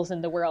coals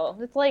in the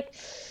world. It's like,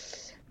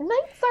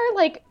 knights are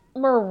like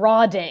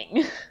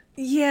marauding.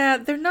 Yeah,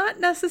 they're not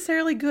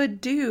necessarily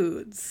good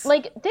dudes.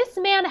 Like, this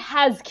man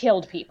has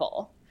killed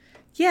people.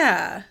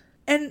 Yeah,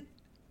 and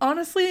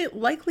honestly,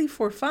 likely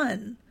for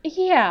fun.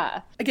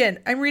 Yeah. Again,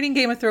 I'm reading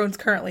Game of Thrones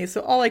currently,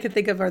 so all I can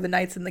think of are the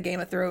knights in the Game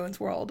of Thrones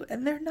world,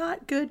 and they're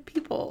not good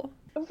people.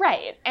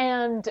 Right,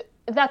 and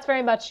that's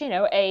very much,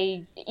 an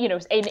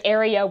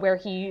area where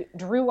he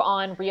drew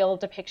on real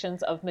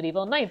depictions of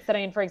medieval knights. I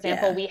mean, for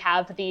example, we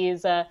have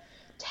these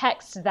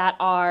texts that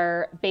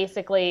are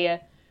basically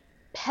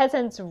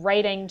peasants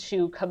writing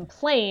to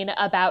complain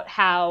about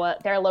how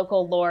their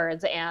local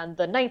lords and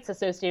the knights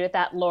associated with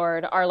that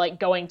lord are like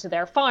going to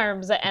their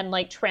farms and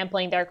like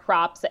trampling their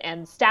crops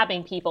and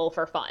stabbing people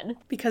for fun.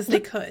 Because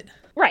they could.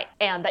 Right.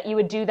 And that you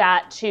would do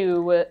that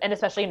to, and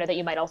especially, that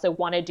you might also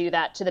want to do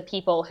that to the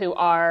people who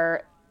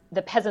are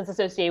the peasants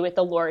associated with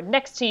the lord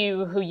next to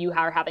you, who you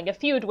are having a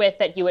feud with,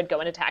 that you would go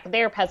and attack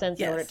their peasants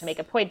in order to make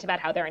a point about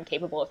how they're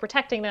incapable of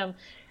protecting them.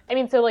 I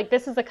mean, so like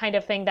this is the kind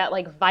of thing that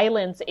like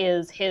violence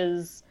is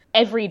his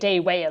everyday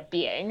way of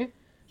being.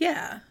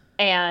 Yeah.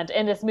 And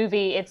in this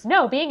movie, it's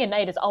no, being a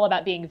knight is all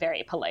about being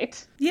very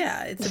polite.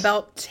 Yeah, it's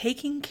about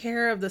taking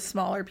care of the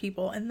smaller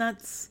people, and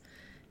that's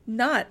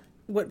not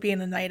what being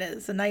a knight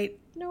is. A knight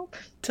Nope.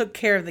 took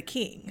care of the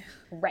king.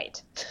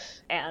 Right.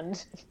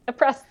 And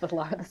oppressed the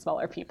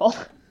smaller people.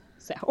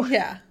 So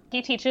Yeah.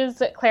 he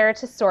teaches Clara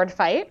to sword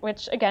fight,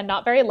 which, again,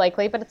 not very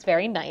likely, but it's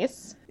very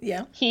nice.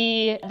 Yeah.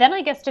 He then,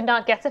 I guess, did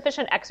not get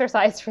sufficient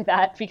exercise for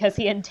that because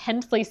he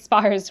intensely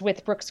spars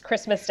with Brooke's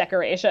Christmas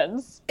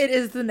decorations. It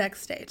is the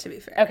next day, to be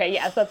fair. Okay,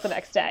 yes, that's the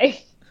next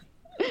day.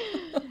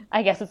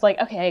 I guess it's like,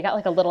 okay, I got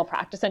like a little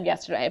practice in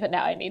yesterday, but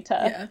now I need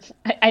to,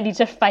 I need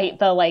to fight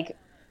the like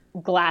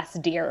glass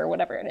deer or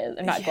whatever it is.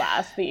 Not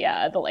glass,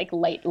 the like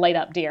light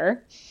up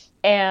deer.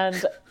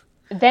 And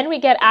then we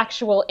get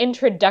actual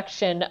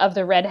introduction of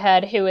the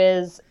redhead, who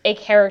is a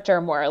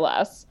character more or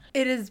less.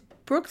 It is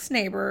Brooke's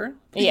neighbor.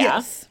 Yeah.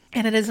 Yes.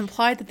 And it is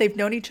implied that they've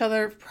known each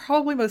other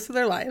probably most of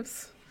their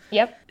lives.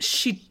 Yep.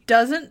 She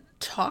doesn't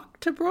talk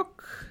to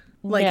Brooke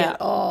like No. at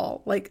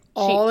all. Like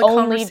all She the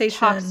only conversation.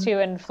 talks to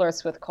and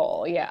flirts with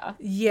Cole, yeah.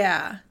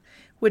 Yeah.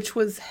 Which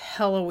was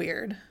hella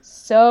weird.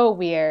 So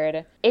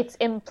weird. It's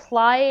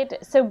implied.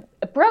 So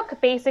Brooke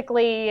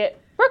basically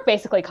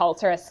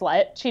calls her a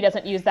slut. She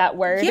doesn't use that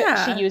word.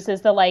 Yeah. She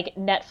uses the like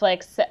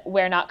Netflix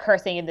 "we're not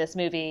cursing in this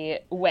movie"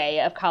 way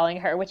of calling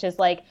her, which is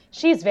like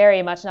she's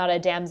very much not a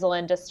damsel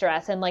in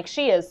distress, and like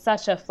she is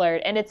such a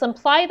flirt. And it's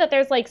implied that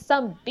there's like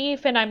some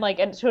beef, and I'm like,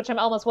 and to which I'm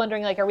almost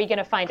wondering like, are we going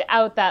to find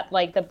out that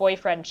like the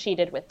boyfriend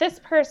cheated with this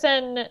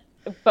person?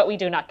 But we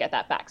do not get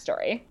that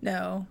backstory.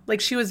 No.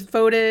 Like she was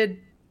voted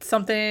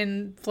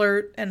something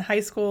flirt in high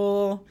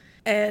school,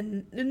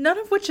 and none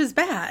of which is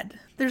bad.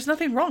 There's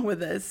nothing wrong with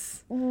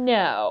this.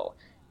 No.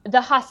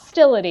 The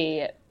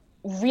hostility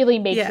really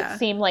makes it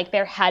seem like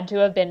there had to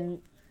have been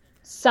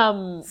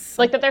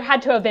like that there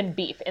had to have been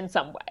beef in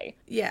some way.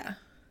 Yeah.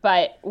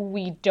 But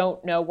we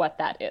don't know what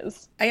that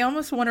is. I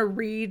almost want to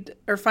read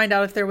or find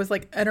out if there was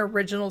like an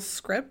original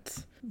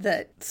script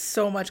that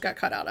so much got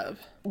cut out of.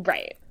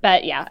 Right.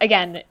 But yeah,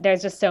 again,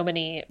 there's just so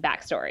many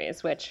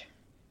backstories which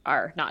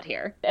are not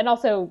here. And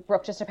also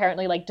Brooke just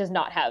apparently like does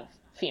not have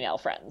female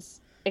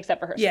friends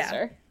except for her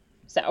sister.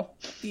 So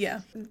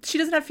yeah, she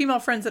doesn't have female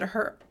friends that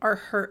are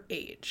her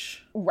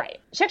age. Right.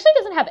 She actually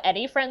doesn't have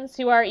any friends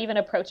who are even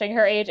approaching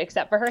her age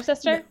except for her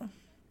sister. No.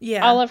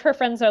 Yeah. All of her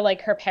friends are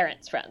like her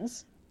parents'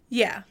 friends.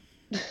 Yeah.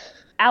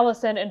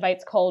 Allison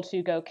invites Cole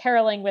to go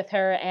caroling with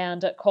her,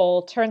 and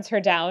Cole turns her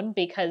down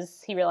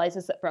because he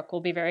realizes that Brooke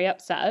will be very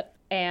upset,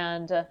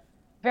 and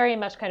very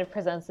much kind of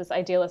presents this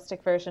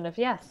idealistic version of,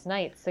 yes,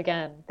 knights,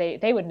 again,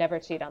 they would never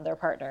cheat on their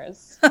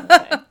partners.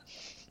 Okay.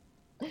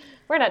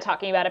 We're not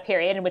talking about a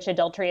period in which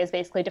adultery is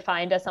basically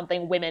defined as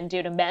something women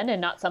do to men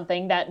and not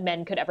something that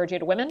men could ever do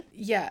to women.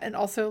 Yeah, and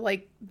also,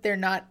 like, they're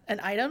not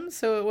an item,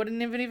 so it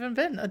wouldn't have even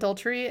been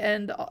adultery,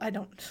 and I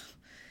don't...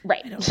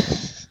 Right.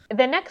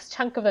 The next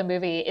chunk of the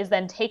movie is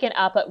then taken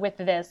up with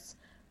this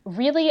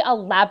really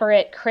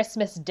elaborate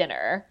Christmas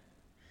dinner,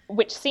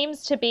 which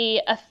seems to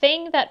be a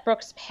thing that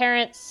Brooke's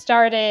parents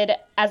started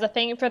as a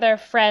thing for their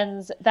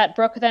friends that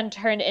Brooke then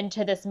turned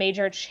into this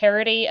major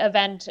charity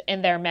event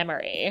in their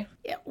memory.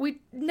 Yeah, we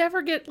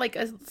never get, like,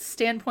 a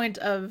standpoint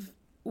of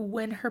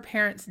when her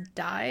parents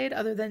died,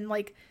 other than,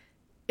 like,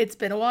 it's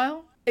been a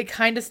while. It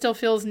kind of still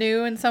feels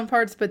new in some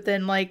parts, but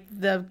then, like,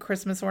 the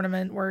Christmas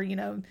ornament where, you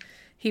know,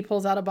 he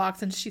pulls out a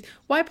box and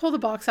why pull the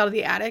box out of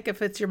the attic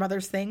if it's your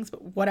mother's things,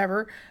 but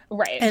whatever.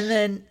 Right. And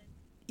then,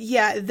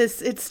 yeah,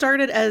 it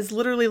started as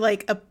literally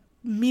like a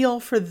meal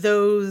for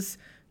those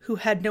who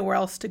had nowhere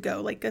else to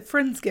go, like a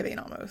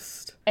Friendsgiving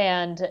almost.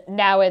 And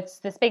now it's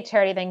this big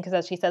charity thing because,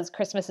 as she says,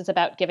 Christmas is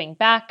about giving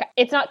back.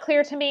 It's not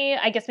clear to me.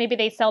 I guess maybe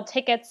they sell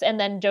tickets and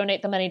then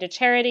donate the money to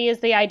charity is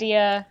the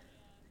idea.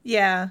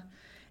 Yeah.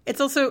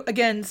 It's also,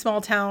 again, small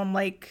town,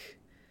 like...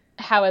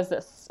 How is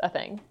this a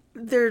thing?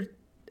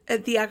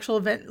 At the actual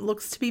event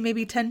looks to be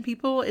maybe 10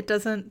 people. It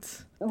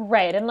doesn't...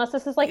 Right, unless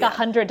this is like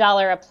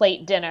 $100 a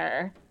plate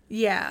dinner.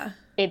 Yeah.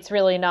 It's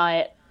really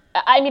not...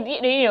 I mean,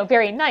 you know,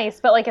 very nice,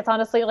 but like it's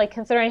honestly like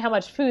considering how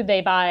much food they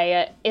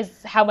buy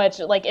is how much,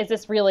 like, is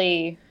this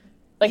really...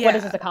 Like, what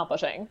is this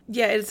accomplishing?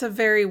 Yeah, it's a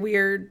very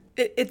weird...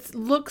 It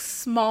looks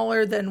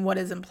smaller than what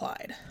is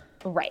implied.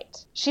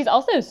 Right. She's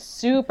also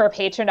super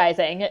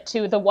patronizing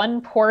to the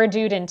one poor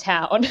dude in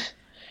town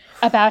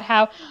about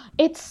how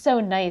it's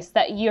so nice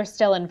that you're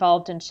still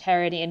involved in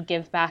charity and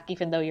give back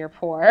even though you're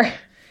poor.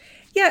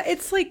 Yeah,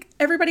 it's like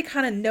everybody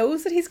kind of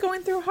knows that he's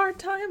going through a hard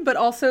time, but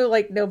also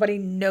like nobody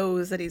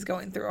knows that he's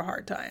going through a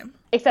hard time.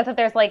 Except that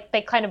there's like,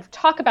 they kind of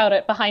talk about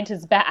it behind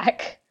his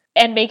back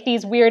and make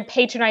these weird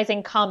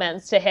patronizing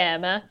comments to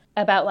him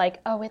about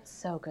like, oh, it's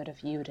so good of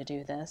you to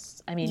do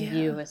this. I mean,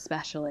 you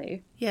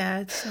especially. Yeah,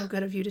 it's so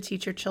good of you to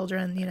teach your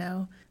children, you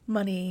know,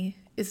 money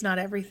is not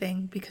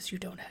everything because you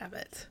don't have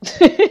it.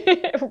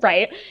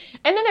 Right.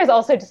 And then there's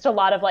also just a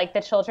lot of like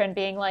the children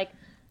being like,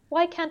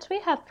 why can't we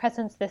have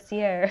presents this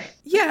year?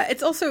 Yeah,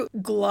 it's also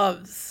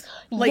gloves.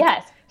 Like,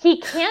 yes,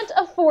 he can't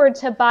afford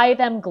to buy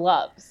them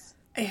gloves.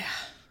 Yeah,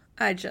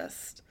 I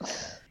just...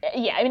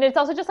 Yeah, I mean, it's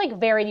also just like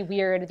very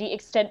weird the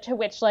extent to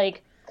which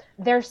like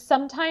they're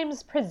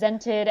sometimes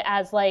presented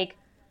as like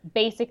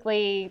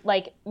basically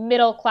like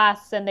middle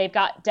class and they've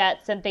got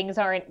debts and things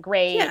aren't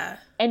great. Yeah.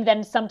 And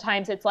then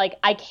sometimes it's like,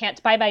 I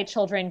can't buy my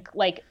children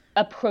like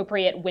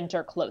appropriate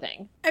winter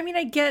clothing. I mean,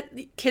 I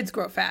get kids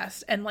grow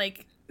fast, and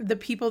like the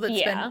people that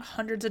Yeah. spend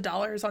hundreds of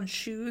dollars on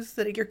shoes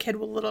that your kid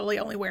will literally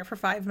only wear for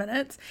 5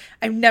 minutes.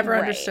 I've never Right.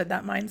 understood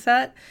that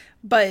mindset.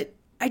 But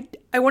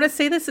I want to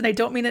say this, and I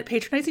don't mean it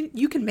patronizing.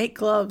 You can make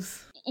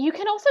gloves. You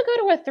can also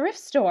go to a thrift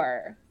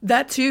store.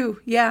 That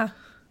too. Yeah.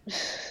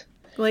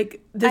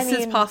 Like, this is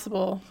mean,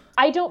 possible.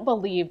 I don't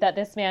believe that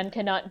this man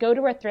cannot go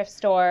to a thrift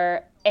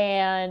store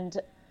and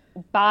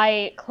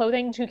buy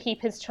clothing to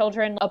keep his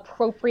children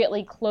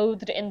appropriately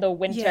clothed in the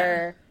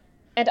winter,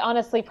 and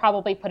honestly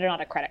probably put it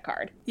on a credit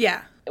card.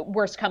 Yeah.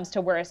 Worst comes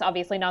to worst,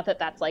 obviously not that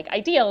that's like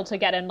ideal to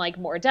get in like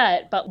more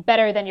debt, but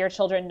better than your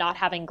children not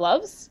having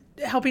gloves.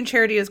 Helping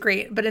charity is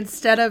great, but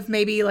instead of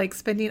maybe like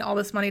spending all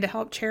this money to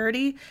help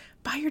charity,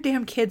 buy your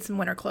damn kids some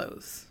winter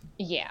clothes.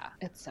 Yeah,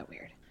 it's so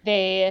weird.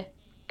 They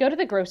go to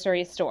the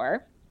grocery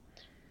store.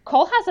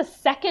 Cole has a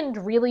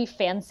second really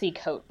fancy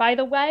coat, by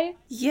the way.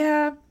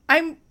 Yeah.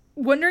 I'm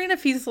wondering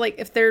if he's like,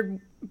 if they're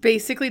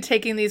basically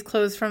taking these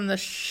clothes from the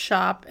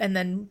shop and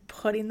then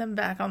putting them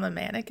back on the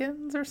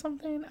mannequins or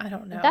something. I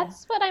don't know.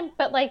 That's what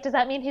but like, does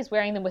that mean he's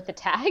wearing them with the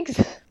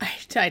tags?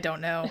 I don't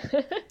know.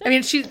 I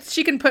mean, she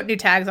can put new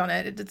tags on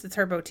it. It's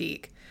her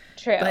boutique.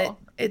 True. But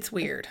it's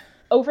weird.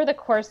 Over the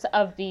course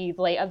of these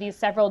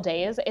several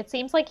days, it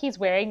seems like he's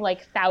wearing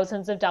like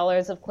thousands of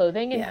dollars of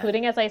clothing,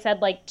 including, as I said,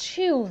 like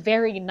 2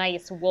 very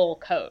nice wool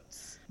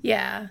coats.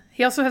 Yeah.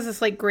 He also has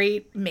this like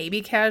great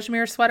maybe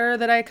cashmere sweater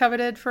that I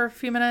coveted for a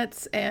few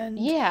minutes. And,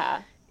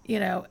 Yeah. you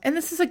know, and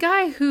this is a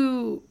guy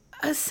who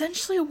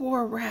essentially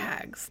wore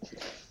rags.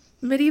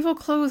 Medieval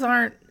clothes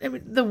aren't, I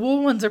mean, the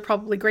wool ones are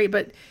probably great,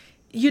 but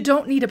you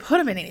don't need to put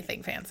him in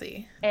anything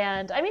fancy.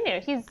 And I mean, you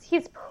know,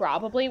 he's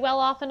probably well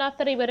off enough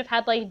that he would have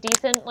had like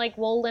decent like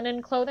wool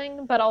linen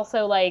clothing, but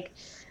also like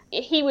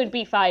he would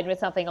be fine with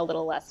something a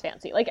little less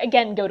fancy. Like,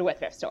 again, go to a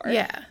thrift store.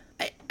 Yeah.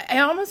 I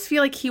almost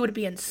feel like he would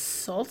be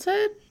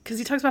insulted because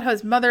he talks about how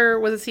his mother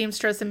was a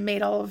seamstress and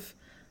made all of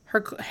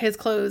his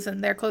clothes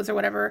and their clothes or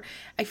whatever.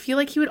 I feel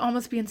like he would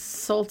almost be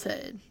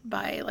insulted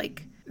by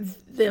like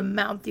the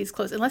amount these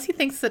clothes, unless he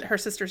thinks that her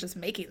sister's just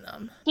making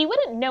them. He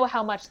wouldn't know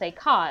how much they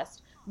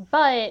cost,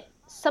 but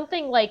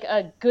something like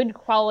a good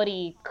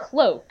quality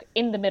cloak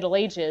in the Middle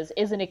Ages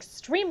is an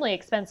extremely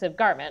expensive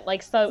garment.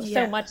 Like so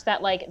much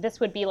that like this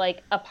would be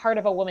like a part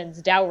of a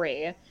woman's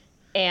dowry.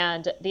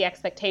 And the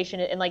expectation,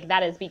 and like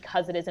that is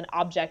because it is an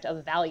object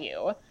of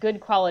value. Good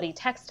quality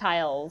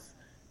textiles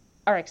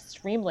are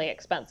extremely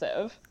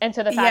expensive. And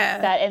so the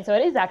fact that, and so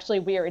it is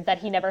actually weird that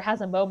he never has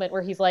a moment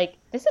where he's like,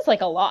 this is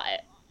like a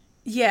lot.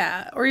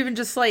 Yeah. Or even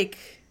just like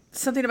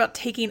something about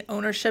taking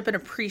ownership and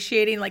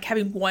appreciating like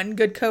having one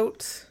good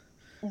coat.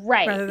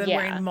 Right. Rather than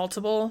wearing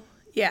multiple.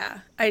 Yeah.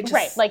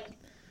 Right. Like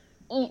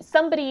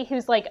somebody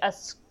who's like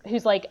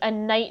a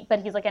knight, but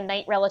he's like a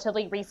knight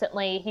relatively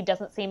recently. He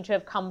doesn't seem to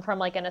have come from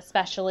like an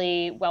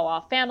especially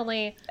well-off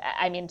family.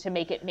 I mean, to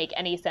make it make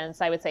any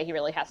sense, I would say he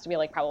really has to be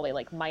like probably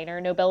like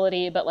minor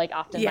nobility, but like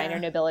often minor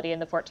nobility in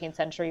the 14th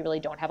century really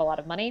don't have a lot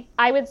of money.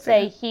 I would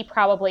say he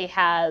probably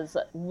has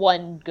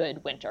one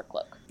good winter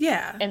cloak.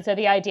 Yeah. And so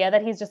the idea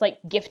that he's just like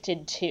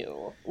gifted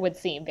 2 would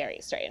seem very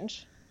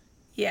strange.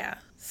 Yeah.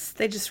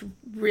 They just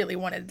really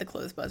wanted the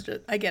clothes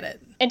budget. I get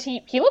it. And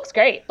he looks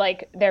great.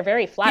 Like, they're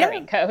very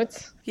flattering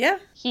coats. Yeah.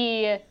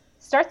 He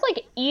starts,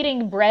 like,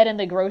 eating bread in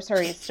the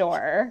grocery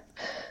store.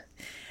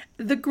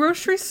 The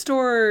grocery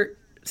store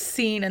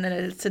scene in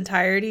its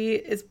entirety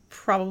is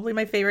probably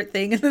my favorite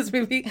thing in this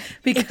movie.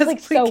 Because it's, like,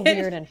 so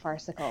weird and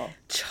farcical.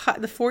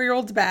 The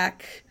 4-year-old's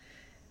back,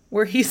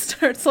 where he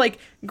starts, like,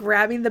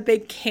 grabbing the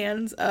big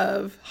cans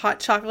of hot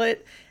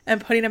chocolate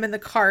and putting them in the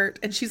cart.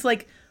 And she's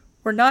like,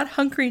 we're not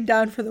hunkering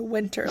down for the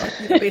winter. Like,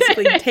 you know,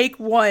 basically take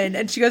one.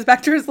 And she goes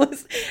back to his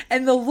list.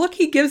 And the look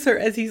he gives her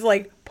as he's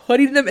like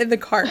putting them in the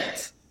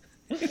cart.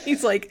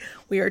 He's like,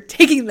 we are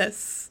taking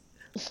this.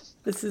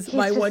 This is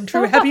my one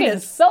true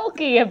happiness. He's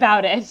sulky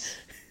about it.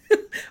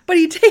 But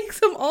he takes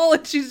them all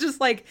and she's just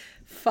like,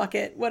 fuck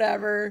it,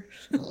 whatever.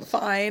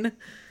 Fine.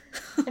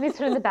 And he's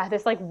put in the bath.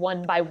 It's like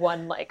one by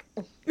one, like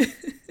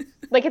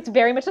it's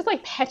very much just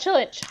like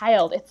petulant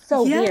child. It's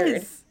so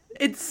weird.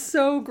 It's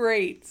so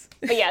great.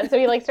 But yeah, so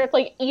he like starts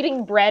like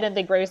eating bread in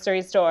the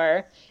grocery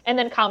store and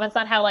then comments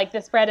on how like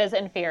this bread is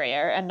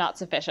inferior and not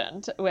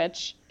sufficient,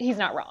 which he's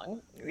not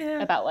wrong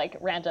about like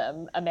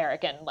random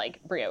American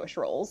like brioche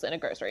rolls in a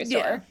grocery store.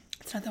 Yeah.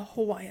 It's not the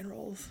Hawaiian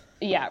rolls.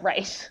 Yeah,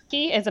 right.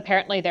 He is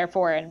apparently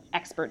therefore an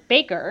expert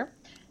baker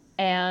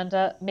and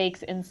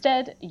makes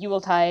instead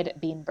Yuletide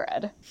bean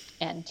bread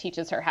and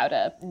teaches her how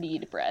to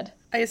knead bread.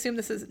 I assume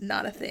this is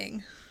not a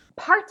thing.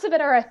 Parts of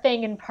it are a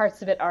thing and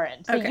parts of it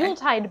aren't. The Okay.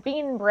 Yuletide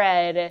bean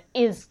bread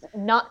is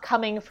not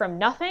coming from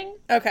nothing.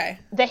 Okay.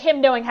 The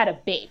him knowing how to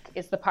bake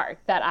is the part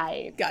that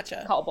I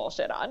call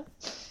bullshit on.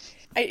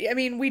 I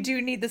mean, we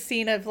do need the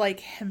scene of,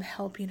 like, him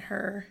helping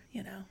her,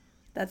 you know.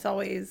 That's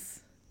always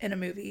in a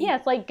movie. Yeah,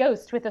 it's like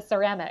Ghost with the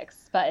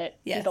ceramics, but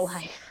he's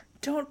alive.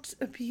 don't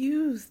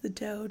abuse the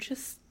dough.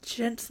 Just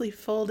gently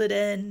fold it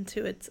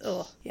into its...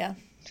 Oh, yeah.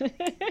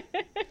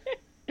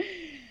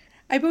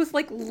 I both,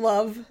 like,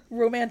 love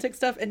romantic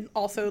stuff and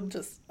also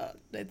just,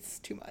 it's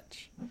too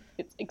much.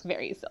 It's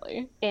very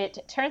silly. It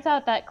turns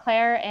out that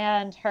Claire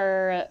and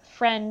her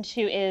friend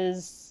who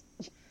is...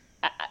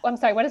 I'm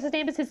sorry, what is his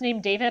name? Is his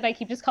name David? I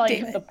keep just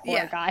calling him the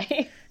poor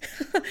guy.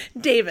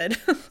 David.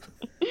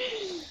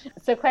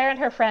 So Claire and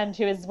her friend,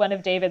 who is one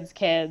of David's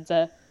kids,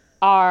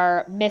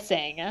 are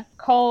missing.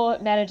 Cole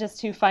manages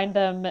to find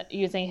them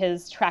using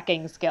his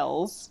tracking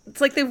skills.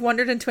 It's like they've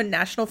wandered into a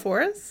national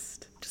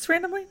forest, just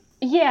randomly.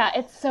 Yeah,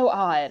 it's so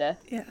odd.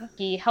 Yeah.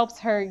 He helps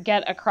her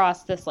get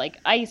across this, like,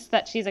 ice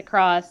that she's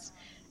across.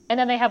 And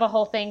then they have a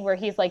whole thing where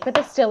he's like, but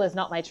this still is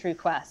not my true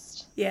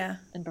quest. Yeah.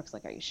 And Brooke's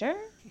like, are you sure?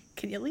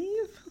 Can you leave?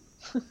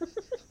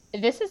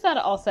 This is that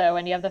also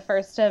when you have the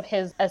first of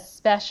his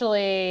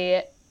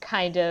especially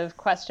kind of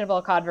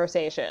questionable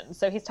conversations.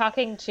 So he's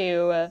talking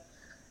to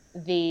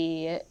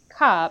the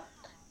cop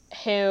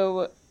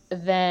who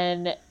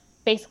then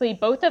basically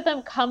both of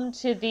them come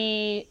to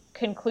the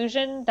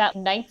conclusion that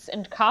knights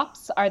and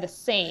cops are the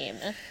same.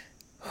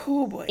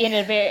 Oh boy. In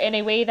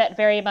a way that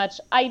very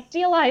much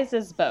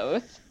idealizes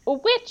both,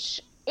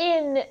 which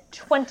in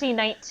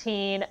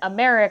 2019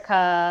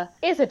 America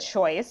is a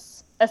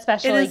choice,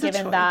 especially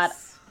given that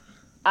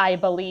I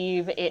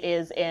believe it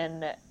is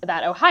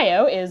that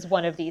Ohio is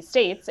one of these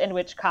states in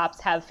which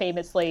cops have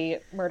famously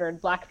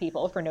murdered Black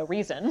people for no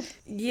reason.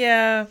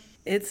 Yeah,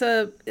 it's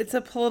a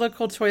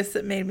political choice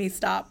that made me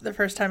stop the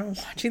first time I'm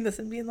watching this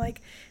and being like,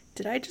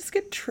 did I just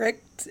get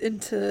tricked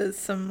into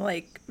some,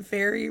 like,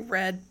 very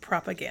red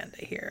propaganda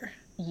here?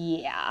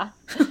 Yeah.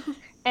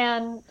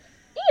 And,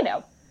 you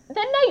know, the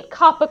night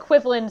cop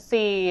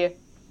equivalency,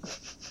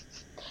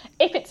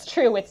 if it's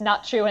true, it's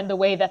not true in the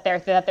way that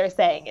they're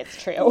saying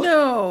it's true.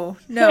 No,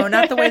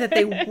 not the way that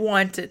they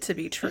want it to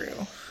be true.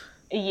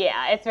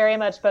 Yeah, it's very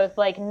much both,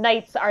 like,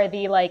 knights are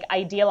the, like,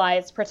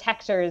 idealized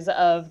protectors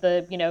of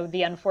the, you know,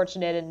 the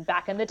unfortunate and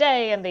back in the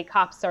day, and the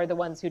cops are the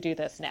ones who do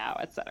this now,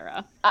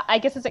 etc. I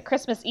guess, is it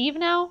Christmas Eve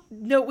now?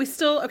 No,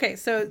 okay,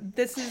 so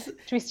this is... Do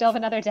we still have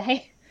another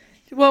day?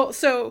 Well,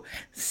 so,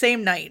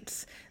 same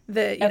night.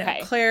 You know,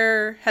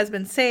 Claire has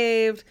been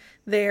saved.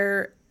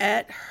 They're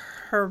at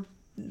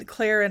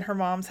Claire and her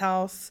mom's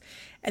house,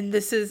 and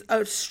this is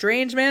a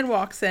strange man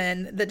walks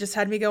in that just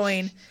had me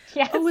going,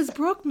 yes. Oh, is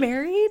Brooke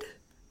married?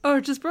 Or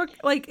just Brooke,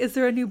 like, is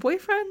there a new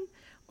boyfriend?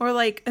 Or,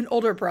 like, an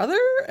older brother?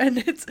 And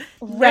it's,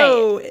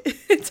 no,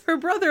 it's her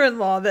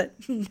brother-in-law that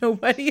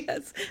nobody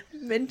has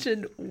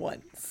mentioned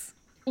once.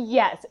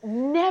 Yes,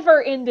 never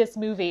in this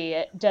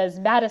movie does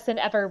Madison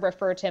ever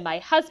refer to my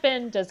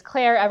husband. Does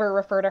Claire ever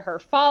refer to her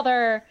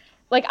father?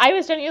 Like, I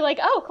was genuinely like,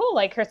 oh, cool,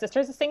 like, her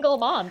sister's a single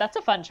mom. That's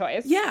a fun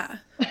choice. Yeah.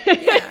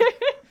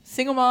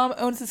 Single mom,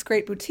 owns this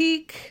great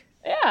boutique.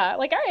 Yeah,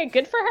 like, all right,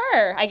 good for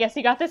her. I guess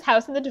you got this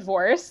house in the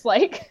divorce,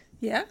 like...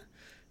 Yeah.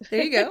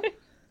 There you go.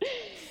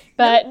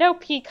 But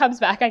nope, he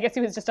comes back. I guess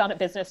he was just on a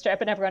business trip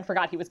and everyone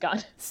forgot he was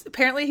gone.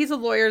 Apparently he's a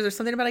lawyer. There's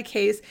something about a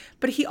case.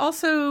 But he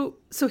also...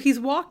 So he's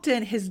walked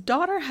in. His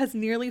daughter has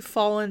nearly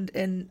fallen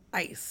in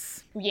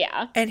ice.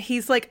 Yeah. And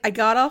he's like, I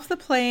got off the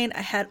plane.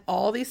 I had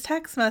all these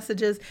text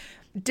messages.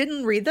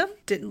 Didn't read them.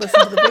 Didn't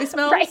listen to the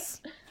voicemails. Right.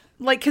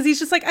 Like, because he's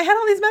just like, I had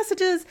all these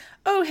messages.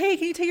 Oh, hey,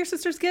 can you take your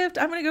sister's gift?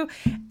 I'm going to go.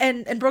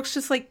 And Brooke's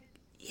just like,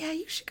 yeah,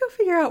 you should go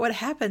figure out what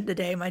happened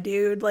today, my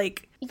dude.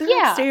 Like, they're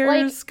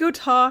upstairs, like, go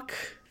talk.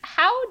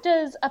 How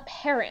does a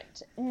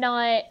parent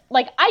not,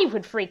 like, I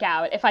would freak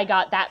out if I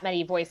got that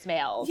many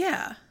voicemails.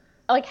 Yeah.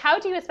 Like, how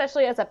do you,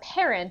 especially as a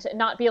parent,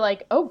 not be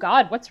like, oh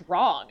God, what's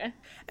wrong?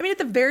 I mean, at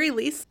the very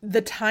least,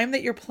 the time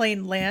that your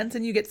plane lands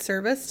and you get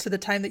service to the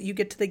time that you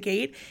get to the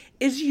gate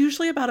is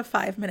usually about a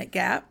 5-minute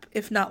gap,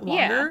 if not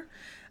longer. Yeah.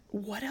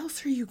 What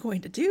else are you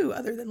going to do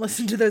other than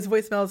listen to those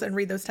voicemails and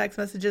read those text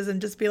messages and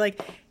just be like,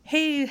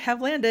 hey,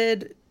 have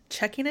landed,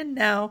 checking in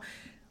now.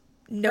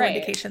 No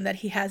indication that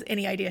he has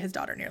any idea his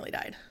daughter nearly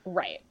died.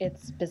 Right.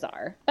 It's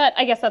bizarre. But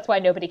I guess that's why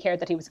nobody cared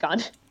that he was gone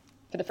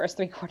for the first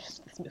 3/4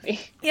 of this movie.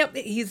 Yep.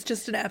 He's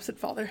just an absent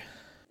father.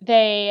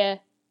 They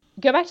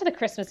go back to the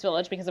Christmas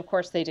village because of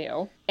course they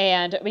do.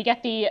 And we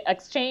get the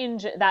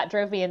exchange that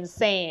drove me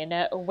insane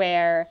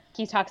where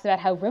he talks about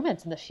how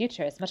romance in the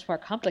future is much more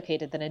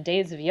complicated than in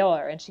days of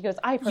yore. And she goes,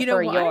 I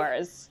prefer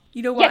yours.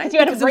 You know why? Yeah, because you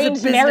had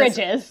arranged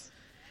marriages.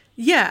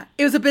 Yeah,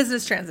 it was a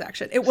business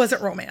transaction. It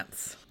wasn't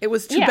romance. It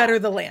was to better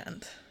the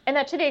land. And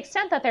that to the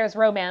extent that there's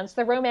romance,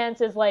 the romance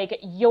is like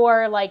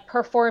your like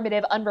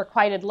performative,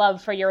 unrequited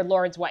love for your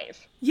lord's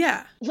wife.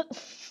 Yeah.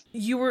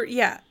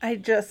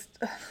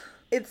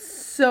 It's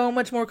so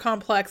much more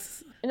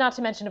complex. Not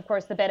to mention, of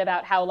course, the bit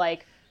about how,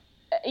 like,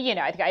 you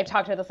know, I think I've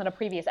talked about this on a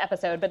previous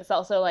episode, but it's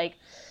also like,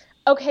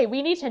 okay,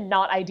 we need to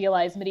not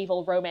idealize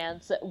medieval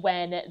romance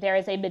when there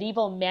is a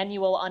medieval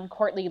manual on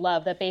courtly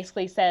love that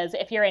basically says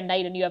if you're a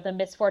knight and you have the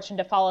misfortune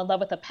to fall in love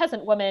with a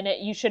peasant woman,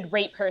 you should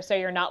rape her so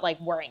you're not, like,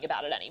 worrying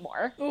about it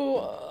anymore.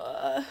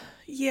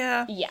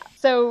 Yeah. Yeah.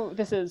 So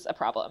this is a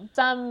problem.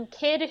 Some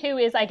kid who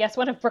is, I guess,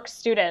 one of Brooke's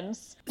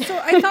students. So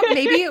I thought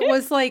maybe it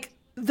was, like,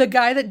 the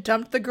guy that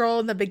dumped the girl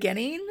in the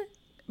beginning,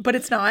 but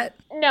it's not.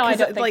 No, I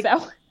don't think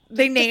so.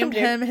 They named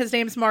him. His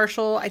name's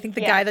Marshall. I think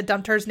the guy that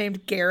dumped her is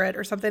named Garrett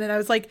or something. And I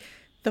was like,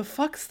 the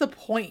fuck's the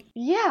point?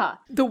 Yeah.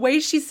 The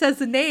way she says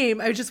the name,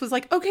 I just was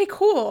like, okay,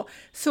 cool.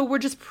 So we're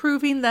just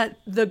proving that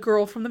the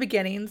girl from the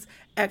beginning's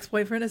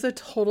ex-boyfriend is a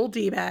total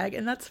D-bag,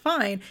 and that's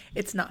fine.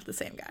 It's not the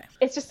same guy.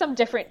 It's just some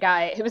different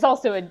guy who was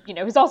also an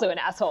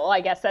asshole.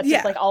 I guess that's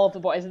just like all of the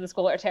boys in the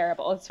school are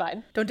terrible. It's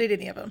fine. Don't date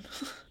any of them.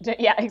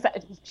 Yeah,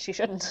 exactly. She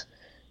shouldn't.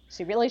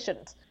 She really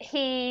shouldn't.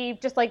 He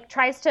just like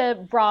tries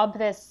to rob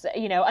this,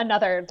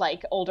 another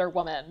like older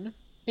woman,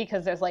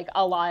 because there's like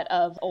a lot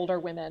of older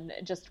women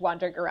just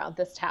wandering around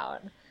this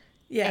town.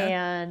 Yeah.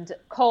 And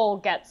Cole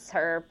gets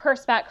her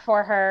purse back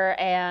for her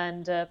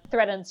and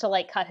threatens to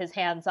like cut his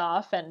hands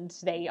off, and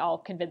they all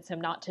convince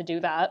him not to do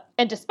that.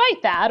 And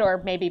despite that,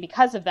 or maybe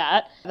because of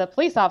that, the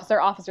police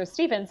officer, Officer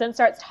Stevenson,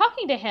 starts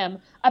talking to him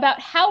about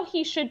how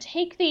he should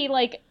take the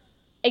like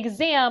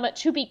exam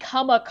to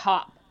become a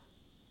cop.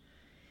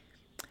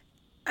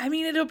 I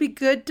mean, it'll be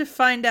good to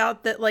find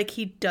out that, like,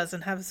 he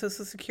doesn't have a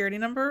social security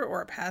number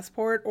or a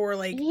passport or,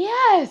 like,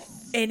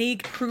 any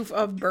proof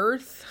of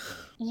birth.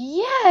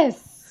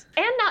 Yes.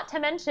 And not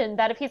to mention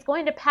that if he's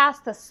going to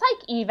pass the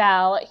psych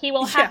eval, he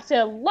will have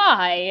to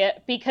lie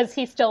because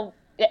he still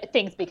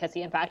thinks, because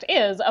he in fact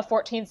is a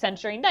 14th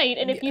century knight.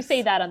 And if you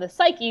say that on the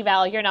psych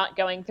eval, you're not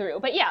going through.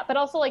 But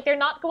also, like, they're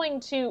not going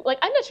to, like,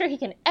 I'm not sure he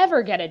can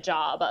ever get a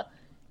job.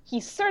 He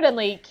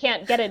certainly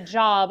can't get a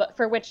job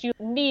for which you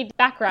need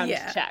background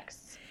checks.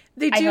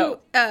 They do,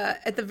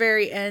 at the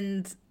very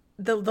end,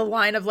 the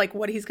line of, like,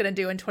 what he's going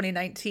to do in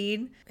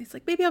 2019. He's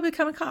like, maybe I'll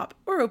become a cop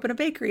or open a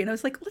bakery. And I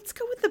was like, let's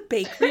go with the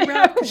bakery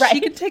route, because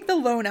she can take the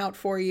loan out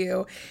for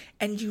you,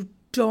 and you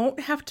don't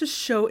have to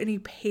show any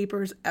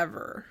papers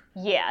ever.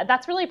 Yeah,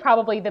 that's really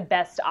probably the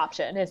best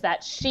option, is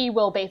that she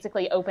will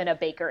basically open a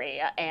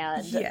bakery,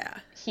 and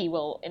he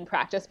will, in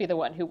practice, be the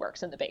one who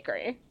works in the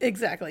bakery.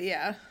 Exactly,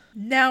 yeah.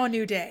 Now a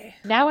new day.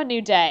 Now a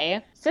new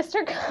day.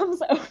 Sister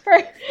comes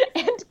over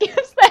and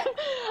gives them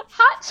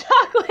hot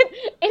chocolate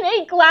in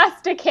a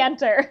glass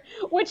decanter,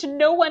 which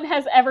no one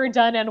has ever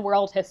done in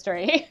world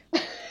history.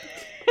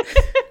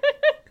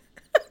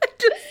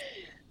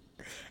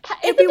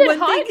 It'd be one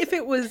thing if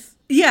it was,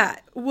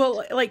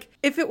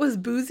 if it was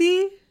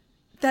boozy,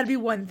 that'd be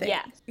one thing.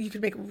 Yeah. You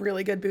could make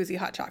really good boozy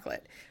hot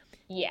chocolate.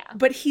 Yeah.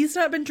 But he's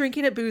not been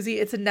drinking it boozy.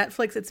 It's a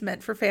Netflix. It's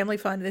meant for family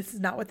fun. This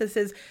is not what this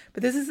is.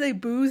 But this is a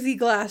boozy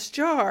glass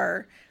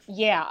jar.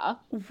 Yeah.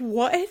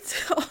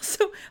 What?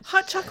 Also,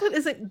 hot chocolate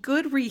isn't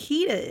good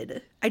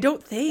reheated, I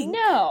don't think.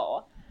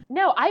 No,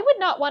 I would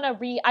not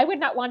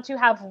want to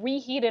have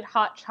reheated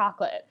hot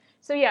chocolate.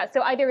 So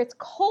either it's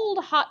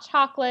cold hot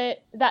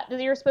chocolate that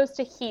you're supposed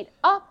to heat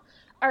up,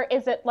 or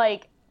is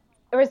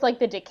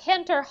the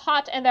decanter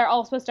hot and they're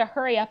all supposed to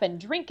hurry up and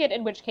drink it,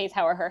 in which case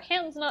how are her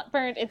hands not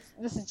burnt?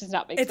 This is just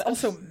not making sense.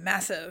 It's also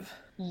massive.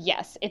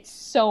 Yes, it's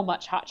so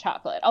much hot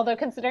chocolate. Although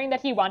considering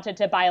that he wanted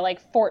to buy like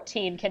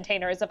 14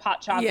 containers of hot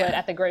chocolate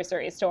at the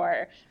grocery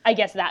store, I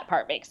guess that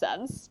part makes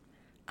sense.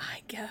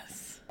 I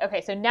guess.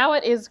 Okay, so now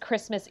it is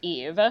Christmas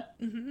Eve.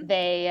 Mm-hmm.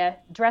 They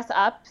dress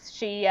up.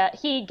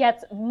 He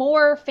gets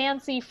more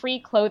fancy free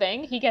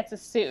clothing. He gets a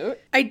suit.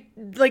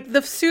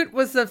 The suit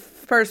was the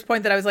first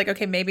point that I was like,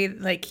 okay, maybe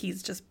like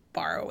he's just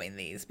borrowing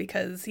these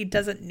because he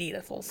doesn't need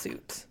a full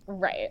suit.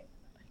 Right.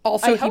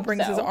 Also, he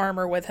brings his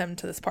armor with him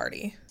to this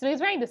party. So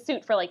he's wearing the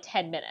suit for like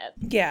 10 minutes.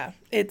 Yeah,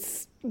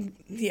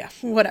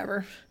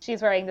 whatever.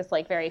 She's wearing this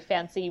like very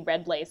fancy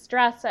red lace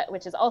dress,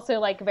 which is also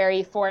like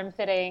very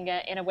form-fitting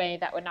in a way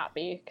that would not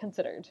be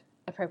considered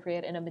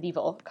appropriate in a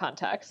medieval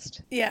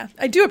context. Yeah,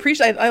 I do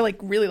appreciate, I like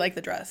really like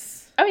the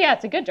dress. Oh yeah,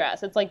 it's a good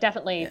dress. It's like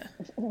definitely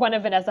one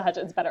of Vanessa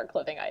Hudgens' better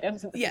clothing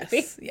items in this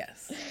movie.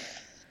 Yes.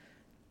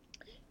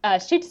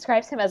 She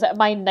describes him as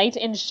my knight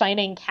in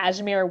shining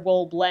cashmere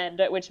wool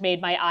blend, which made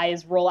my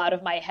eyes roll out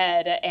of my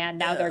head, and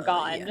now they're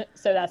gone. Yeah.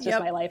 So that's just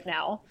my life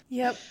now.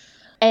 Yep.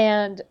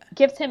 And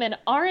gives him an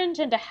orange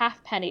and a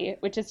halfpenny,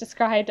 which is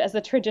described as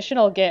a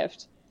traditional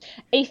gift.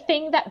 A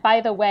thing that, by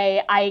the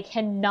way, I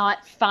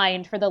cannot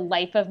find for the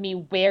life of me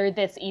where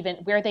they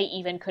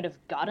even could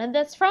have gotten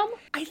this from.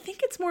 I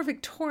think it's more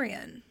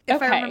Victorian,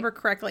 if I remember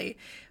correctly.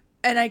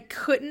 And I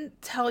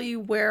couldn't tell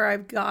you where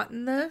I've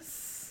gotten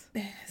this.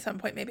 At some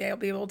point maybe I'll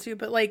be able to,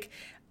 but like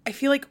I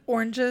feel like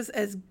oranges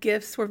as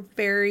gifts were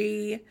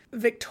very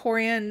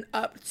Victorian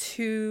up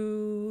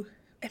to,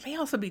 it may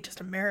also be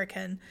just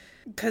American,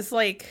 because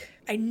like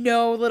I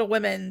know Little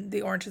Women,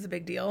 the orange is a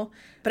big deal,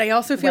 but I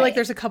also feel like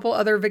there's a couple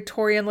other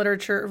Victorian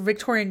literature,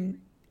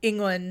 Victorian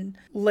England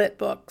lit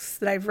books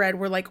that I've read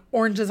where like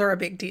oranges are a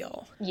big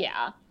deal.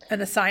 Yeah.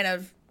 And a sign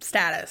of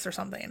status or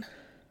something.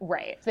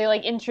 Right. So they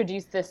like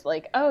introduce this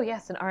like, oh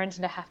yes, an orange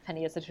and a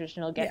halfpenny is a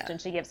traditional gift, and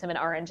she gives him an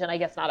orange, and I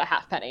guess not a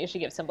halfpenny. She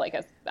gives him like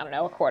a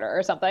quarter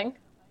or something.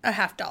 A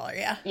 $50,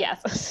 yeah.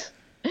 Yes.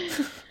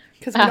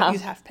 Because we don't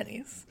use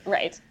halfpennies.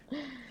 Right.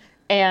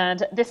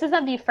 And this is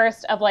then the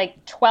first of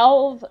like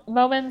 12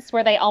 moments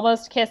where they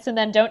almost kiss and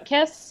then don't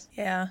kiss.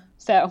 Yeah.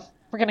 So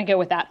We're going to go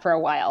with that for a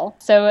while.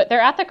 So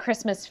they're at the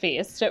Christmas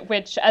feast,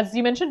 which, as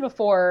you mentioned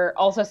before,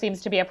 also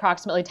seems to be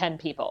approximately 10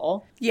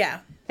 people. Yeah.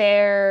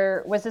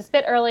 There was this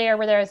bit earlier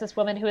where there was this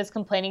woman who was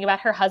complaining about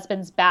her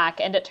husband's back,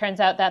 and it turns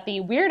out that the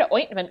weird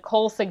ointment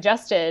Cole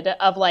suggested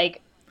of,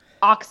 like,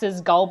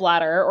 ox's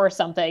gallbladder or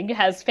something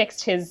has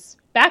fixed his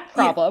back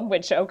problem,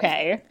 which,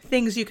 okay.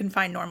 Things you can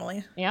find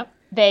normally. Yep.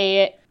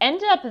 They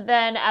end up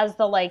then, as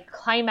the, like,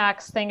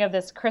 climax thing of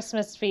this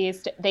Christmas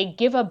feast, they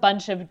give a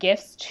bunch of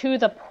gifts to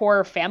the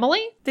poor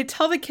family. They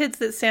tell the kids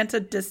that Santa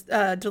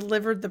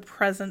delivered the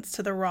presents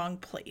to the wrong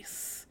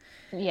place.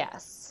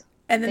 Yes.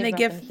 And then they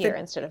give them here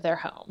instead of their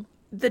home.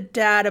 The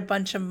dad a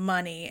bunch of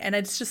money. And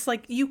it's just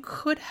like, you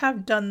could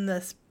have done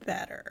this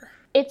better.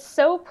 It's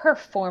so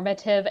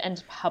performative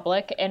and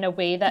public in a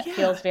way that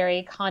feels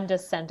very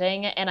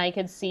condescending, and I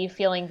could see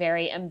feeling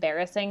very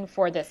embarrassing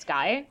for this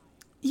guy.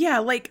 Yeah,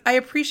 like, I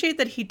appreciate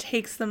that he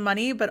takes the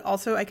money, but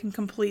also I can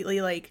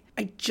completely, like,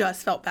 I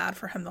just felt bad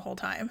for him the whole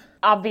time.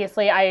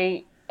 Obviously,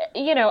 obviously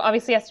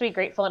he has to be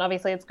grateful, and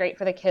obviously it's great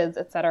for the kids,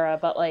 etc.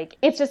 But, like,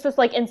 it's just this,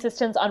 like,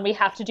 insistence on we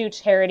have to do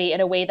charity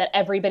in a way that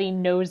everybody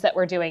knows that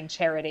we're doing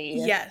charity.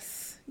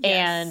 Yes.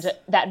 And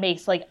that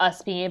makes, like,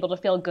 us being able to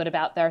feel good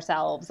about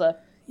ourselves.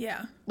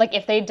 Yeah. Like,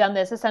 if they'd done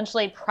this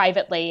essentially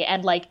privately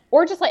and, like,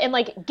 or just, like, and,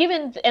 like,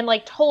 given and,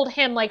 like, told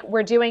him, like,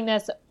 we're doing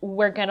this,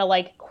 we're gonna,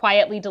 like,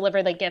 quietly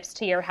deliver the gifts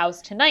to your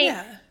house tonight.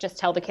 Yeah. Just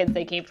tell the kids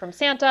they came from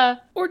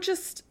Santa. Or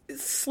just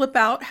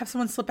have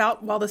someone slip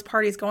out while this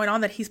party's going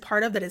on that he's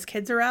part of, that his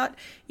kids are at.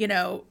 You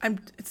know,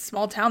 it's a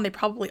small town. They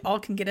probably all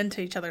can get into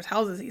each other's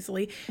houses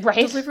easily.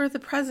 Right. Deliver the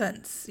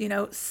presents,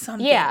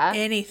 something,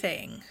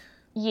 anything.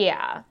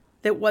 Yeah.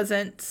 That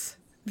wasn't,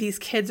 these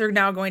kids are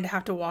now going to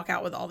have to walk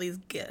out with all these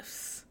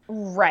gifts.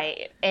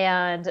 Right.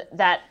 And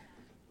that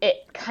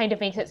it kind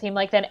of makes it seem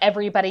like then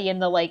everybody in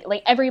the like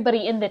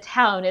everybody in the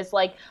town is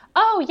like,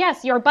 oh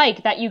yes, your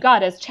bike that you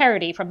got as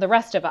charity from the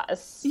rest of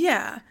us.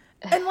 Yeah.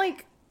 And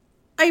like,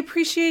 I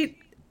appreciate,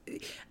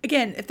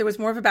 again, if there was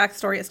more of a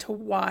backstory as to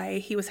why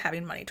he was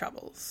having money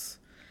troubles.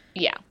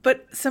 Yeah.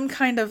 But some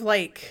kind of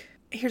like,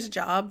 here's a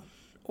job,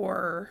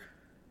 or,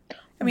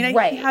 I mean,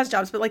 right. He has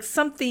jobs, but like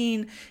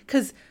something,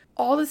 because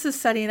all this is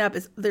setting up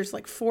is there's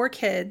like 4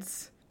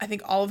 kids. I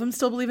think all of them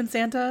still believe in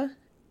Santa.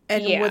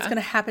 And what's going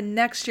to happen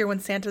next year when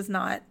Santa's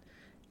not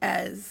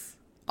as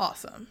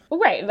awesome.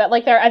 Right. But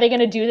like, are they going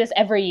to do this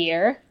every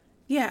year?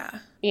 Yeah.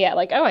 Yeah.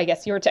 Like, oh, I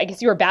guess you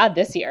were bad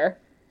this year.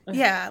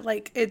 Yeah.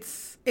 Like,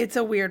 it's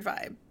a weird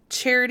vibe.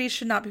 Charity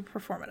should not be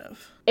performative.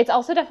 It's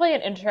also definitely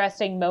an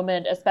interesting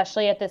moment,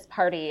 especially at this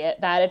party,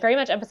 that it very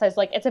much emphasized,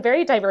 like, it's a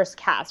very diverse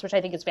cast, which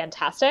I think is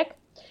fantastic.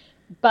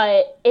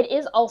 But it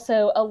is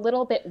also a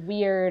little bit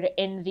weird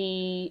in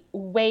the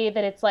way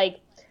that it's like,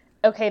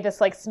 okay, this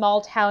like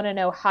small town in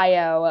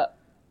Ohio,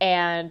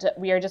 and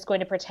we are just going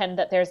to pretend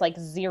that there's like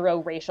 0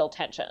 racial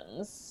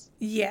tensions.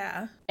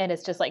 Yeah. And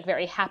it's just like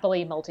very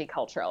happily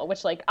multicultural,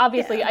 which like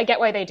obviously I get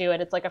why they do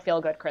it. It's like a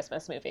feel-good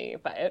Christmas movie,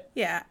 but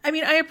yeah. I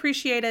mean, I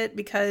appreciate it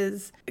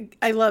because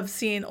I love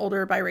seeing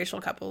older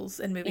biracial couples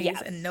in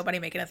movies and nobody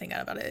making a thing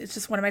out about it. It's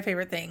just one of my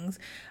favorite things.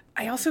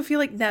 I also feel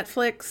like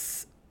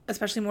Netflix,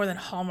 especially more than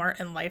Hallmark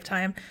and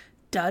Lifetime,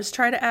 does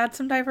try to add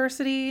some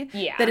diversity.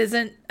 Yeah. That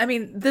isn't, I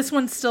mean, this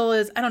one still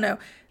is, I don't know.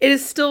 It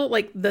is still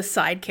like the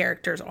side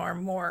characters are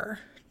more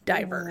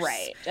diverse.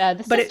 Right.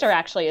 The sister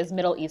actually is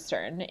Middle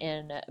Eastern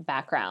in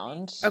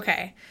background.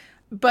 Okay.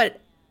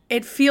 But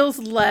it feels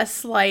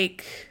less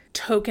like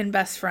token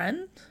best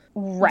friend.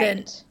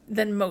 Right.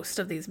 Than most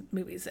of these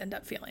movies end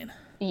up feeling.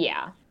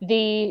 Yeah.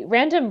 The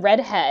random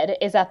redhead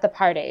is at the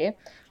party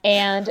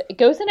and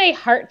goes in a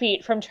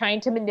heartbeat from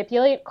trying to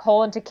manipulate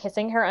Cole into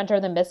kissing her under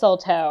the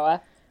mistletoe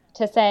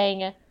to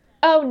saying,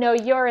 oh, no,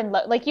 you're in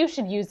love. Like, you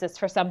should use this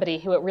for somebody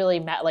who it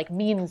really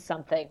means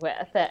something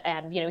with.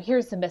 And,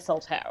 here's the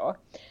mistletoe.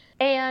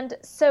 And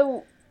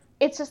so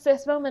it's just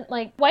this moment,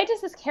 like, why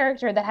does this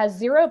character that has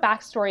 0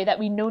 backstory that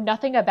we know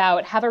nothing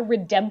about have a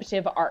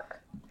redemptive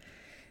arc?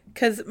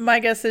 Because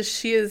my guess is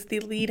she is the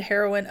lead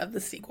heroine of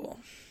the sequel.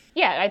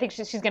 Yeah, I think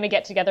she's going to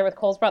get together with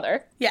Cole's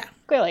brother. Yeah.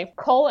 Clearly.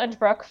 Cole and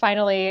Brooke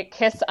finally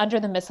kiss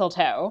under the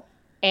mistletoe,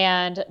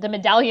 and the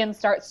medallion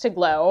starts to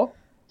glow.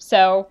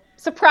 So,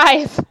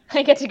 surprise,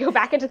 I get to go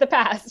back into the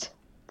past.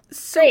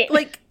 So,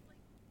 like,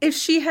 if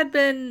she had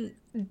been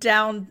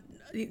down,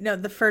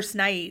 the first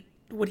night,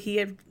 would he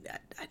have...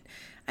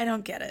 I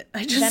don't get it.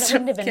 I just then it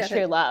wouldn't have been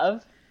true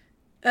love.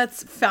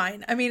 That's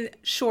fine. I mean,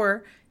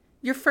 sure,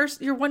 your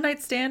one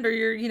night stand or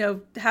your,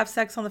 have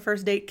sex on the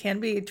first date can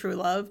be true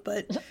love,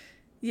 but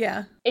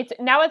yeah. It's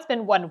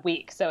been 1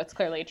 week, so it's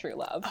clearly true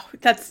love. Oh,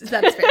 that's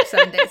fair.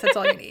 7 days. That's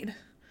all you need.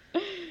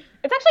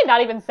 It's actually not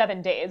even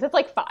 7 days. It's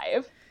like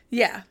 5.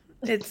 Yeah.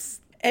 It's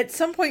at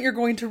some point you're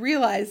going to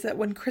realize that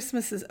when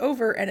Christmas is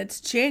over and it's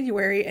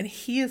January and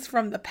he is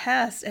from the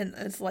past and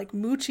is like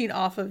mooching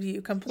off of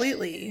you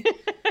completely.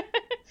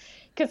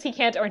 Because he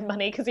can't earn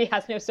money because he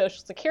has no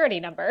social security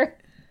number.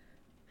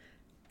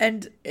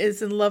 And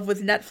is in love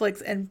with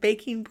Netflix and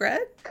baking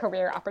bread.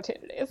 Career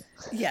opportunities.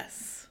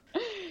 Yes.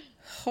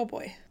 Oh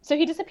boy. So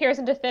he disappears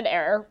into thin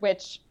air,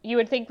 which you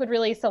would think would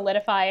really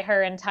solidify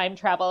her in time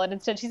travel, and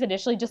instead she's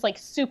initially just like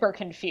super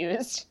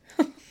confused.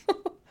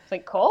 It's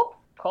like, Cole,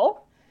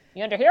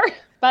 you under here?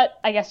 But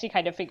I guess she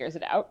kind of figures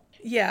it out.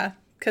 Yeah,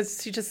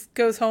 because she just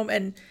goes home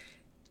and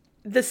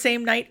the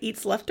same night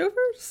eats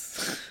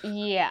leftovers?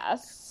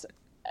 Yes,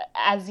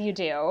 as you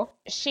do.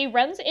 She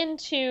runs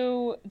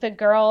into the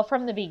girl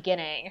from the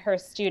beginning, her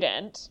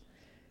student,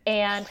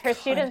 and her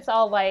student's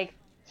all like,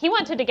 he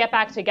wanted to get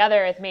back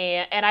together with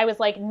me, and I was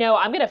like, no,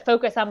 I'm going to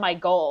focus on my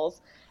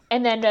goals.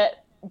 And then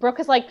Brooke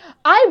is like,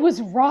 I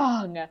was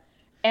wrong.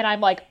 And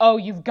I'm like, oh,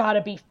 you've got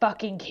to be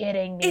fucking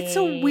kidding me. It's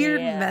a weird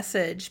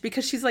message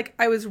because she's like,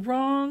 I was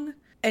wrong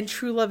and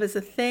true love is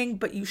a thing,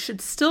 but you should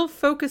still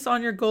focus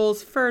on your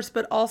goals first,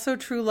 but also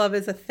true love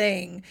is a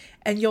thing.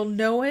 And you'll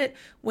know it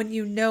when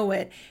you know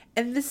it.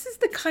 And this is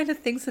the kind of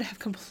things that have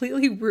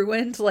completely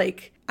ruined,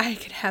 like, I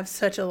could have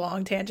such a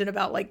long tangent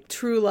about, like,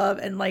 true love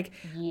and, like,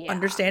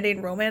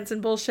 understanding romance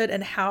and bullshit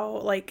and how,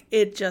 like,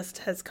 it just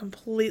has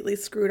completely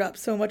screwed up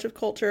so much of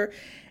culture.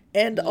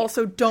 And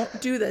also,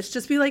 don't do this.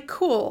 Just be like,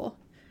 cool.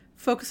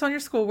 Focus on your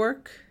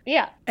schoolwork.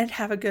 Yeah. And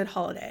have a good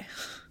holiday.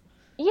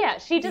 Yeah,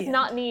 she does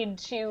not need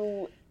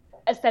to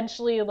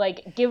essentially,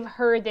 like, give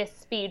her this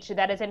speech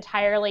that is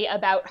entirely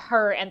about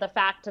her and the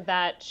fact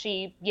that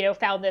she, you know,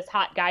 found this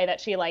hot guy that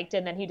she liked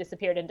and then he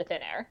disappeared into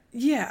thin air.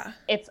 Yeah.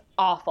 It's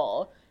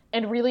awful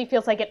and really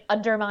feels like it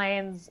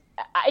undermines,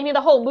 I mean,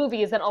 the whole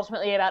movie is then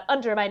ultimately about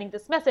undermining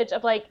this message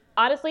of, like,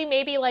 honestly,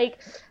 maybe,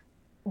 like,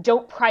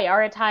 don't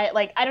prioritize,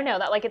 like, I don't know,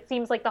 that, like, it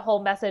seems like the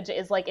whole message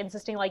is, like,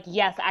 insisting, like,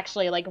 yes,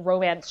 actually, like,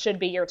 romance should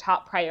be your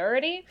top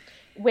priority,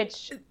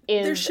 which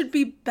is... There should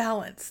be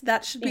balance.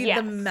 That should be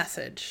the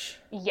message.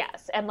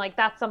 Yes, and, like,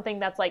 that's something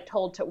that's, like,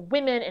 told to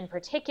women in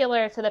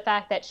particular, so the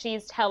fact that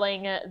she's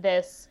telling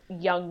this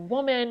young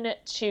woman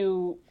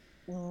to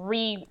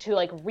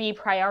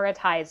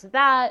reprioritize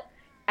that,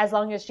 as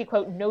long as she,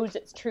 quote, knows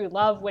it's true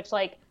love, which,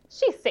 like,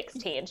 she's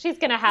 16. She's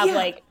gonna have,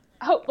 like,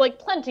 hope, like,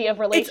 plenty of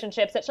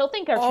relationships that she'll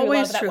think are true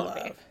love that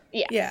won't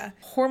be. Yeah.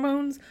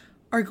 Hormones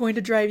are going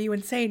to drive you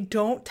insane.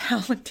 Don't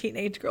tell a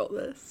teenage girl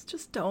this.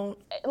 Just don't.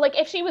 Like,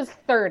 if she was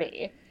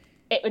 30,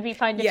 it would be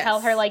fine to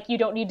tell her, like, you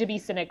don't need to be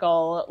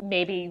cynical,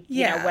 maybe,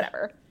 you know,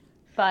 whatever.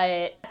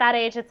 But at that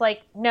age, it's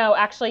like, no,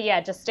 actually,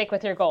 just stick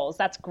with your goals.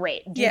 That's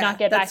great. Do not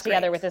get back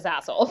together with this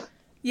asshole.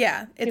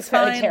 Yeah, it's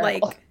fine. Really,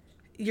 like,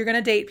 you're going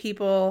to date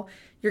people.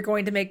 You're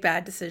going to make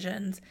bad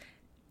decisions.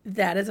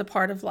 That is a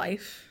part of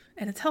life,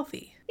 and it's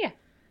healthy. Yeah.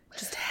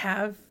 Just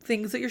have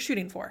things that you're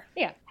shooting for.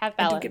 Yeah, have balance.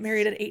 And don't get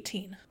married at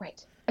 18.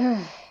 Right.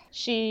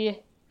 She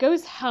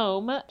goes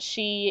home.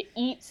 She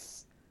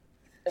eats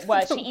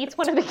one of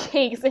the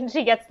cakes, and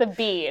she gets the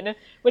bean,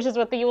 which is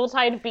what the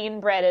Yuletide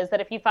bean bread is,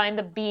 that if you find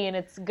the bean,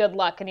 it's good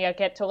luck, and you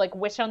get to, like,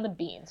 wish on the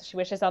bean. So she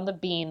wishes on the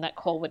bean that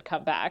Cole would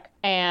come back.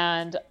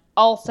 And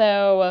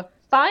also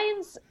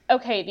finds,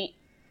 the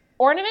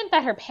ornament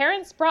that her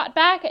parents brought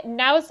back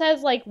now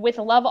says, like, with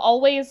love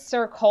always,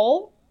 Sir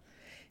Cole.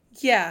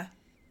 Yeah.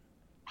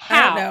 How?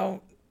 I don't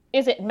know.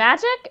 Is it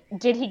magic?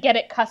 Did he get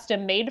it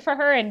custom made for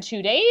her in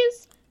 2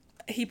 days?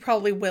 He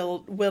probably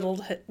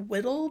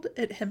whittled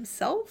it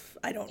himself?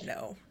 I don't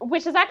know.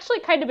 Which is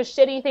actually kind of a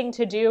shitty thing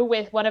to do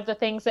with one of the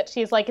things that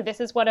she's like, this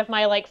is one of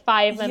my, like,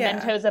 5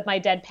 mementos of my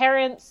dead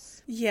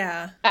parents.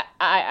 Yeah.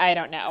 I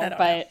don't know.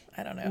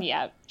 I don't know.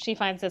 Yeah, she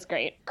finds this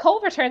great.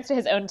 Cole returns to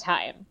his own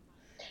time.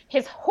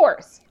 His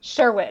horse,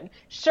 Sherwin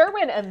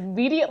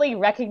immediately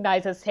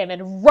recognizes him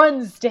and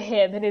runs to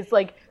him and is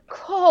like,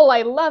 Cole,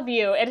 I love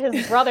you. And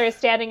his brother is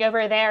standing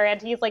over there,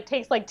 and he's like,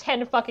 takes like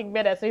 10 fucking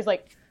minutes. And he's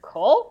like,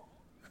 Cole?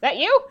 That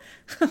you?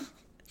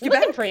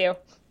 Looking for you.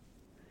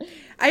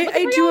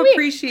 I do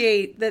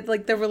appreciate that,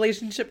 like, the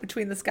relationship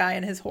between this guy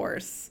and his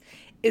horse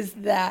is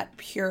that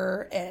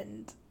pure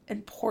and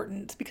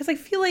important, because I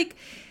feel like,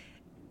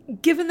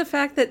 given the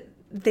fact that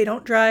they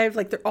don't drive,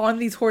 like, they're on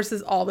these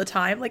horses all the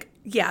time, like,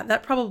 yeah,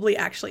 that probably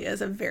actually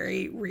is a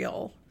very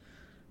real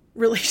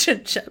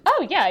relationship.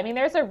 Oh, yeah. I mean,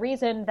 there's a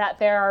reason that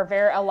there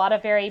are a lot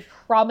of very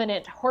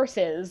prominent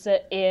horses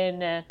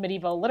in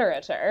medieval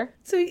literature.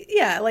 So,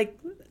 yeah, like,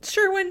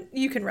 Sherwin,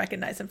 you can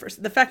recognize him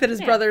first. The fact that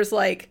his brother's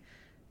like,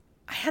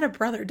 I had a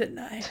brother, didn't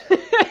I?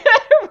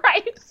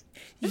 Right.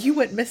 You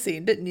went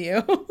missing, didn't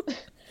you?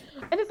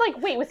 And it's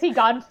like, wait, was he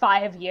gone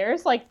 5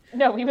 years? Like,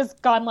 no, he was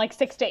gone like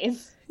 6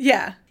 days.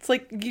 Yeah. It's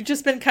like, you've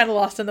just been kind of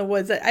lost in the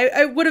woods.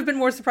 I would have been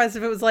more surprised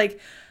if it was like,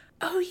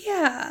 oh,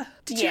 yeah.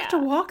 Did you have to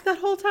walk that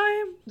whole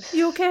time?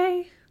 You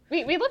okay?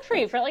 We looked for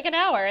you for like an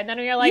hour, and then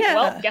we were like,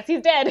 well, guess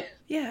he's dead.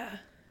 Yeah.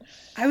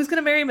 I was going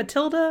to marry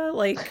Matilda,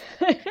 like...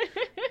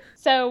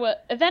 So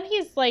then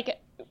he's like,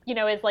 you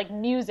know, is like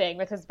musing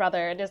with his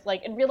brother and is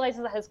like, and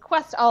realizes that his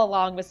quest all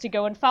along was to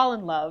go and fall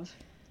in love.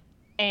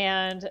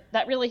 And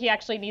that really he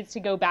actually needs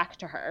to go back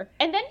to her.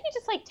 And then he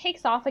just, like,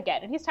 takes off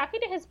again. And he's talking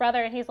to his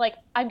brother, and he's like,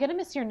 I'm going to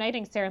miss your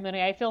knighting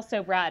ceremony. I feel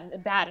so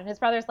bad. And his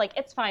brother's like,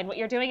 it's fine. What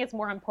you're doing is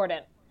more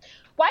important.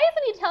 Why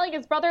isn't he telling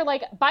his brother,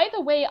 like, by the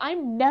way,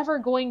 I'm never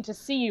going to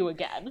see you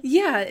again?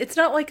 Yeah, it's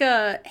not like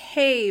a,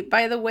 hey,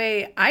 by the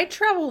way, I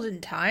traveled in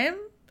time.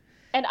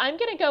 And I'm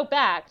going to go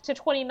back to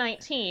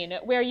 2019,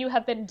 where you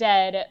have been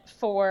dead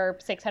for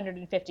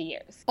 650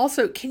 years.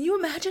 Also, can you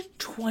imagine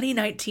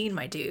 2019,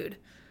 my dude?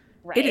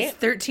 Right? It is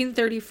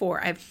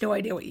 1334. I have no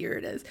idea what year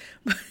it is.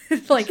 But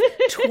it's like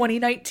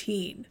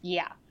 2019.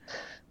 Yeah.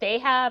 They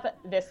have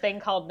this thing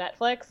called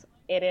Netflix.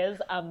 It is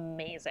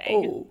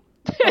amazing.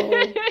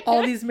 Oh,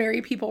 all these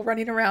merry people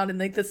running around in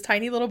like this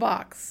tiny little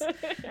box.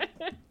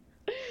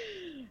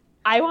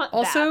 I want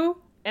also, that.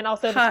 And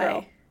also the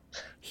girl.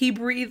 He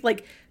breathed,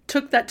 like,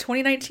 took that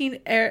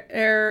 2019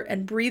 air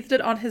and breathed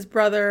it on his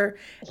brother,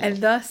 and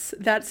thus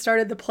that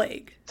started the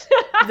plague.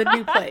 The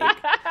new plague.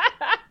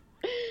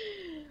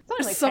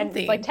 It's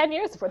only like 10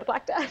 years before the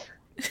Black Death.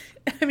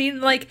 I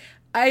mean, like,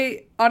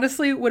 I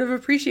honestly would have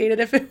appreciated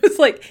if it was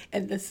like,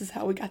 and this is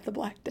how we got the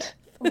Black Death.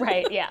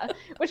 Right, yeah.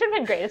 Which would have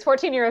been great. It's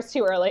 14 years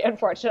too early,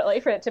 unfortunately,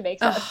 for it to make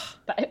sense.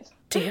 But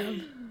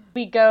damn.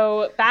 We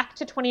go back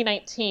to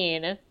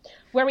 2019,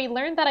 where we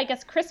learned that I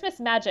guess Christmas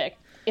magic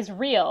is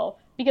real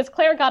because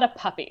Claire got a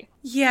puppy.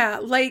 Yeah,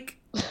 like,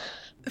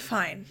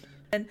 fine.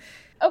 And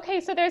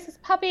okay, so there's this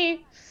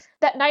puppy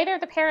that neither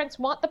of the parents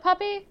want the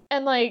puppy.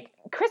 And, like,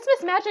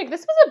 Christmas magic,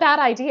 this was a bad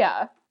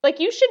idea. Like,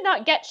 you should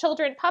not get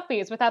children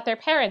puppies without their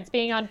parents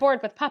being on board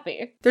with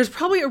puppy. There's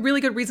probably a really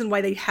good reason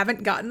why they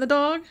haven't gotten the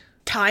dog.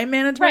 Time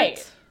management.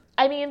 Right.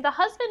 I mean, the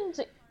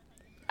husband,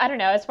 I don't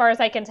know, as far as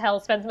I can tell,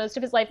 spends most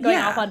of his life going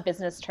off on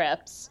business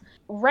trips.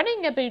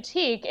 Running a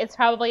boutique is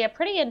probably a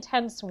pretty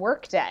intense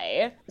work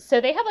day. So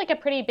they have, like, a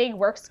pretty big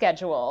work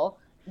schedule.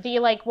 The,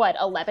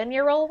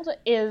 11-year-old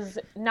is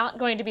not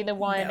going to be the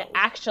one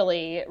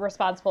actually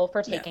responsible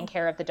for taking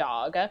care of the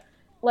dog.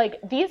 Like,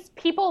 these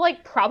people,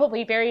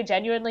 probably very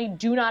genuinely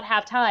do not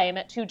have time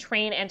to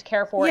train and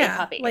care for a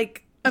puppy.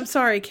 Like, I'm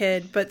sorry,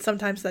 kid, but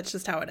sometimes that's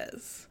just how it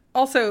is.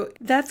 Also,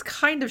 that's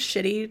kind of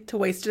shitty to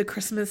waste a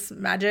Christmas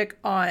magic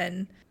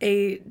on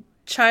a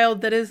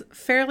child that is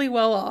fairly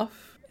well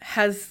off,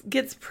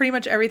 gets pretty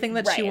much everything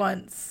that she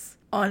wants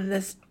on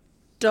this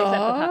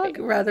dog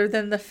rather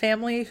than the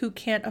family who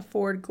can't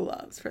afford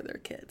gloves for their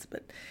kids.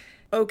 But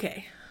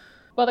okay.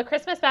 Well, the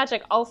Christmas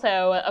magic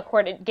also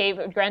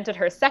granted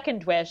her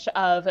second wish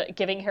of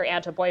giving her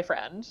aunt a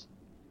boyfriend.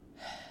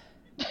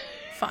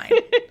 Fine.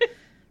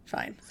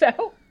 Fine.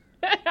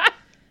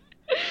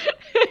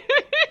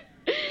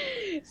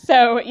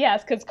 So,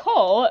 yes, because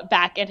Cole,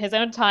 back in his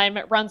own time,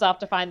 runs off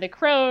to find the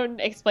crone,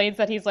 explains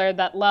that he's learned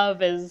that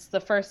love is the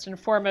first and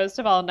foremost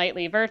of all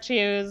knightly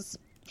virtues.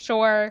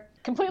 Sure.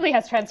 Completely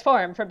has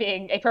transformed from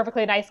being a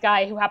perfectly nice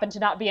guy who happened to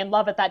not be in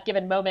love at that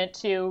given moment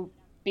to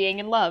being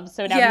in love.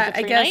 So now he's a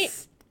true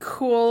knight.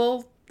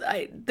 Cool.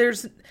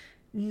 There's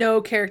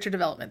no character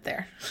development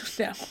there.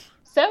 No.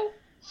 So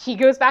he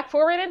goes back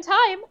forward in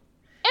time,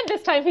 and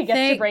this time he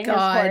gets to bring his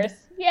horse.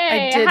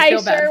 Yay! Hi,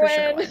 feel bad for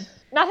Sherwin.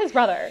 Not his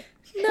brother.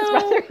 No,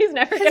 his brother, he's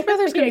never his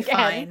brother's gonna be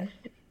fine.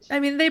 I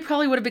mean, they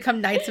probably would have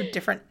become knights of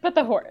different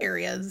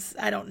areas.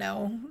 I don't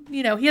know.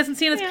 You know, he hasn't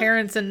seen his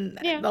parents in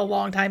a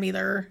long time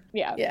either.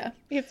 Yeah.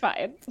 He's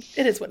fine.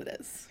 It is what it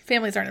is.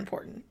 Families aren't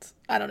important.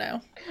 I don't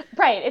know.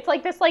 Right. It's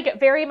like this,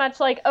 very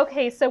much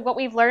okay, so what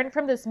we've learned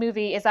from this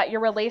movie is that your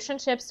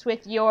relationships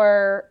with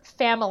your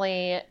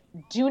family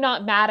do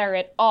not matter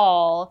at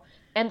all.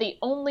 And the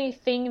only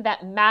thing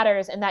that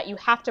matters and that you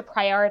have to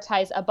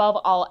prioritize above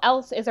all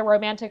else is a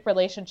romantic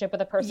relationship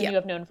with a person you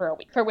have known for a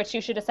week, for which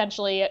you should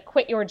essentially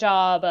quit your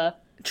job.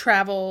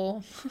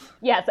 Travel.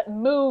 Yes,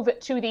 move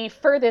to the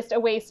furthest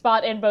away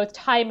spot in both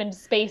time and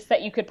space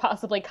that you could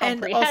possibly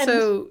comprehend. And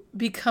also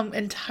become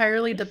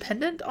entirely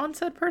dependent on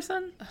said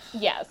person.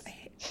 Yes.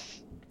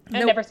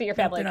 And never see your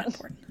family again. Not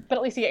important. But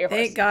at least you get your horse.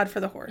 Thank God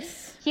for the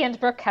horse. He and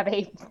Brooke have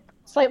a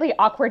slightly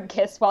awkward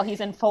kiss while he's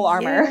in full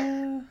armor.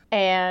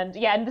 And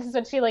this is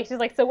what she's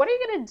like, so what are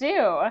you going to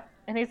do?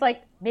 And he's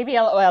like, maybe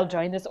I'll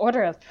join this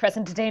order of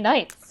present-day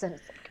knights. And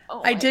it's like,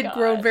 oh I did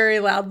groan very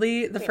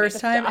loudly the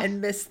first time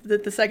and missed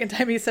that the second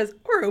time he says,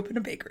 or open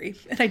a bakery.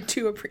 And I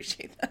do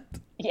appreciate that.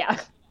 Yeah.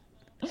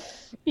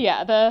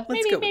 Yeah,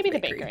 maybe the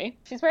bakery.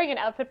 She's wearing an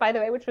outfit, by the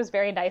way, which was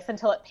very nice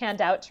until it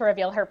panned out to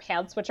reveal her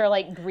pants, which are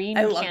green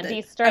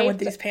candy striped. I want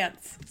these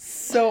pants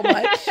so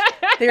much.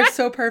 They're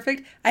so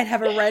perfect. I'd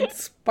have a red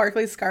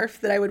sparkly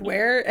scarf that I would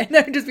wear, and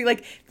I would just be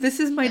like, this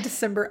is my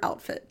December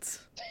outfit.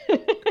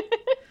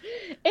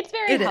 It's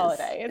very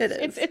holiday.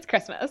 It's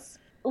Christmas.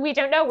 We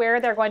don't know where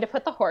they're going to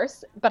put the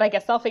horse, but I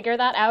guess they'll figure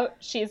that out.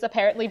 She's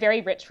apparently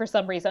very rich for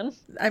some reason.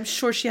 I'm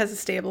sure she has a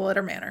stable at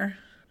her manor.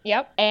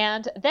 Yep.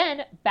 And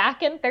then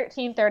back in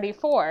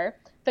 1334,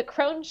 the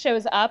crone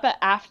shows up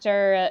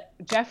after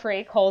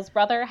Geoffrey, Cole's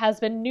brother, has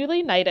been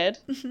newly knighted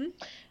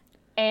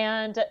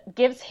and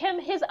gives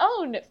him his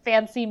own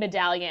fancy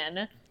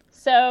medallion.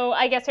 So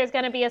I guess there's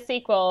going to be a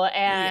sequel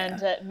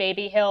and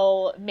maybe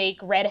he'll make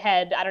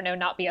Redhead, I don't know,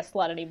 not be a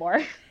slut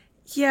anymore.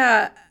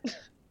 Yeah.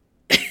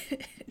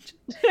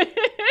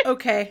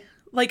 Okay.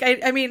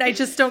 I mean, I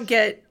just don't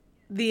get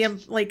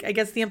I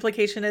guess the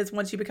implication is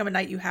once you become a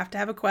knight, you have to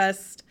have a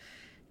quest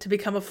to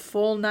become a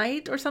full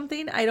knight or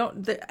something.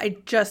 I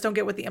just don't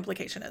get what the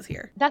implication is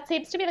here. That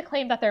seems to be the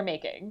claim that they're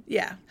making.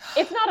 Yeah.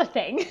 It's not a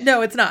thing.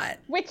 No, it's not.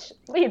 Which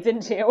leads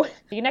into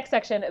the next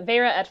section,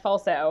 Vera et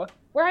Falso,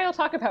 where I'll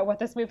talk about what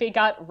this movie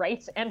got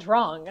right and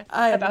wrong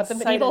about the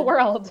medieval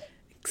world.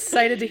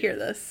 Excited to hear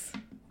this.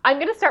 I'm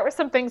going to start with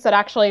some things that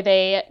actually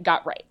they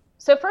got right.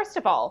 So first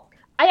of all,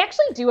 I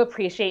actually do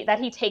appreciate that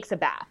he takes a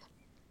bath,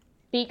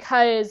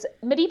 because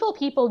medieval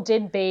people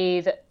did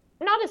bathe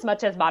not as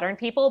much as modern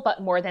people,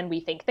 but more than we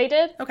think they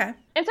did. Okay.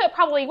 And so it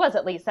probably was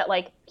at least that,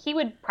 like, he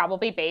would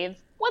probably bathe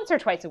once or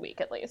twice a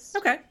week at least.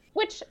 Okay.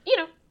 Which, you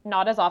know,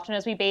 not as often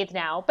as we bathe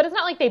now, but it's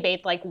not like they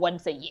bathe like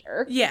once a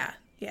year. Yeah.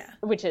 Yeah.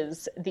 Which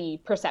is the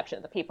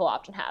perception that people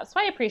often have. So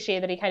I appreciate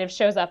that he kind of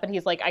shows up and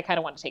he's like, I kind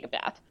of want to take a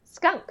bath.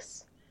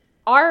 Skunks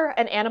are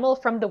an animal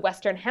from the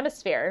Western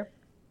Hemisphere,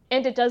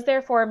 and it does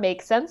therefore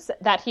make sense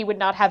that he would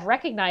not have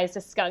recognized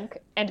a skunk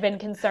and been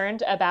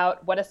concerned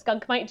about what a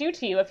skunk might do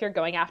to you if you're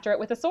going after it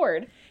with a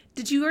sword.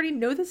 Did you already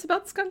know this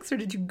about skunks, or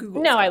did you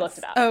Google No, skunks? I looked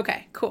it up. Oh,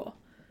 okay, cool.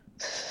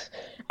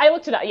 I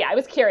looked it up. Yeah, I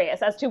was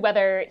curious as to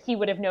whether he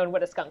would have known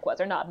what a skunk was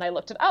or not, and I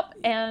looked it up,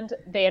 and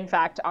they, in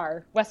fact,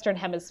 are Western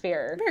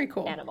Hemisphere Very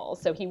cool.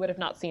 animals, so he would have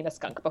not seen a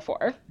skunk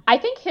before. I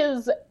think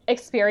his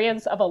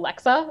experience of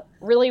Alexa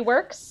really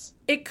works.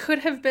 It could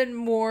have been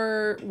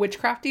more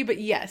witchcrafty, but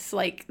yes,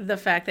 like the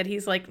fact that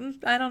he's like,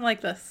 I don't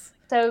like this.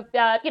 So,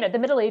 the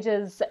Middle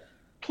Ages,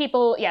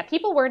 people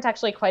weren't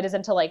actually quite as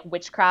into like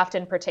witchcraft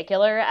in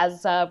particular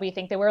as we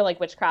think they were. Like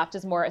witchcraft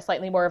is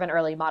slightly more of an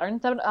early modern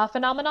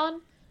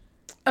phenomenon.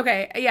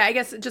 Okay, yeah, I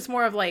guess just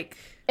more of like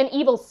an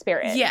evil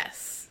spirit.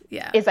 Yes,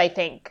 yeah, is I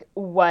think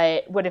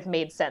what would have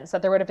made sense,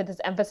 that there would have been this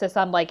emphasis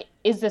on like,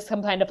 is this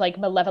some kind of like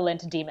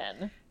malevolent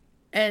demon?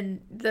 And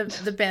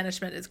the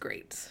banishment is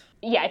great.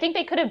 Yeah, I think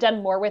they could have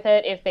done more with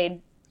it if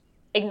they'd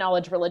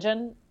acknowledged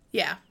religion.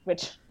 Yeah.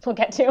 Which we'll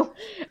get to.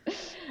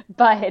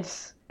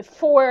 But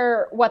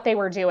for what they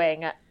were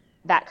doing,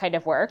 that kind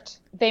of worked.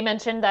 They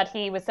mentioned that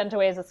he was sent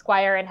away as a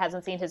squire and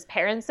hasn't seen his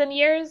parents in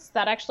years.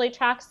 That actually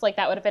tracks. Like,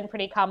 that would have been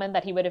pretty common,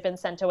 that he would have been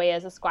sent away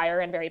as a squire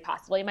and very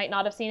possibly might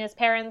not have seen his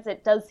parents.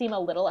 It does seem a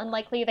little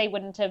unlikely they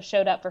wouldn't have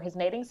showed up for his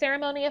knighting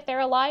ceremony if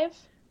they're alive.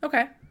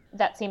 Okay.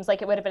 That seems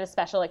like it would have been a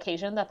special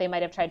occasion that they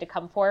might have tried to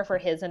come for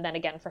his and then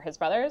again for his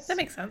brothers. That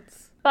makes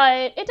sense.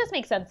 But it does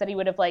make sense that he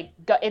would have,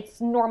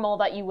 it's normal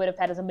that you would have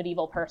had, as a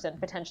medieval person,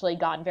 potentially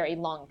gone very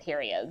long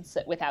periods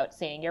without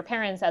seeing your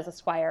parents as a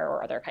squire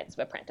or other kinds of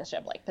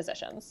apprenticeship-like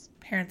positions.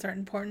 Parents aren't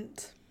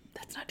important.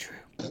 That's not true.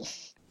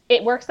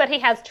 It works that he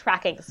has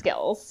tracking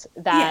skills,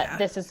 that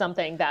this is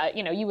something that,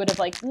 you would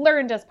have,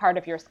 learned as part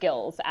of your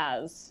skills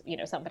as,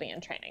 somebody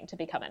in training to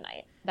become a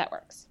knight. That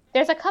works.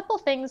 There's a couple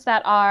things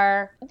that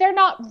they're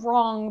not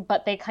wrong,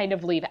 but they kind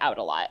of leave out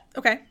a lot.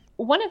 Okay.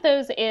 One of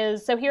those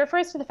is, so he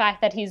refers to the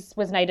fact that he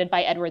was knighted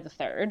by Edward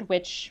III,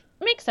 which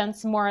makes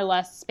sense more or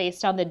less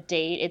based on the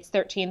date. It's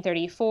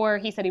 1334.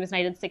 He said he was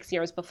knighted 6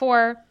 years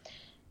before.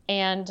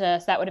 And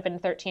so that would have been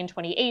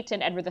 1328,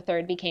 and Edward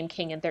III became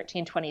king in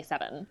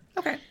 1327.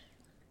 Okay.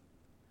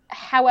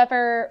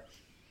 However,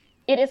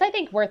 it is, I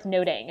think, worth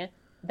noting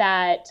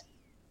that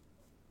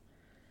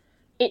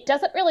it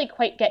doesn't really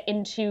quite get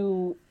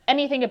into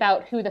anything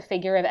about who the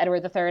figure of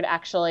Edward III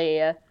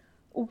actually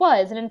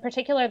was, and in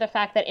particular the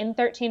fact that in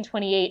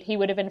 1328 he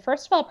would have been,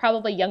 first of all,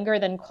 probably younger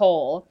than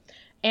Cole,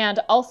 and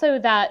also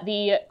that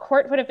the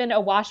court would have been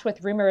awash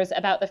with rumors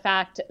about the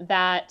fact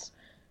that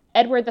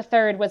Edward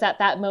III was at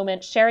that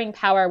moment sharing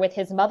power with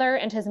his mother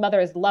and his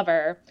mother's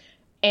lover,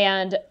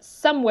 and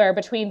somewhere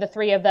between the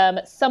three of them,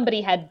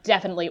 somebody had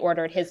definitely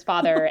ordered his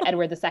father,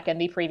 Edward II,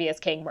 the previous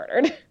king,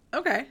 murdered.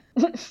 Okay.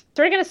 So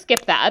we're going to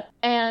skip that.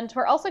 And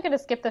we're also going to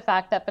skip the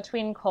fact that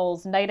between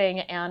Cole's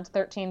knighting and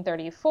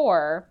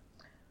 1334,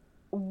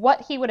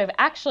 what he would have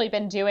actually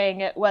been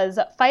doing was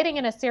fighting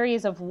in a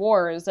series of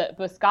wars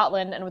with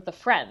Scotland and with the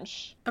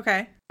French.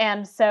 Okay.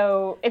 And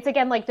so it's,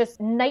 again, this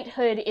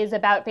knighthood is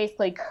about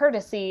basically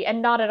courtesy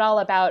and not at all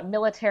about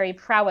military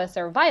prowess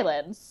or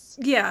violence.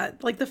 Yeah,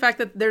 the fact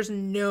that there's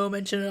no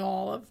mention at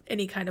all of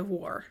any kind of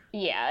war.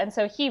 Yeah, and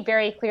so he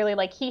very clearly,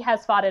 he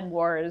has fought in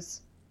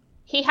wars.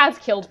 He has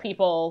killed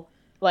people.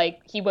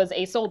 He was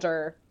a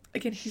soldier.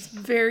 Again, he's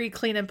very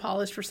clean and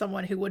polished for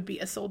someone who would be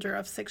a soldier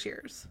of 6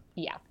 years.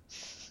 Yeah.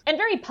 And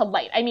very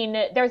polite. I mean,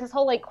 there's this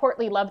whole,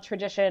 courtly love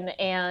tradition,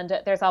 and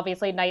there's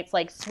obviously knights,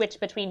 switch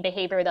between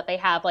behavior that they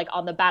have,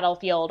 on the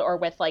battlefield or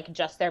with,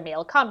 just their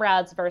male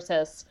comrades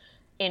versus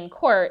in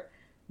court.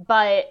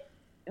 But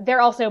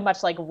they're also much,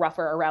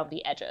 rougher around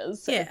the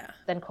edges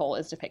than Cole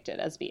is depicted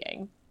as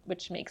being,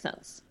 which makes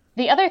sense.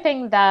 The other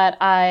thing that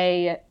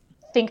I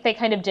think they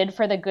kind of did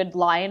for the good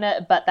line,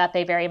 but that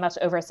they very much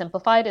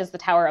oversimplified, is the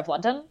Tower of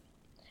London.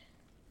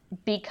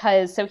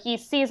 Because, so he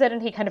sees it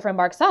and he kind of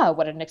remarks,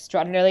 what an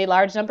extraordinarily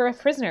large number of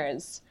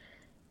prisoners.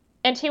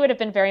 And he would have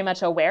been very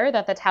much aware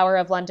that the Tower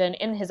of London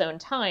in his own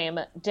time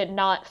did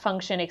not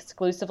function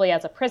exclusively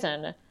as a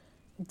prison,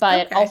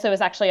 but also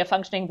is actually a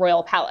functioning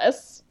royal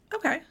palace.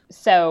 Okay.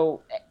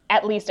 So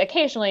at least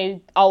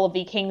occasionally, all of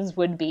the kings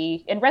would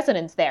be in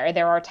residence there.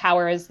 There are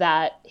towers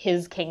that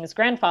his king's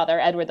grandfather,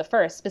 Edward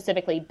I,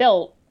 specifically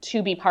built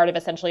to be part of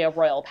essentially a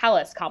royal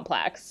palace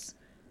complex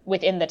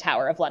within the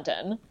Tower of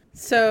London.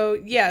 So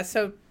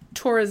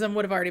tourism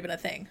would have already been a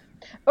thing.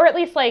 Or at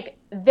least, like,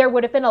 there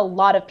would have been a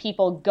lot of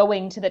people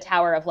going to the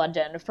Tower of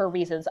London for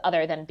reasons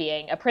other than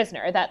being a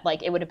prisoner. That,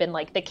 like, it would have been,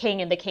 like, the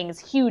king and the king's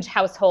huge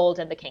household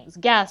and the king's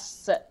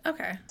guests.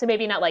 Okay. So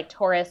maybe not, like,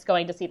 tourists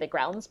going to see the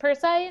grounds per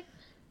se,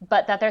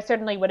 but that there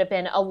certainly would have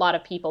been a lot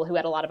of people who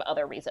had a lot of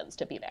other reasons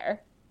to be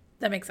there.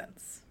 That makes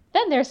sense.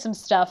 Then there's some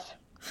stuff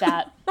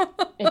that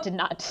it did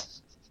not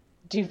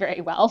do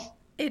very well.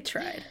 It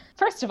tried.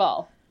 First of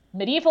all,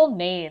 medieval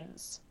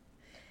names.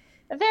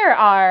 There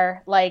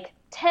are, like,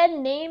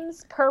 10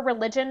 names per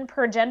religion,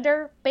 per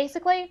gender,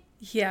 basically.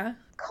 Yeah.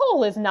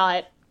 Cole is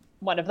not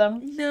one of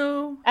them.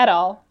 No. At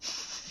all.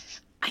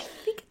 I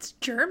think it's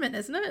German,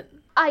 isn't it?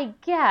 I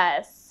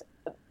guess.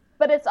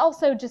 But it's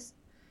also just,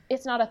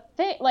 it's not a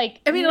thing.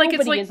 Like, I mean, like, nobody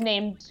it's like, is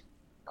named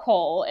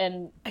Cole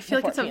in I feel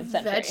the like it's a 14th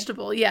century.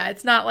 vegetable. Yeah,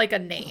 it's not like a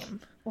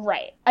name.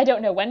 Right. I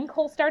don't know when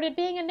Cole started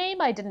being a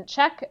name. I didn't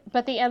check.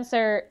 But the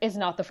answer is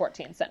not the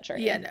 14th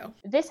century. Yeah, no.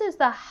 This is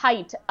the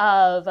height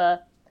of...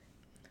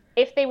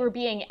 if they were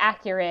being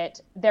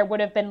accurate, there would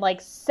have been like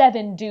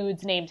 7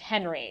 dudes named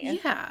Henry.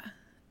 Yeah.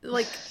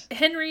 Like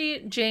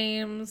Henry,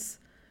 James,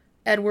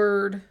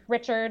 Edward.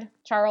 Richard,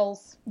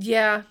 Charles.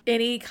 Yeah.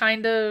 Any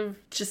kind of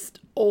just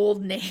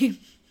old name.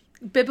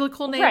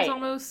 Biblical names Right.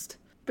 almost.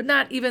 But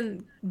not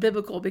even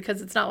biblical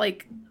because it's not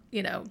like,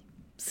 you know,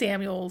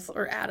 Samuel's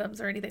or Adams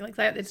or anything like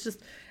that. It's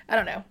just, I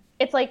don't know.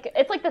 It's like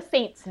the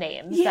saints'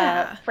 names.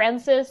 Yeah.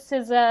 Francis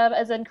is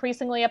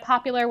increasingly a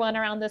popular one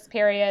around this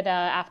period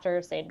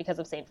because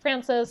of Saint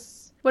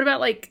Francis. What about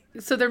like,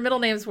 so their middle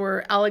names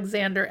were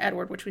Alexander,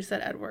 Edward, which we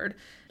said Edward.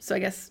 So I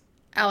guess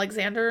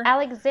Alexander.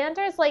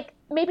 Alexander's like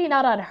maybe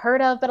not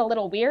unheard of, but a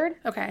little weird.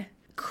 Okay.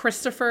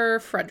 Christopher,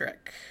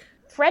 Frederick.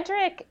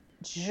 Frederick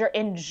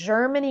in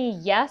Germany,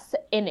 yes.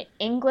 In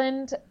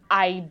England,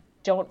 I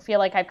don't feel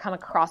like I've come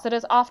across it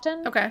as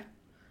often. Okay.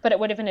 But it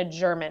would have been a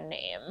German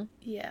name.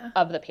 Yeah.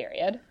 Of the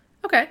period.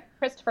 Okay.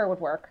 Christopher would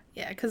work.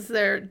 Yeah, because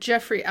they're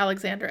Geoffrey,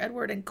 Alexander,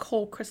 Edward, and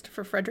Cole,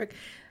 Christopher, Frederick.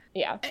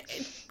 Yeah.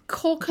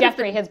 Cole could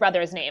Geoffrey, his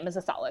brother's name, is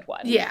a solid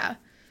one. Yeah.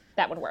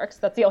 That one works.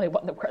 That's the only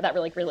one that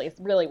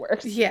really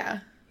works. Yeah.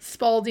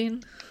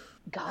 Spalding.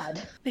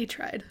 God. They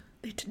tried.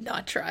 They did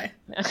not try.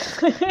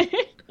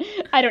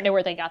 I don't know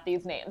where they got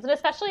these names. And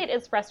especially it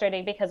is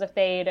frustrating because if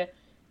they'd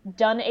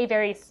done a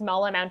very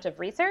small amount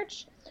of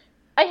research...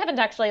 I haven't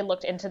actually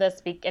looked into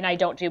this, and I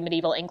don't do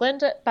medieval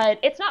England, but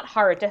it's not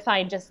hard to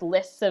find just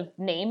lists of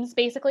names,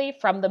 basically,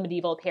 from the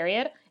medieval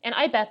period. And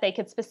I bet they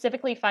could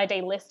specifically find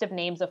a list of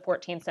names of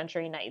 14th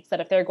century knights, that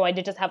if they're going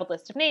to just have a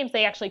list of names,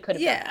 they actually could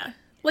have done that.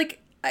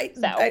 Like,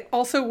 I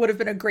also would have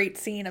been a great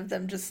scene of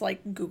them just, like,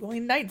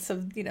 Googling knights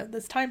of, you know,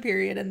 this time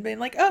period and being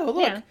like, oh,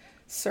 look,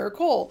 Sir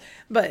Cole.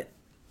 But...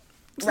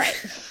 Right.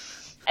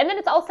 And then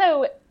it's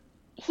also...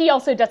 He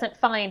also doesn't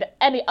find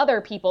any other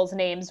people's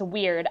names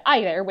weird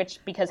either, which,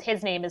 because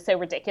his name is so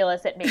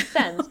ridiculous, it makes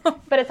sense.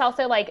 But it's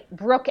also like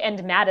Brooke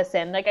and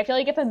Madison. Like, I feel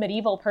like if a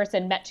medieval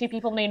person met 2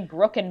 people named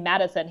Brooke and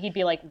Madison, he'd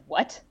be like,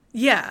 what?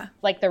 Yeah.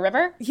 Like the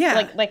river?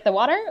 Yeah. Like the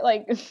water?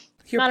 Like,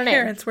 your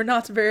parents were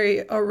not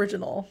very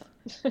original.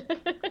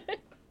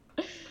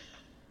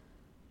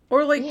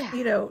 Or like,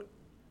 you know,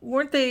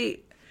 weren't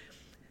they...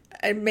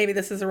 And maybe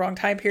this is the wrong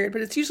time period,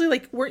 but it's usually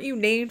like, weren't you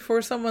named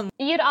for someone?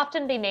 You'd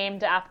often be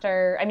named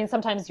after, I mean,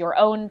 sometimes your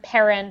own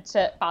parent.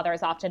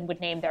 Fathers often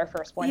would name their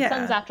firstborn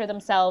sons after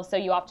themselves, so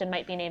you often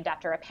might be named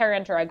after a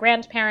parent or a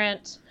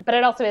grandparent. But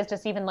it also is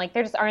just even like,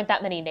 there just aren't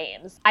that many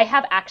names. I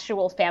have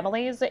actual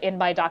families in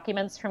my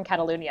documents from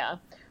Catalonia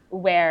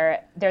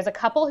where there's a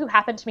couple who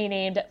happen to be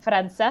named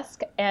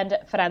Francesc and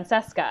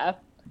Francesca,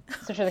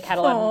 which are the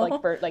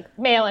Catalan like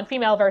male and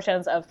female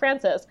versions of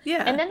Francis.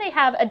 Yeah. And then they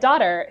have a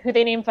daughter who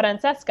they name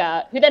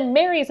Francesca, who then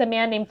marries a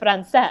man named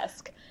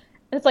Francesc.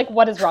 And it's like,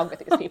 what is wrong with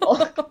these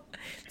people?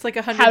 It's like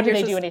 100 How do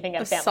years they do anything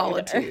at family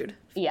solitude. dinner?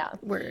 Yeah.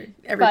 Where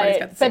everybody's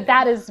got the same But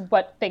that is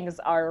what things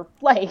are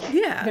like.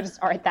 Yeah. There just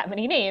aren't that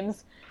many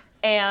names.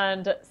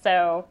 And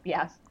so,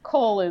 yeah,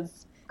 Cole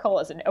is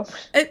a no.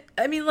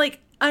 I mean, like,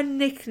 a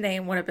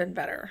nickname would have been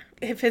better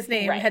if his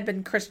name had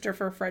been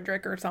Christopher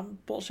Frederick or some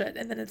bullshit.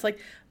 And then it's like,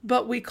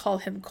 but we call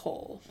him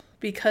Cole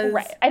because...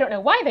 Right. I don't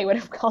know why they would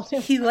have called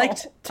him He Cole.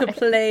 liked to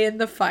play in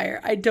the fire.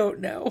 I don't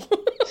know.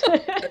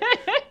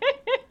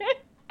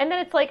 And then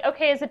it's like,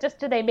 okay, is it just,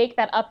 do they make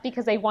that up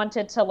because they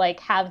wanted to, like,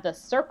 have the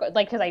circle,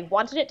 like, because I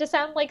wanted it to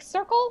sound like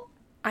circle?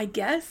 I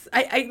guess.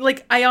 I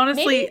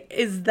honestly,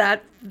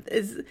 Maybe?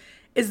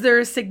 Is there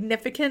a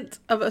significance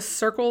of a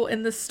circle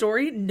in this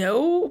story?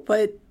 No,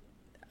 but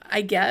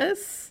I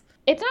guess.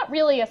 It's not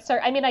really a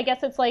circle. I mean, I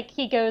guess it's like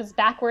he goes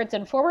backwards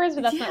and forwards,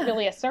 but that's not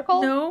really a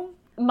circle. No.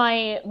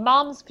 My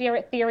mom's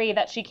theory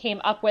that she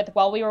came up with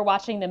while we were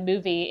watching the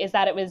movie is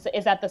that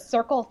the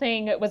circle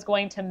thing was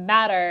going to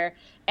matter,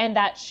 and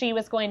that she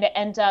was going to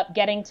end up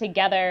getting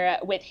together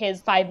with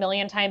his 5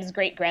 million times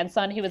great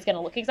grandson who was going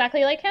to look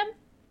exactly like him.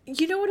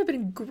 You know what would have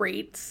been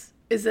great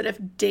is that if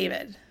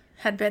David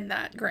had been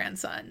that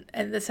grandson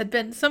and this had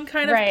been some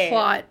kind of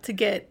plot to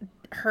get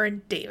her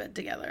and David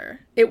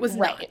together. It was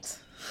not.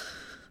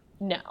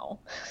 No.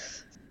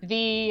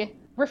 The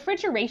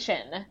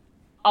refrigeration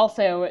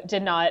also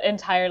did not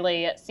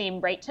entirely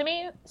seem right to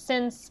me,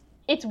 since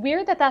it's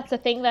weird that that's the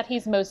thing that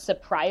he's most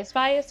surprised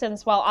by,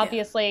 since while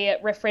obviously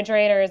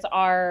refrigerators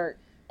are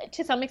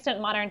to some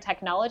extent modern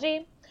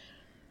technology,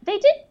 they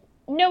did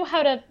know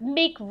how to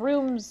make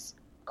rooms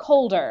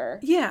colder.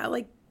 Yeah,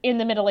 like in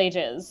the Middle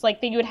Ages. Like,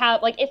 you would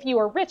have, like, if you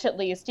were rich at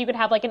least, you could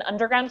have like an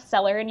underground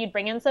cellar and you'd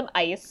bring in some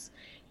ice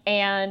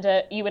and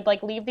you would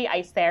like leave the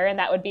ice there, and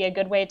that would be a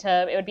good way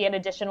to, it would be an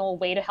additional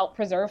way to help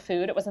preserve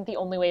food. It wasn't the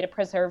only way to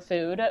preserve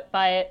food,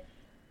 but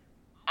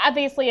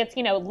obviously it's,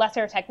 you know,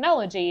 lesser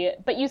technology,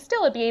 but you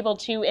still would be able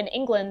to, in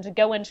England,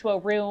 go into a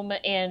room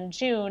in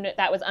June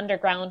that was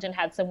underground and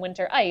had some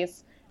winter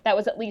ice that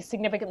was at least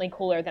significantly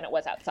cooler than it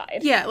was outside.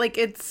 Yeah, like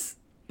it's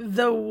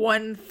the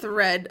one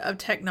thread of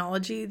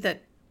technology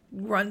that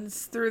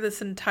runs through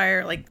this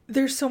entire, like,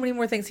 there's so many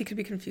more things he could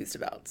be confused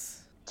about.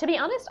 To be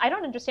honest, I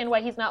don't understand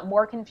why he's not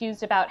more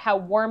confused about how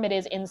warm it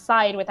is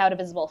inside without a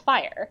visible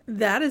fire.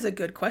 That is a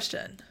good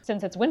question.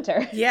 Since it's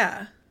winter.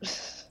 Yeah.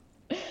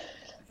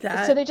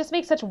 So they just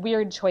make such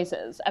weird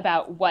choices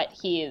about what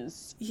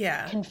he's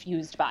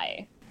confused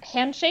by.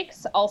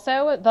 Handshakes,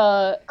 also,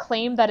 the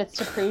claim that it's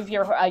to prove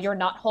you're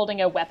not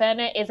holding a weapon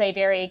is a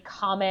very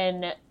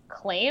common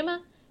claim.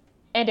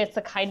 And it's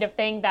the kind of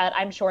thing that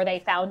I'm sure they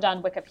found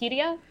on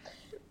Wikipedia.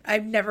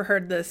 I've never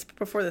heard this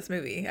before this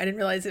movie. I didn't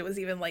realize it was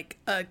even, like,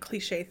 a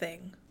cliche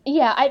thing.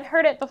 Yeah, I've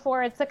heard it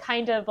before. It's a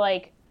kind of,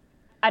 like,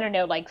 I don't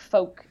know, like,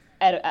 folk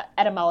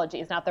etymology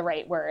is not the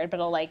right word,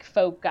 but a, like,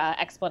 folk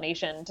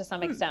explanation to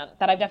some extent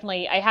that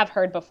I have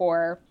heard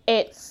before.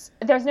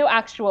 There's no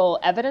actual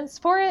evidence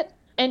for it,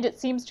 and it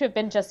seems to have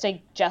been just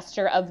a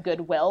gesture of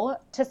goodwill.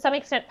 To some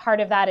extent, part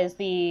of that is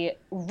the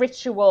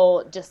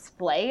ritual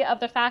display of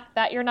the fact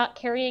that you're not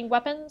carrying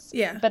weapons.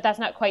 Yeah. But that's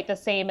not quite the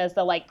same as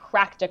the, like,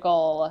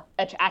 practical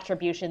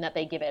attribution that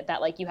they give it, that,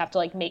 like, you have to,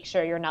 like, make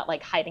sure you're not,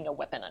 like, hiding a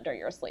weapon under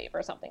your sleeve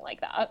or something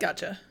like that.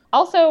 Gotcha.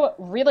 Also,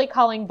 really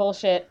calling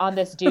bullshit on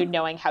this dude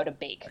knowing how to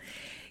bake.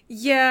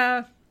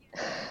 Yeah.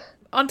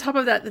 On top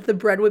of that the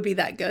bread would be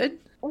that good.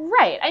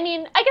 Right. I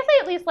mean, I guess I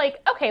at least, like,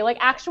 okay, like,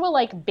 actual,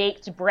 like,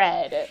 baked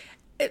bread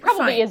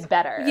probably is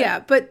better. Yeah,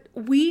 but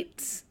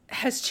wheat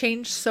has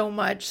changed so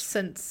much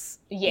since,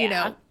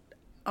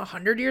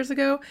 100 years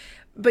ago.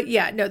 But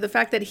yeah, no, the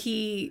fact that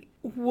he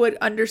would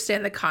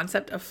understand the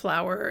concept of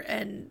flour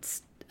and,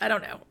 I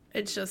don't know,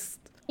 it's just...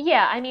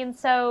 Yeah, I mean,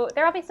 so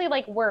there obviously,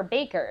 like, were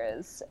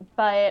bakers,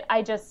 but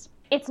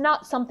it's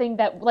not something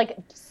that, like,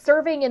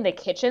 serving in the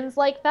kitchens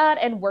like that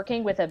and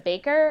working with a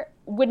baker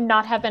would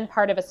not have been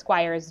part of a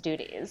squire's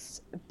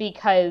duties,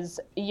 because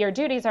your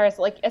duties are,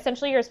 like,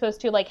 essentially you're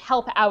supposed to, like,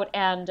 help out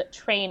and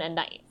train a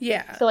knight.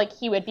 Yeah. So, like,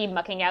 he would be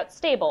mucking out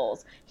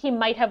stables. He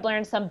might have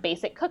learned some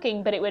basic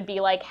cooking, but it would be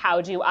like, how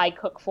do I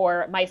cook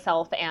for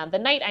myself and the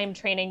knight I'm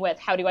training with?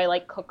 How do I,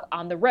 like, cook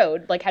on the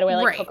road? Like, how do I,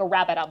 like, cook a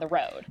rabbit on the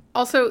road?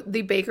 Also,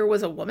 the baker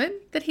was a woman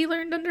that he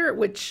learned under,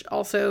 which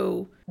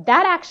also...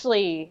 That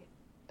actually...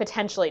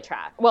 potentially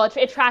track. Well,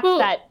 it tracks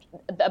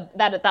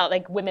that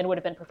like women would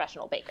have been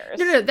professional bakers.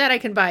 No, that I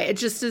can buy. It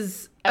just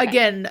is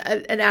again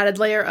an added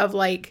layer of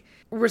like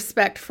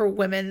respect for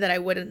women that I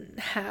wouldn't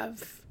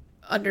have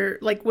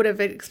would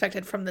have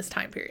expected from this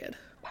time period.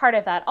 Part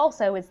of that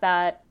also is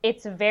that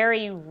it's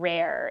very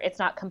rare. It's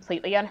not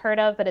completely unheard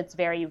of, but it's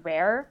very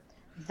rare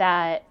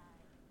that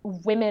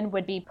women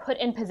would be put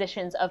in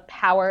positions of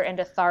power and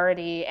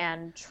authority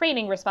and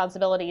training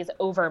responsibilities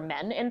over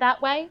men in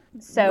that way.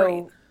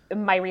 So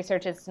my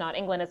research is not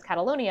England, it's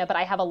Catalonia, but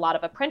I have a lot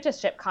of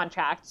apprenticeship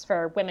contracts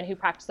for women who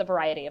practice a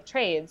variety of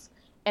trades.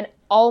 And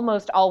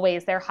almost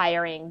always they're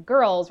hiring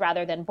girls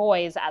rather than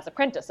boys as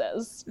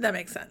apprentices. That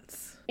makes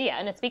sense. Yeah,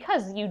 and it's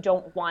because you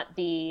don't want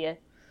the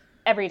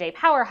everyday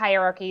power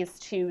hierarchies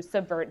to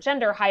subvert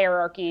gender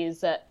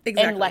hierarchies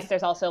unless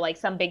there's also like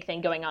some big thing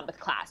going on with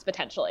class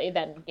potentially,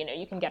 then,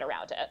 you can get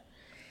around it.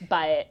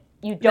 But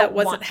you don't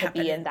want to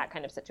be in that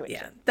kind of situation.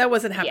 Yeah, that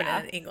wasn't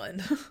happening in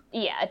England.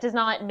 Yeah, it does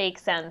not make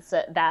sense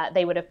that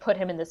they would have put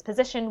him in this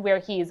position where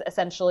he's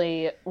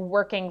essentially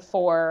working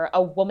for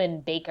a woman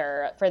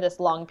baker for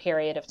this long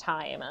period of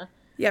time.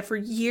 Yeah, for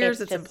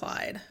years it's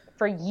implied.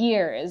 For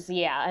years,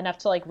 yeah, enough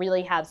to like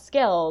really have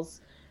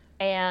skills.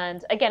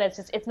 And again,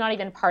 it's not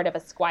even part of a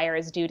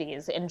squire's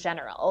duties in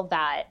general,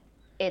 that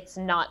it's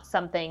not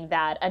something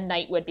that a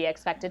knight would be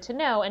expected to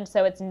know, and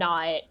so it's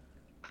not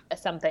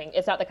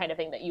the kind of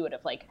thing that you would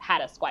have like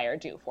had a squire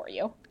do for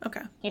you.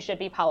 Okay. He should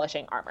be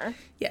polishing armor.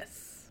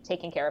 Yes.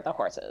 Taking care of the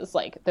horses.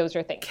 Like, those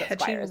are things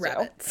that squires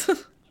rabbits. do.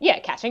 Yeah,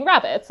 catching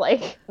rabbits.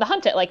 Like,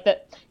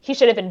 he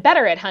should have been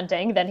better at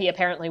hunting than he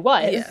apparently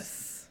was.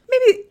 Yes.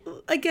 Maybe,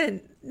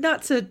 again,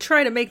 not to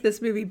try to make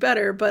this movie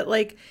better, but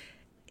like,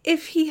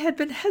 if he had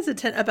been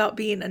hesitant about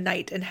being a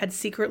knight and had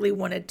secretly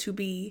wanted to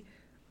be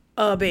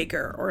a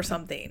baker or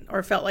something,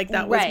 or felt like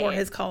that was more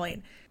his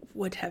calling,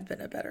 would have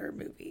been a better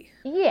movie.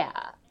 Yeah.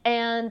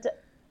 And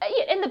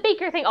And the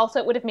baker thing also,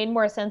 it would have made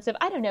more sense if,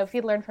 I don't know, if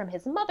he learned from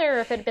his mother, or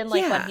if it had been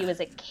like when he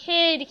was a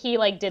kid, he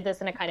like did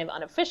this in a kind of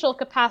unofficial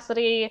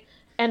capacity.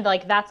 And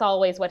like, that's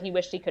always what he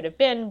wished he could have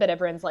been. But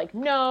everyone's like,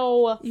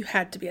 no. You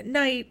had to be a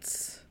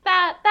knight.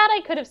 That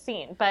I could have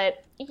seen.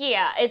 But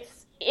yeah,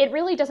 it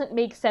really doesn't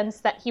make sense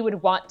that he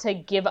would want to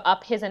give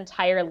up his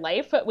entire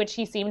life, which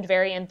he seemed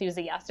very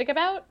enthusiastic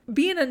about.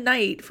 Being a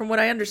knight, from what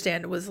I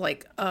understand, was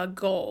like a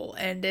goal.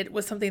 And it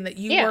was something that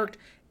you worked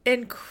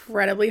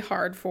incredibly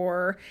hard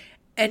for.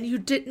 And you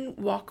didn't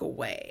walk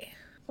away.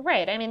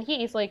 Right. I mean, he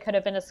easily could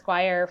have been a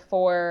squire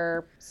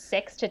for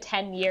 6 to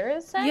 10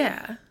 years, say.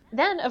 Yeah.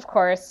 Then, of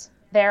course,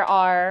 there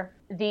are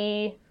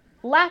the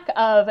lack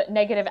of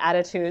negative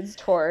attitudes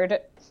toward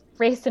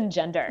race and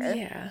gender.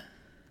 Yeah.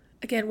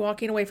 Again,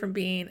 walking away from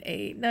being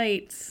a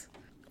knight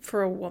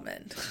for a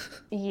woman.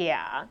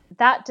 Yeah.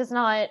 That does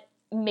not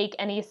make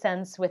any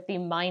sense with the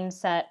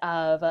mindset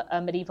of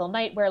a medieval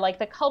knight, where, like,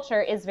 the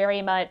culture is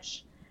very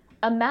much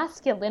a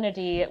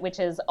masculinity which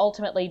is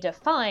ultimately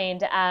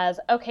defined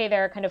as, okay,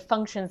 there are kind of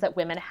functions that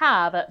women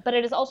have, but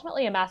it is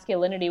ultimately a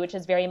masculinity which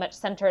is very much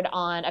centered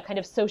on a kind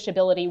of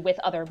sociability with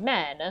other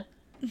men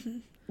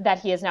that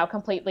he is now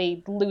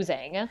completely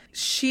losing.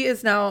 She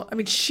is now, I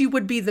mean, she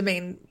would be the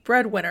main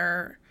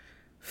breadwinner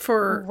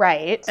for...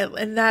 Right.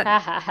 And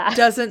that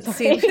doesn't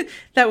seem...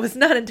 That was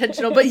not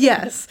intentional, but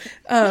yes.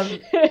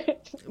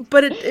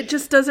 But it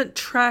just doesn't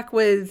track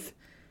with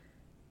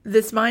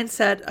this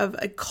mindset of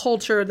a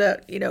culture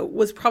that, you know,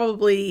 was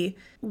probably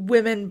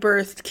women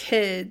birthed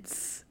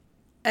kids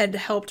and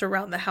helped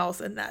around the house,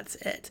 and that's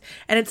it.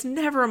 And it's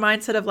never a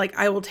mindset of like,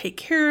 I will take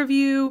care of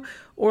you,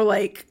 or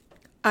like,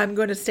 I'm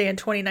going to stay in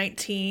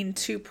 2019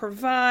 to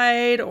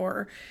provide,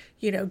 or,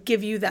 you know,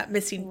 give you that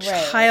missing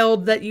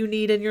child that you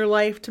need in your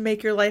life to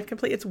make your life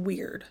complete. It's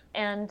weird.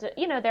 And,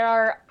 you know, there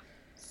are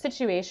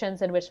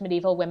situations in which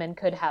medieval women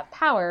could have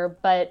power,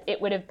 but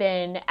it would have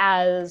been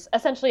as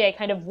essentially a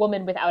kind of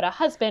woman without a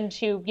husband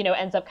who, you know,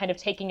 ends up kind of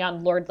taking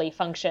on lordly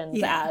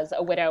functions as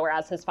a widow or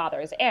as his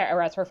father's heir,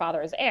 or as her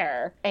father's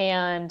heir.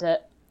 And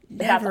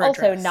that's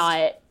also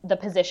not the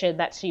position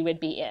that she would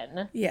be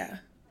in. Yeah.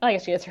 I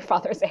guess she is her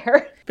father's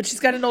heir. But she's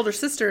got an older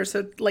sister,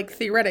 so like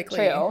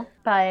theoretically. True.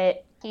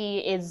 But he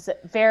is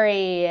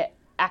very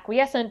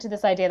acquiescent to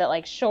this idea that,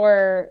 like,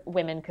 sure,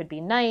 women could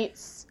be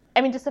knights. I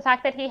mean, just the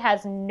fact that he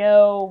has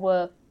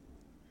not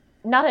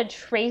a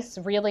trace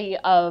really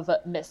of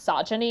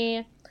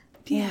misogyny,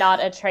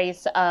 not a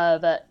trace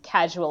of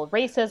casual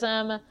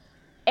racism,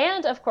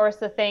 and of course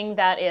the thing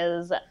that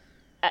is,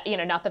 you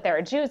know, not that there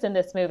are Jews in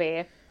this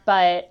movie,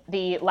 but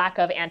the lack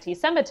of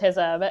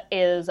anti-Semitism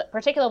is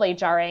particularly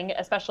jarring,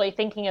 especially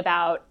thinking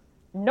about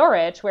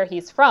Norwich, where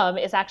he's from,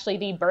 is actually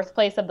the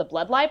birthplace of the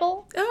blood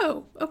libel.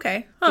 Oh,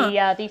 okay.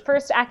 Huh. The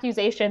first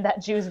accusation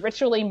that Jews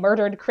ritually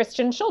murdered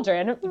Christian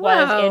children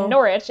was in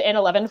Norwich in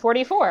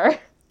 1144.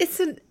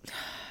 Do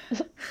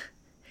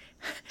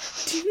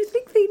you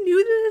think they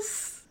knew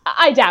this?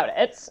 I doubt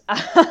it.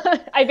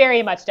 I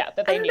very much doubt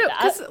that they knew that.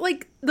 Because,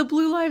 like, the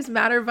Blue Lives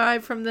Matter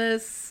vibe from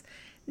this,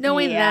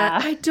 knowing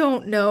that, I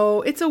don't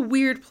know. It's a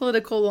weird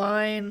political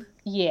line.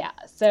 Yeah,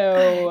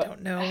 so... I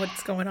don't know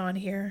what's going on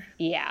here.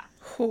 Yeah.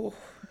 Whew.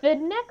 The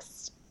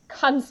next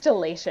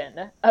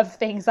constellation of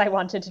things I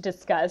wanted to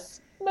discuss,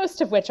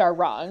 most of which are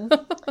wrong,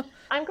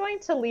 I'm going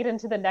to lead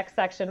into the next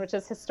section, which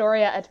is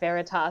Historia et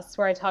Veritas,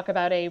 where I talk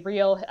about a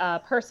real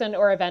person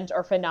or event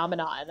or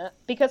phenomenon.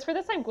 Because for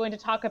this, I'm going to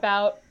talk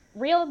about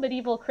real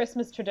medieval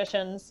Christmas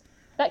traditions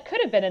that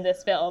could have been in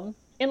this film,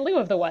 in lieu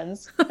of the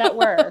ones that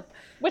were,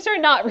 which are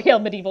not real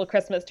medieval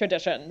Christmas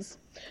traditions.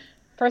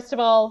 First of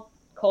all,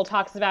 Cole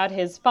talks about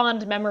his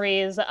fond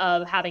memories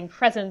of having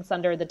presents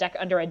under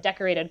a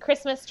decorated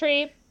Christmas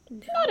tree.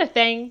 Not a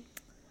thing.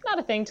 Not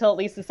a thing till at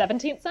least the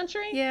 17th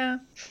century. Yeah.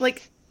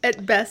 Like,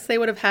 at best, they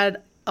would have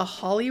had a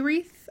holly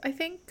wreath, I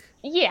think.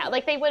 Yeah,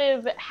 like they would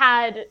have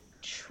had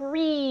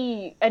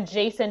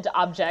tree-adjacent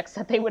objects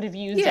that they would have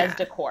used as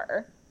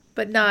decor.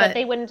 But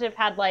they wouldn't have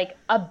had, like,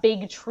 a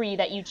big tree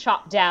that you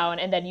chopped down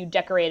and then you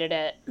decorated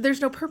it.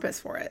 There's no purpose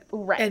for it.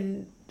 Right.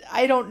 And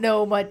I don't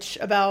know much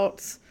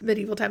about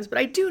medieval times, but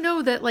I do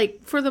know that, like,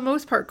 for the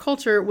most part,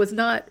 culture was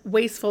not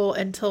wasteful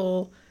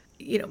until,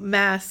 you know,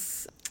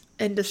 mass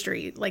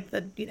industry, like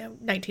the, you know,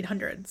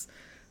 1900s.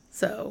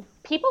 So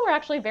people were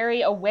actually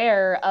very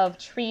aware of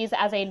trees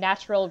as a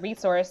natural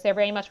resource. They're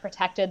very much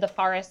protected. The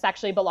forests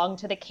actually belonged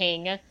to the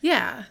king.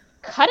 Yeah.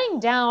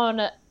 Cutting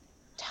down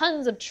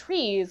tons of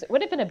trees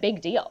would have been a big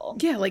deal.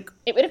 Yeah, like...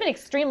 It would have been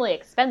extremely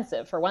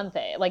expensive, for one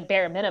thing, like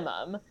bare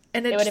minimum.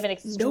 And it would have been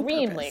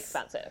extremely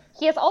expensive.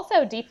 He is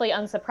also deeply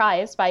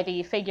unsurprised by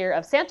the figure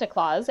of Santa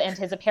Claus and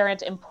his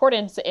apparent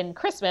importance in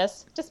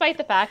Christmas, despite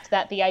the fact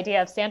that the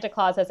idea of Santa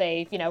Claus as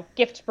a, you know,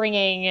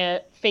 gift-bringing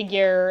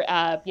figure,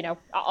 you know,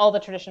 all the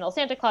traditional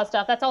Santa Claus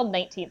stuff, that's all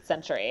 19th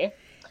century.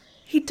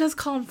 He does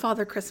call him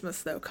Father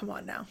Christmas, though. Come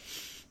on now.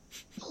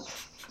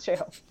 True.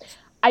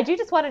 I do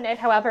just want to note,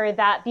 however,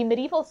 that the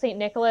medieval St.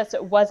 Nicholas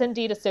was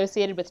indeed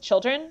associated with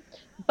children,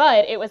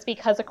 but it was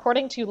because,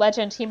 according to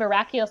legend, he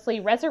miraculously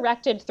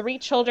resurrected 3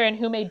 children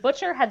whom a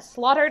butcher had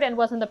slaughtered and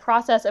was in the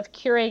process of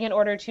curing in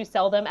order to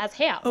sell them as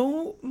ham.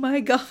 Oh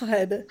my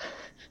God.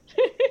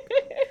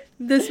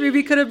 This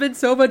movie could have been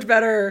so much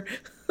better.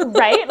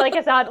 Right? Like,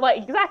 it's not,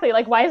 like, exactly,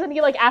 like, why isn't he,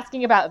 like,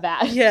 asking about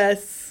that?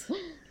 Yes.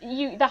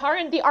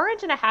 The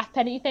orange and a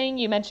halfpenny thing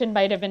you mentioned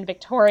might have been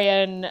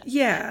Victorian.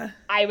 Yeah.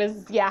 I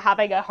was,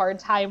 having a hard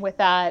time with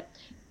that.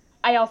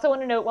 I also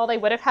want to note, while they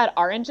would have had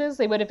oranges,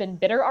 they would have been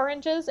bitter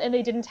oranges, and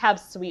they didn't have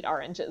sweet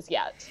oranges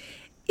yet.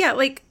 Yeah,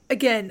 like,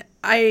 again,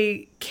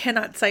 I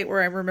cannot cite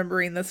where I'm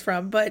remembering this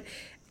from, but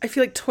I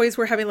feel like toys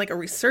were having, like, a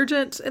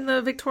resurgence in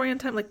the Victorian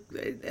time, like,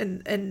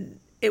 and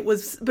it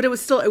was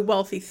still a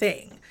wealthy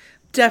thing.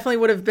 Definitely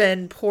would have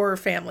been poor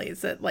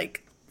families that,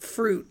 like,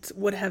 fruit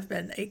would have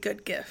been a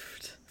good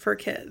gift for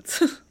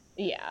kids.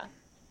 Yeah.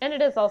 And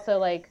it is also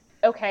like,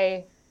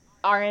 okay,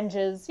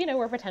 oranges,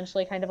 were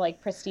potentially kind of like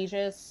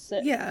prestigious,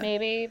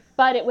 maybe,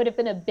 but it would have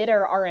been a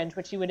bitter orange,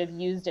 which you would have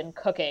used in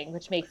cooking,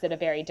 which makes it a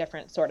very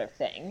different sort of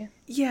thing.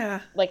 Yeah.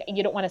 Like,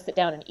 you don't want to sit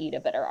down and eat a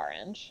bitter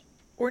orange.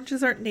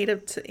 Oranges aren't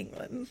native to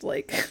England,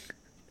 like.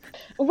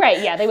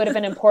 Right, yeah, they would have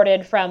been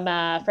imported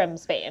from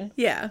Spain.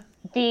 Yeah.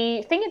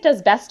 The thing it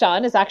does best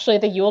on is actually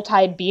the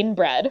Yuletide bean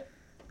bread.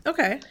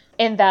 Okay.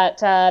 In that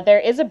there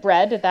is a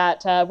bread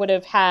that would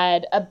have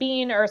had a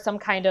bean or some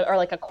kind of, or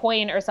like a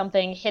coin or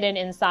something hidden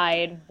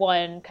inside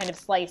one kind of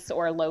slice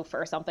or loaf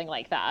or something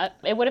like that.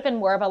 It would have been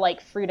more of a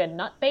like fruit and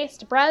nut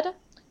based bread,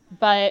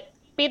 but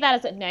be that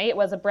as it may, it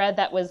was a bread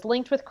that was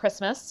linked with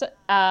Christmas.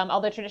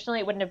 Although traditionally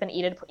it wouldn't have been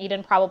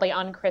eaten probably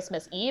on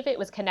Christmas Eve. It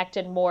was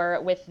connected more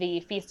with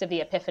the Feast of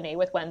the Epiphany,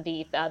 with when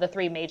the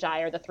 3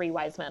 magi or the 3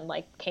 wise men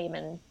like came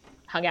and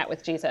hung out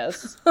with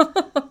Jesus.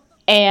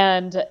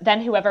 And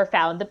then whoever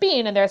found the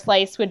bean in their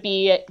slice would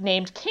be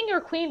named king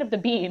or queen of the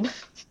bean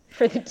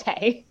for the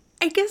day.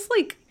 I guess,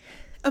 like,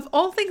 of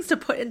all things to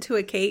put into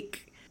a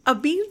cake, a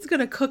bean's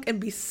gonna cook and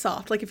be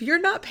soft. Like, if you're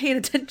not paying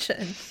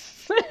attention.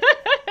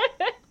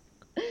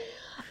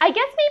 I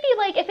guess maybe,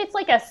 like, if it's,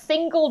 like, a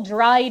single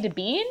dried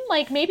bean,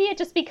 like, maybe it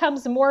just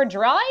becomes more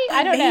dry?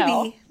 I don't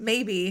know.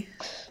 Maybe.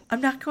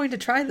 I'm not going to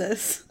try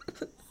this.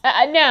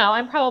 No,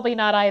 I'm probably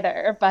not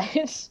either, but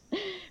this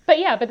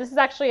is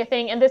actually a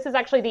thing, and this is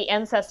actually the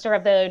ancestor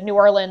of the New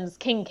Orleans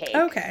king cake.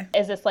 Okay.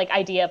 Is this, like,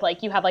 idea of,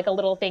 like, you have, like, a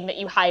little thing that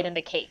you hide in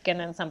the cake, and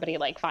then somebody,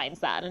 like, finds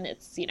that, and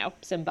it's,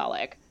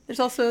 symbolic. There's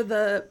also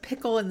the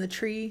pickle in the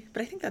tree,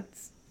 but I think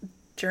that's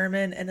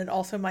German, and it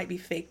also might be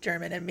fake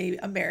German and maybe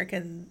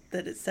American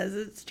that it says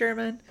it's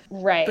German.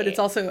 Right. But it's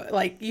also,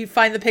 like, you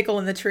find the pickle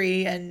in the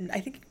tree, and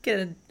I think you get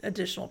an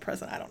additional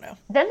present. I don't know.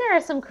 Then there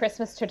are some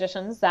Christmas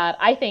traditions that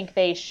I think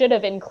they should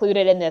have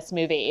included in this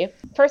movie.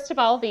 First of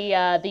all,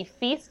 the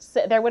feasts.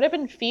 There would have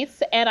been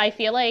feasts, and I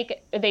feel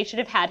like they should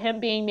have had him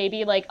being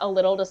maybe, like, a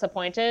little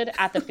disappointed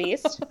at the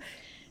feast.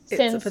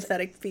 It's a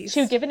pathetic feast.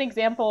 To give an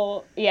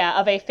example,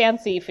 of a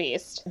fancy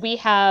feast, we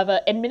have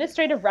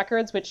administrative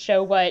records which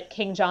show what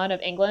King John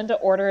of England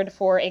ordered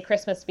for a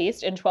Christmas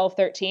feast in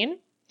 1213,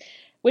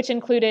 which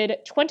included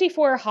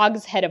 24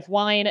 hogshead of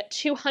wine,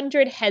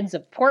 200 heads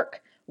of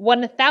pork,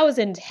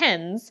 1,000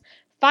 hens,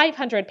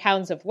 500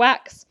 pounds of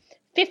wax,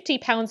 50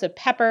 pounds of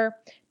pepper,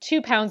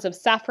 2 pounds of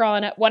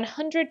saffron,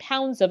 100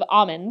 pounds of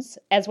almonds,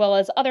 as well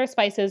as other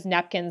spices,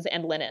 napkins,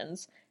 and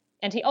linens.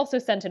 And he also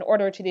sent an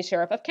order to the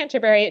Sheriff of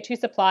Canterbury to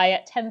supply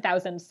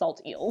 10,000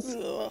 salt eels.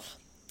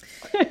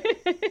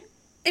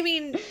 I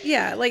mean,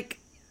 yeah, like,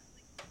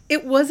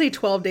 it was a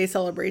 12-day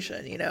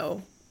celebration,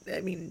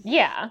 I mean,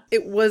 yeah,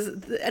 it was,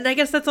 and I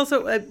guess that's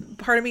also a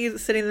part of me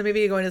sitting in the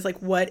movie going is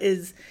like, what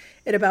is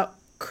it about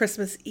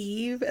Christmas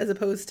Eve as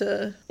opposed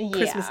to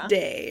Christmas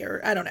Day,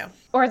 or I don't know.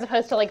 Or as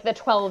opposed to like the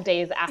 12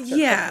 days after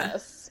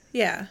Christmas.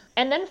 Yeah.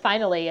 And then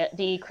finally,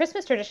 the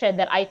Christmas tradition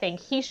that I think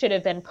he should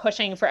have been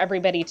pushing for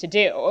everybody to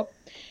do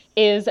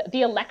is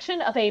the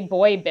election of a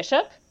boy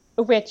bishop,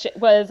 which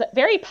was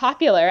very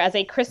popular as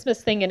a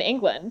Christmas thing in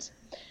England.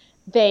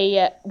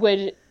 They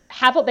would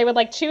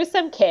like choose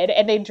some kid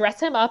and they'd dress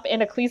him up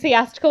in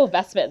ecclesiastical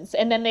vestments,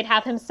 and then they'd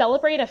have him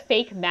celebrate a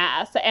fake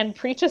mass and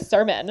preach a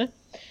sermon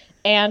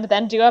and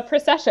then do a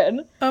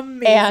procession.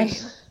 Amazing.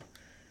 And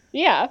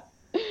yeah.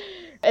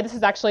 And this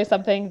is actually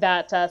something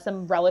that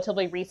some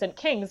relatively recent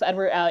kings,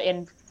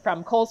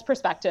 from Cole's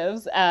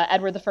perspectives,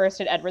 Edward I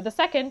and Edward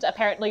II,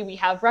 apparently we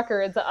have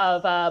records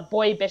of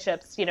boy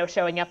bishops,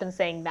 showing up and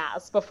saying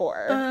mass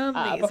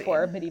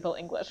before medieval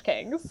English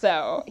kings.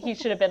 So he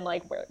should have been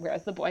like,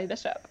 where's the boy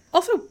bishop?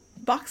 Also,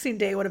 Boxing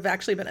Day would have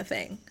actually been a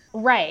thing.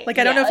 Right. Like,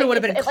 I don't know if it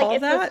would have been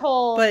called that,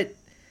 but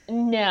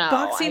no,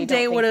 Boxing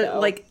Day would have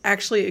like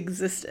actually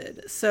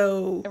existed.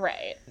 So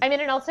right. I mean,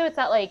 and also it's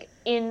that like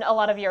in a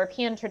lot of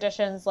European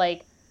traditions,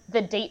 like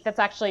the date that's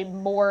actually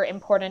more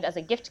important as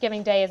a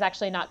gift-giving day is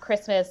actually not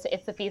Christmas.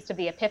 It's the Feast of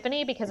the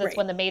Epiphany, because it's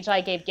when the Magi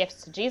gave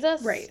gifts to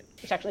Jesus. Right.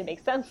 Which actually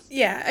makes sense.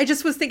 Yeah. I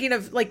just was thinking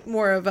of like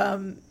more of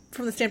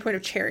from the standpoint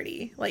of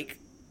charity. Like,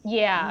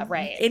 yeah,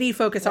 right. Any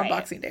focus on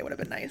Boxing Day would have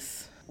been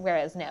nice.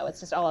 Whereas no, it's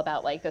just all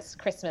about like this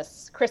Christmas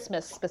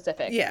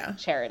specific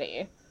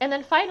charity. And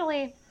then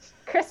finally,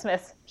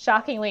 Christmas,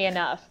 shockingly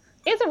enough,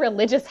 is a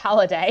religious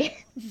holiday.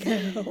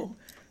 No.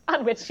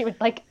 On which you would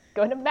like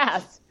go to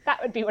mass.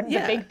 That would be one of the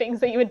big things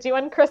that you would do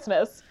on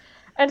Christmas.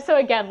 And so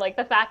again, like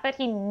the fact that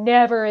he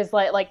never is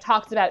like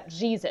talks about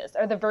Jesus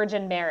or the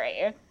Virgin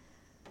Mary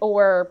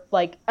or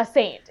like a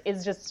saint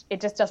is just,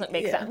 it just doesn't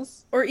make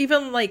sense. Or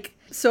even like,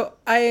 so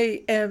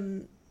I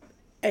am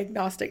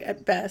agnostic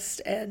at best,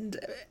 and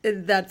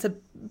that's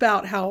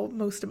about how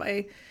most of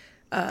my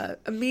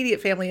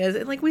immediate family is.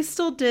 And like we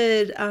still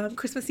did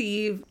Christmas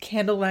Eve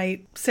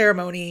candlelight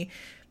ceremony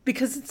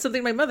because it's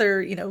something my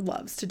mother, you know,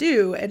 loves to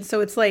do. And so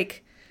it's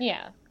like,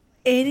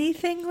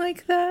 anything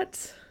like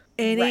that,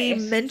 any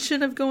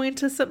mention of going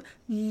to some,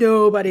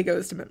 nobody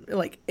goes to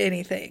like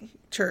anything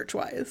church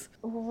wise.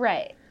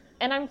 Right.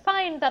 And I'm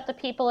fine that the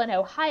people in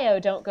Ohio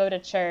don't go to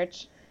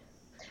church.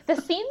 The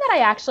scene that I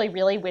actually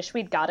really wish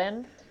we'd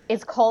gotten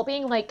is Cole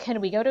being like,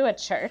 can we go to a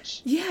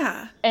church?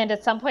 Yeah. And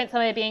at some point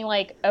somebody being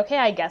like, okay,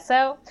 I guess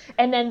so.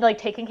 And then like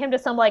taking him to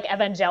some like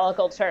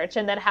evangelical church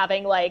and then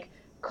having like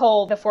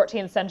Cole, the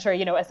 14th century,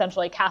 you know,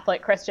 essentially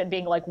Catholic Christian,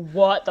 being like,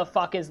 what the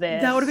fuck is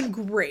this? That would have been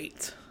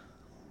great.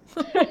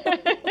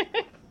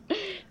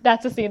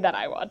 That's a scene that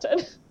I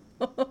wanted.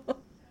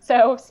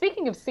 So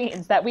speaking of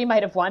scenes that we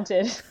might have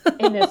wanted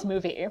in this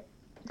movie,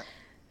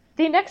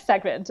 the next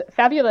segment,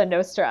 Fabula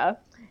Nostra,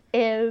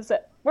 is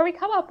where we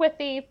come up with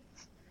the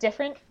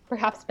different,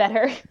 perhaps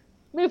better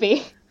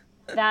movie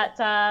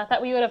that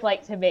we would have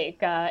liked to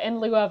make in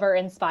lieu of or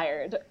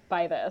inspired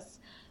by this.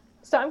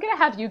 So I'm going to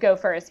have you go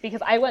first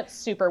because I went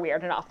super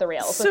weird and off the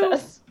rails with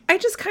this. I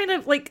just kind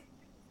of like,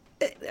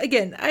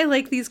 again, I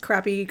like these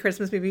crappy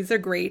Christmas movies. They're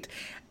great.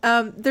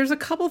 There's a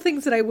couple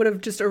things that I would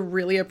have just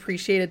really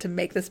appreciated to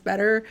make this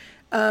better.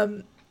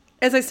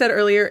 As I said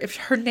earlier, if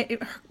her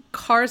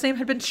car's name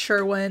had been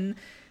Sherwin,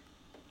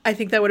 I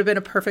think that would have been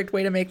a perfect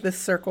way to make this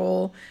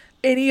circle.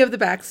 Any of the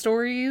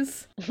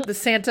backstories, the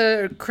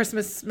Santa or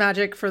Christmas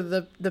magic for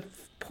the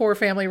poor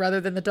family rather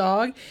than the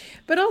dog.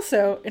 But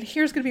also, and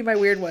here's going to be my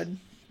weird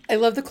one, I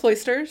love the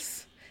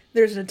cloisters.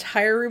 There's an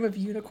entire room of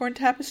unicorn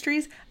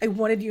tapestries. I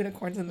wanted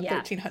unicorns in the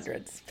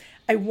 1300s.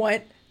 I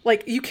want,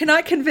 like, you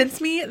cannot convince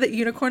me that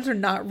unicorns are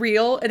not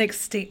real and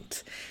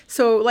extinct.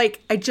 So,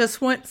 like, I just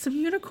want some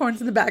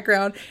unicorns in the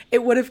background.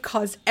 It would have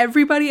caused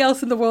everybody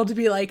else in the world to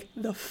be like,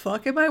 the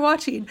fuck am I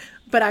watching?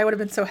 But I would have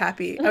been so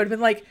happy. I would have been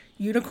like,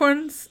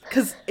 unicorns?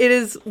 Because it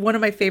is one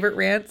of my favorite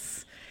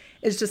rants.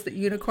 It's just that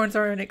unicorns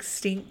are an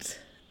extinct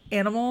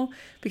animal.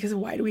 Because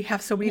why do we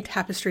have so many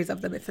tapestries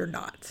of them if they're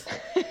not?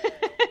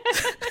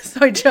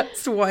 So I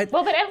just want...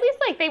 Well, but at least,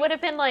 like, they would have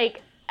been,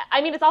 like...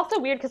 I mean, it's also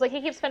weird because, like, he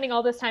keeps spending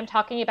all this time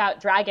talking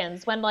about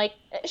dragons when, like,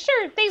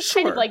 sure, they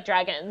kind of like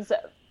dragons.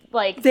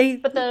 Like,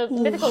 but the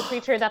mythical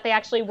creature that they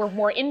actually were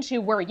more into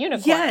were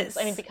unicorns. Yes.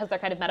 I mean, because they're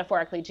kind of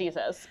metaphorically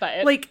Jesus.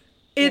 But, like,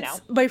 it's... You know,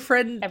 my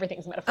friend...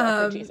 Everything's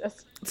metaphorically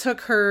Jesus.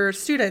 Took her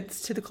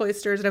students to the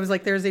cloisters, and I was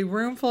like, there's a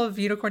room full of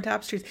unicorn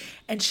tapestries.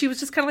 And she was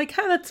just kind of like,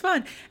 that's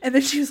fun. And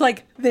then she was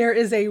like, there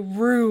is a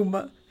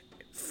room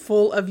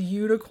full of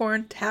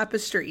unicorn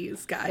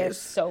tapestries, guys. They're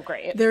so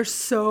great. They're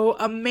so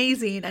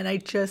amazing. And I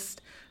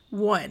just,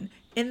 one,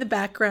 in the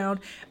background,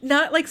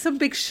 not like some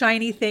big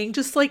shiny thing,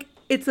 just like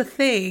it's a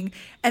thing.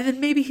 And then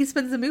maybe he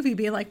spends the movie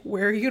being like,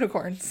 where are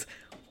unicorns?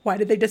 Why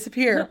did they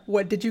disappear?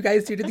 What did you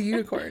guys do to the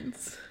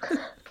unicorns?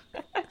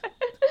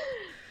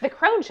 The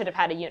crone should have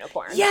had a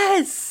unicorn.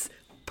 Yes!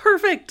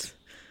 Perfect!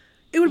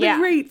 It would have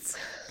been great.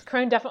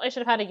 Crone definitely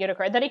should have had a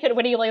unicorn. Then he could,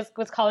 when he was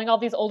calling all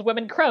these old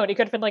women crone, he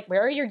could have been like,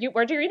 where'd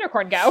your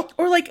unicorn go?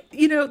 Or like,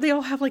 you know, they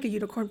all have like a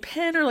unicorn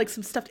pin or like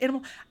some stuffed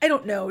animal. I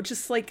don't know.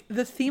 Just like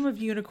the theme of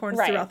unicorns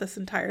throughout this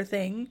entire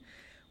thing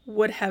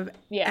would have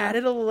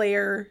added a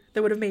layer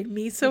that would have made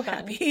me so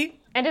happy.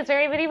 And it's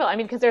very medieval. I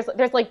mean, because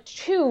there's like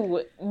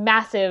two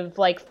massive,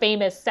 like,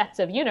 famous sets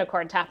of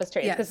unicorn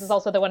tapestries. Yes. This is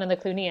also the one in the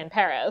Cluny in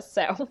Paris.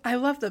 So I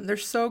love them. They're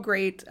so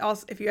great.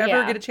 Also, if you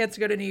ever get a chance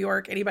to go to New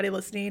York, anybody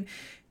listening,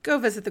 go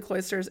visit the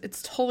cloisters.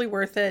 It's totally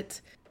worth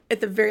it, at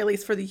the very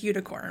least for the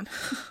unicorn.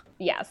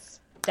 Yes,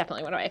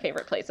 definitely one of my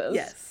favorite places.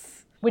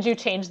 Yes. Would you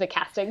change the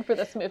casting for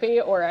this movie,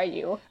 or are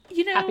you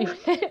happy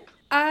with it?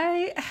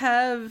 I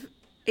have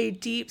a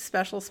deep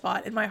special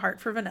spot in my heart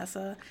for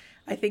Vanessa.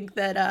 I think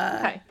that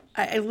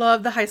I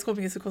love the High School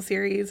Musical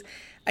series.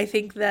 I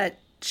think that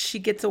she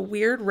gets a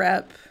weird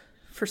rep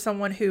for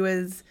someone who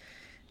is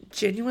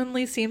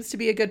genuinely seems to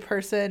be a good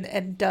person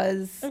and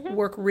does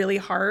work really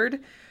hard.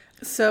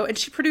 So, and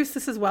she produced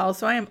this as well.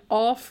 So I am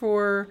all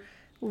for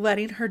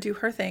letting her do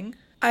her thing.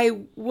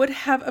 I would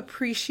have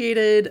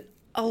appreciated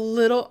a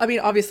little, I mean,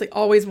 obviously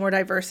always more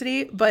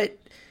diversity, but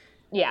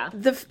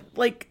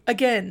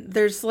again,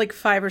 there's like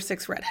 5 or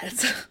 6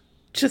 redheads.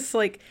 Just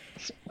like,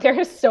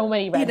 there's so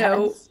many redheads. You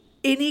know,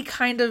 any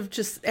kind of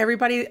just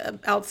everybody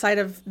outside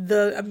of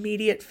the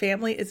immediate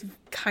family is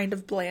kind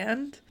of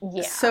bland.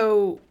 Yeah.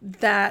 So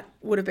that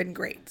would have been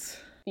great.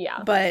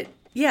 Yeah. But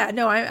yeah,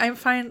 no, I'm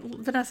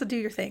fine. Vanessa, do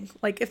your thing.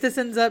 Like, if this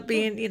ends up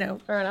being, you know,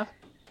 fair enough,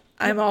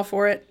 I'm all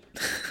for it.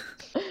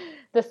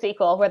 the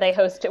sequel where they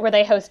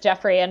host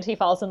Jeffrey and he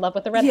falls in love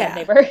with the redhead Yeah.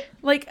 neighbor.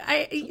 Like,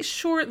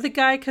 sure, the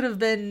guy could have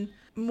been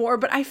more,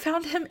 but I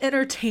found him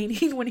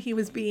entertaining when he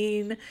was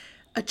being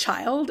a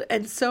child,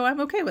 and so I'm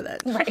okay with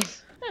it.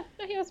 Right.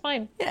 No, he was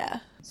fine. Yeah.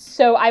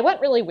 So I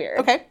went really weird.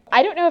 Okay.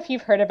 I don't know if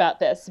you've heard about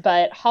this,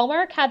 but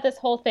Hallmark had this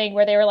whole thing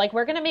where they were like,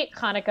 we're going to make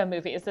Hanukkah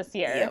movies this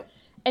year. Yep.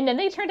 And then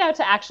they turned out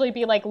to actually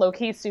be like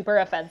low-key super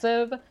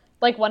offensive.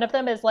 Like one of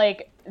them is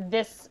like,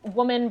 this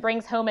woman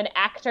brings home an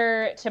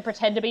actor to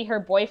pretend to be her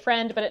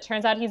boyfriend, but it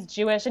turns out he's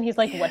Jewish. And he's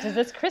like, what is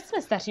this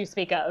Christmas that you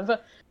speak of?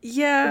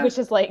 Yeah. Which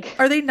is like...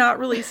 Are they not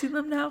releasing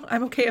them now?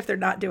 I'm okay if they're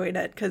not doing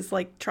it, because,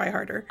 like, try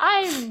harder.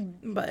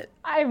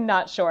 I'm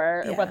not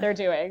sure what they're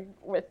doing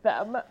with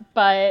them,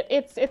 but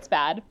it's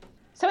bad.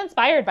 So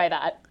inspired by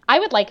that, I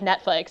would like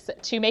Netflix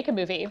to make a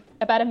movie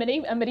about a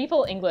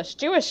medieval English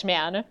Jewish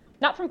man,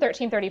 not from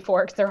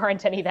 1334, because there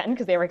aren't any then,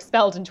 because they were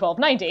expelled in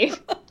 1290.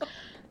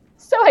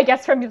 So I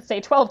guess from, say,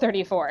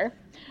 1234,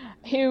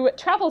 who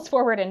travels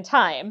forward in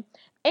time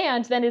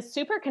and then is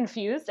super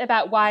confused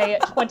about why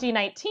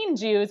 2019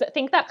 Jews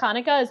think that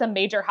Hanukkah is a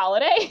major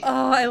holiday.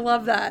 Oh, I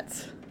love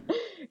that.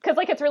 Because,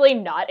 like, it's really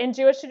not in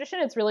Jewish tradition.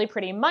 It's really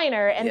pretty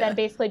minor, and then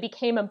basically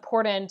became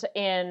important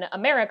in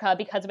America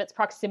because of its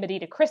proximity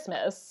to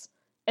Christmas,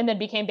 and then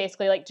became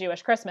basically, like,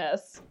 Jewish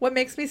Christmas. What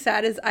makes me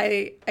sad is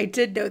I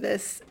did know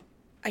this.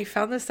 I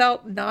found this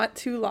out not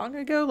too long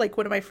ago. Like,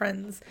 one of my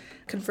friends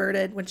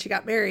converted when she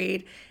got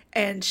married,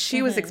 and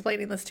she was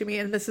explaining this to me,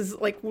 and this is,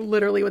 like,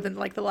 literally within,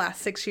 like, the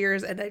last 6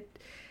 years, and it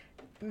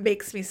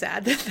makes me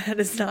sad that that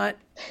is not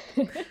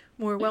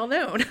more well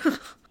known.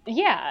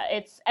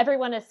 Yeah,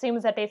 everyone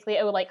assumes that basically,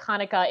 like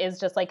Hanukkah is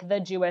just like the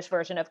Jewish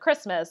version of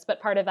Christmas,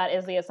 but part of that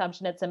is the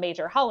assumption it's a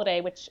major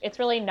holiday, which it's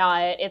really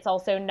not. It's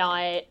also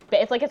not,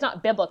 it's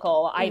not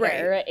biblical either.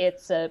 Right.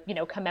 It's,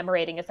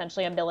 commemorating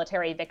essentially a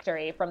military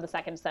victory from the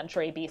 2nd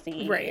century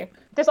BCE. Right.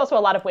 There's also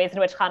a lot of ways in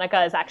which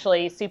Hanukkah is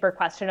actually super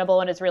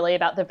questionable and is really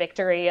about the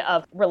victory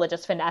of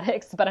religious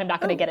fanatics, but I'm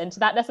not going to get into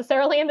that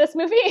necessarily in this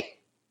movie.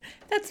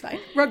 That's fine.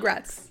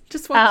 Rugrats.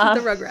 Just watch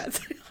the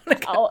Rugrats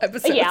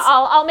episodes. Yeah,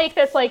 I'll make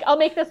this like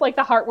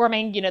the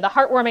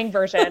heartwarming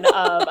version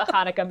of a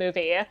Hanukkah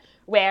movie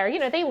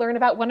where, they learn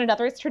about one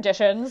another's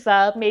traditions.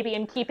 Maybe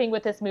in keeping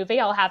with this movie,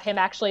 I'll have him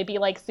actually be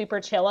like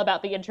super chill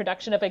about the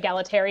introduction of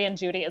egalitarian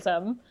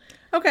Judaism.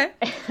 Okay.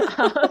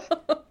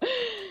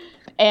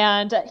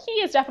 And he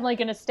is definitely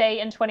going to stay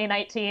in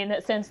 2019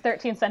 since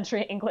 13th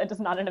century England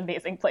is not an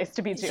amazing place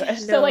to be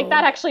Jewish. No. So, like,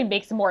 that actually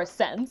makes more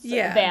sense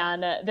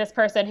than this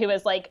person who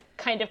is, like,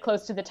 kind of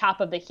close to the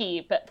top of the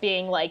heap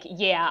being like,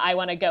 yeah, I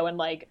want to go and,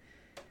 like,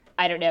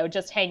 I don't know,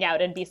 just hang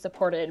out and be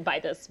supported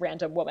by this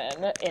random woman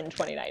in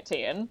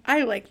 2019.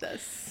 I like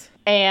this.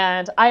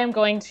 And I am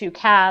going to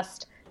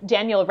cast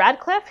Daniel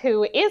Radcliffe,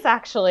 who is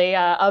actually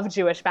of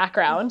Jewish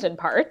background in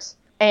part,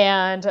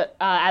 and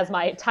as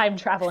my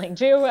time-traveling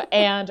Jew,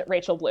 and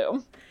Rachel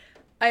Bloom.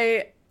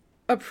 I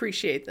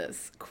appreciate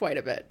this quite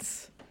a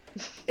bit.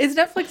 Is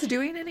Netflix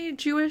doing any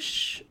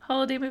Jewish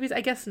holiday movies?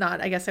 I guess not.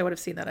 I guess I would have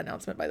seen that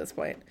announcement by this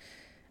point.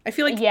 I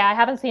feel like... Yeah, I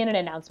haven't seen an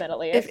announcement, at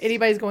least. If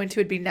anybody's going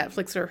to, it'd be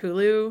Netflix or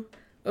Hulu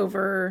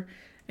over...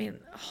 I mean,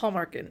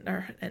 Hallmark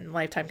and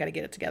Lifetime got to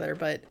get it together,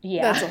 but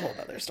that's a whole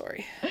other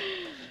story.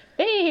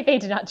 They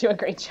did not do a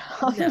great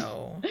job.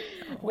 No.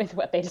 With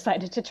what they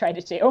decided to try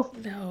to do.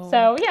 No.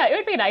 So, yeah, it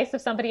would be nice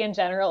if somebody in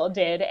general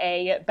did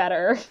a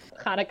better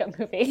Hanukkah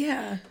movie.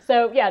 Yeah.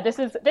 So, yeah, this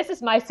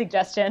is my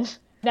suggestion.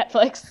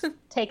 Netflix,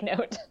 take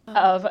note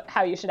of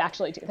how you should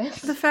actually do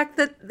this. The fact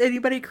that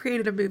anybody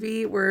created a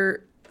movie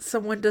where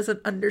someone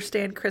doesn't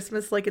understand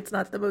Christmas, like it's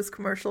not the most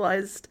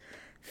commercialized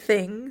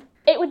thing.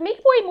 It would make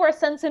way more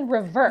sense in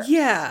reverse.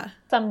 Yeah.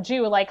 Some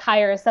Jew, like,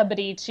 hires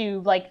somebody to,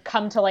 like,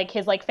 come to, like,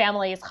 his, like,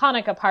 family's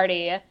Hanukkah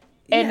party.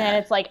 And then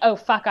it's like, oh,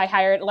 fuck,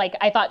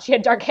 I thought she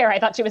had dark hair. I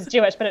thought she was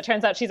Jewish, but it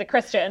turns out she's a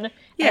Christian.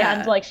 Yeah.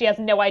 And, like, she has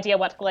no idea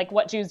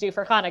what Jews do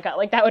for Hanukkah.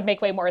 Like, that would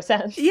make way more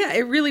sense. Yeah,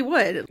 it really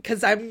would.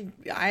 Because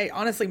I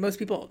honestly, most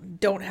people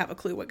don't have a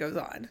clue what goes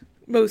on.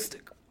 Most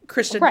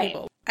Christian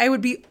people. I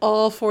would be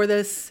all for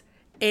this,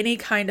 any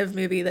kind of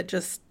movie that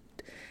just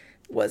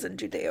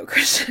wasn't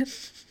Judeo-Christian.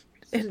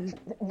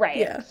 Right.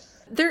 Yeah.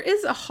 There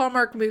is a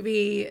Hallmark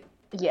movie.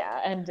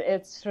 Yeah, and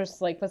it's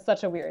just like was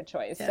such a weird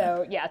choice.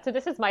 Yeah. So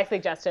this is my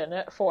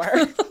suggestion for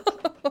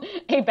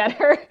a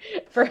better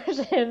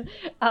version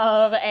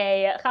of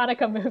a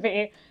Hanukkah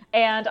movie,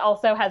 and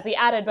also has the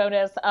added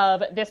bonus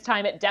of this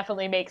time it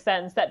definitely makes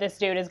sense that this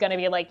dude is going to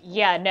be like,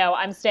 yeah, no,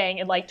 I'm staying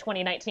in like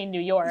 2019 New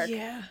York,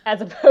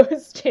 as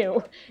opposed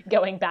to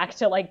going back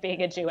to like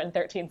being a Jew in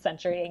 13th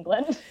century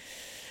England.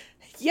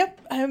 Yep,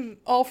 I'm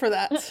all for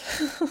that.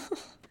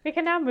 We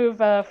can now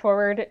move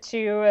forward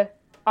to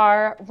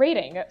our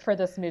rating for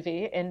this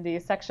movie in the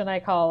section I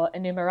call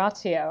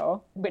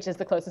enumeratio, which is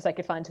the closest I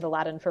could find to the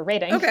Latin for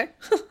rating. Okay.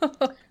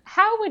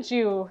 How would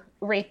you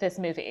rate this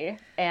movie?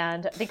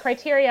 And the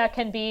criteria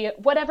can be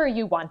whatever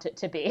you want it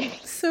to be.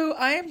 So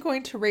I am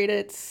going to rate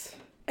it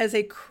as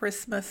a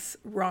Christmas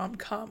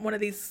rom-com. One of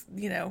these,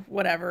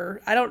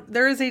 whatever.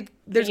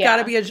 There's got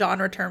to be a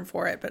genre term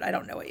for it, but I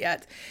don't know it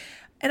yet.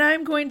 And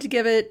I'm going to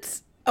give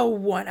it a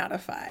 1 out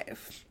of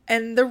 5.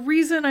 And the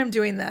reason I'm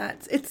doing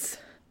that, it's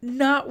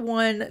not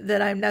one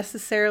that I'm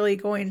necessarily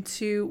going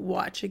to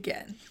watch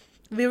again.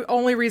 The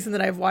only reason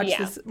that I've watched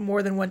this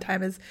more than one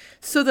time is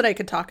so that I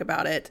could talk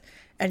about it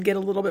and get a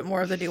little bit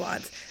more of the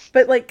nuance.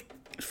 But like,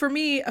 for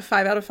me, a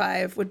 5 out of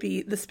 5 would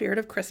be The Spirit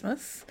of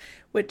Christmas,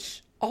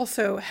 which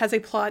also has a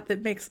plot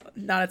that makes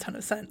not a ton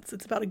of sense.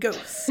 It's about a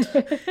ghost.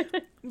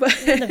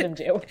 But none of them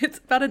do. It's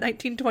about a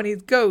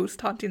 1920s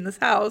ghost haunting this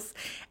house.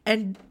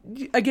 And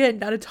again,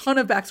 not a ton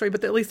of backstory,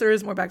 but at least there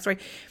is more backstory.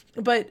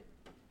 But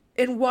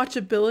in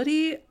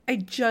watchability, I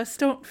just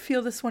don't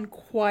feel this one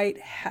quite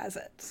has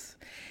it.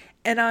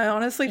 And I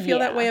honestly feel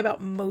that way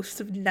about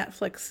most of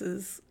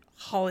Netflix's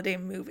holiday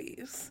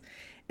movies.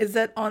 Is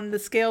that on the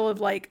scale of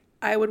like,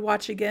 I would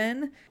watch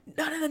again,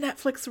 none of the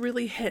Netflix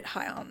really hit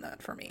high on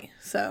that for me.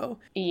 So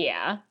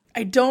yeah,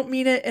 I don't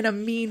mean it in a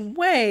mean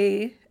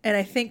way. And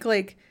I think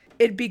like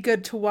it'd be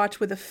good to watch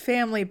with a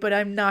family, but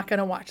I'm not going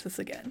to watch this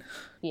again.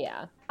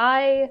 Yeah.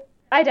 I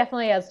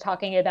definitely, as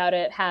talking about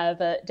it, have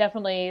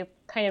definitely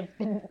kind of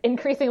been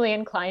increasingly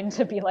inclined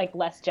to be like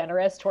less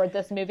generous toward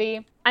this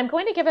movie. I'm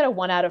going to give it a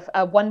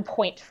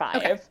 1.5.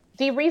 Okay.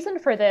 The reason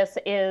for this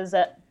is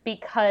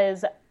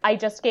because I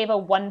just gave a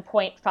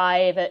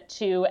 1.5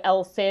 to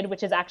El Cid,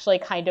 which is actually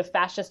kind of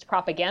fascist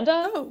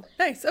propaganda. Oh,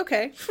 nice.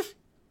 Okay.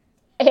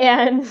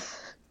 And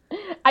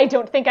I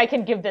don't think I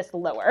can give this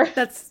lower.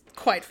 That's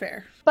quite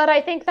fair. But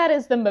I think that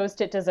is the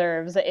most it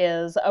deserves,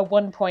 is a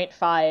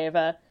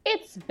 1.5.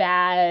 It's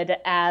bad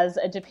as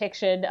a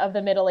depiction of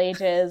the Middle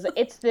Ages.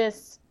 It's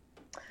this,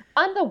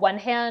 on the one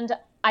hand,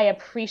 I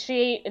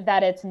appreciate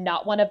that it's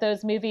not one of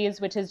those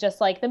movies which is just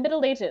like the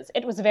Middle Ages.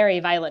 It was very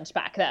violent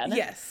back then.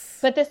 Yes.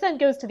 But this then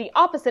goes to the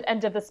opposite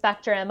end of the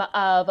spectrum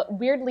of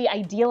weirdly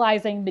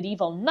idealizing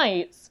medieval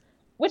knights,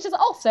 which is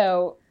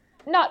also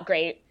not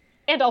great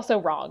and also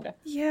wrong.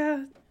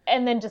 Yeah.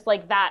 And then just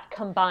like that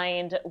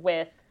combined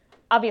with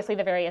obviously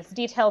the various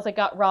details it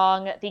got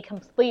wrong, the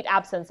complete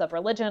absence of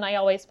religion I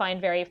always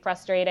find very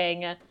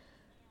frustrating,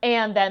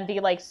 and then the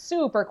like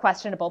super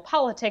questionable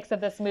politics of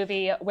this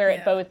movie where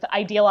it both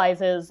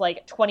idealizes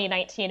like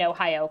 2019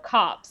 Ohio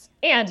cops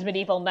and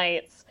medieval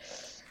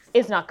knights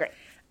is not great.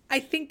 I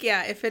think,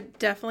 if it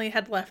definitely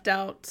had left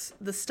out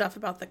the stuff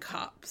about the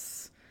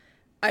cops,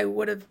 I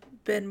would have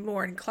been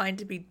more inclined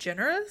to be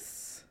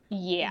generous.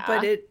 Yeah.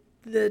 But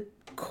the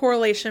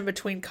correlation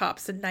between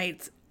cops and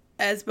knights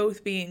as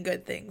both being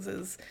good things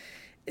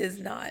is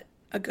not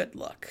a good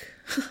look.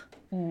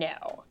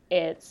 No,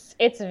 it's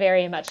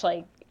very much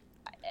like,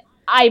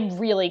 I'm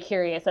really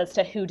curious as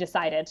to who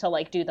decided to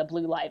like do the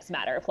Blue Lives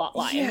Matter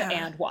plotline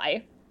and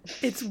why.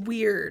 It's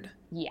weird.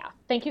 Yeah.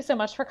 Thank you so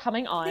much for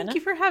coming on. Thank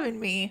you for having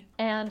me.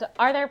 And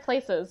are there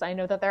places, I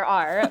know that there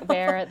are,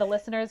 where the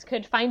listeners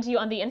could find you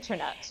on the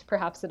internet,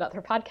 perhaps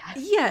another podcast?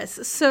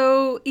 Yes.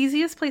 So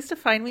easiest place to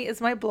find me is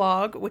my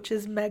blog, which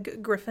is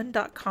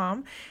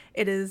meggriffin.com.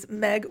 It is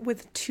Meg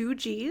with 2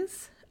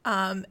 G's.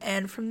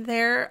 And from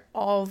there,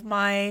 all of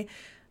my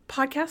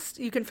podcasts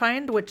you can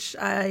find, which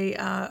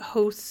I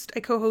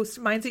co-host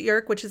Minds at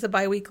Yerk, which is a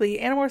bi-weekly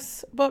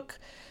Animorphs book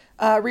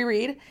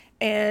reread,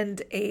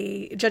 and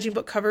a Judging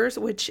Book Covers,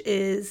 which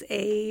is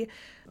a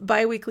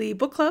bi-weekly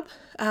book club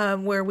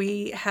where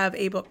we have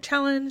a book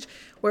challenge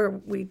where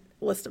we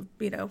list of,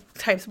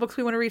 types of books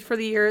we want to read for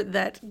the year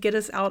that get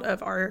us out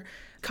of our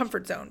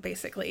comfort zone,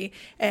 basically.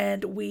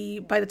 And we,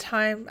 by the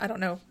time, I don't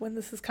know when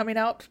this is coming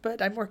out,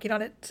 but I'm working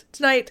on it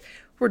tonight,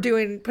 we're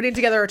putting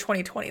together our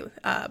 2020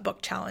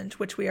 book challenge,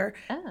 which we are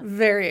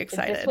very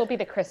excited. This will be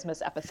the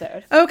Christmas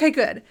episode. Okay,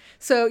 good.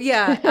 So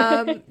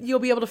you'll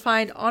be able to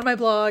find on my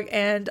blog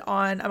and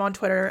I'm on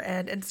Twitter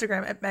and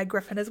Instagram at Meg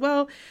Griffin as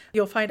well.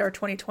 You'll find our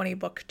 2020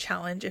 book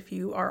challenge if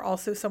you are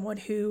also someone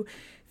who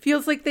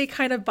feels like they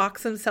kind of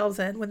box themselves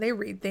in when they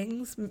read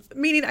things.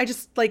 Meaning I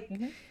just like,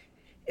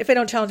 if I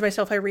don't challenge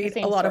myself, I read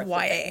a lot of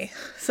YA.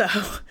 So,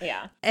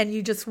 and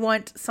you just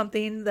want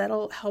something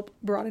that'll help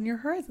broaden your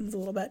horizons a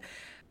little bit.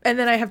 And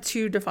then I have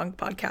 2 defunct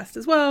podcasts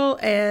as well,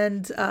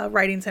 and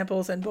writing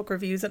samples and book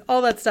reviews and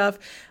all that stuff,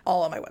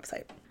 all on my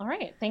website. All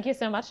right. Thank you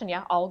so much. And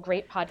all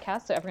great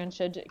podcasts. So everyone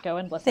should go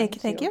and listen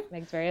to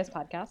Meg's various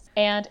podcasts.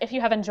 And if you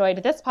have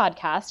enjoyed this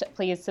podcast,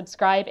 please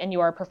subscribe in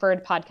your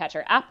preferred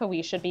podcatcher app.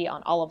 We should be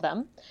on all of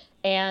them.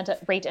 And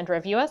rate and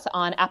review us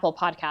on Apple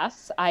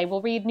Podcasts. I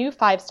will read new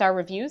 5-star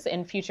reviews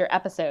in future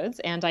episodes,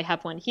 and I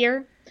have one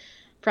here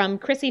from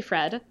Chrissy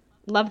Fred.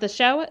 Love the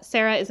show.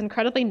 Sarah is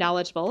incredibly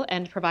knowledgeable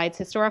and provides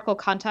historical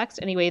context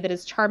in a way that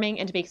is charming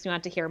and makes me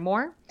want to hear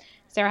more.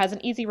 Sarah has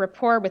an easy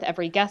rapport with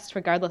every guest,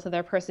 regardless of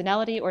their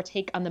personality or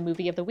take on the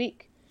movie of the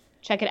week.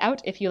 Check it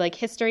out if you like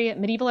history,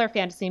 medieval or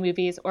fantasy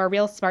movies, or a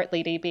real smart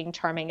lady being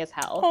charming as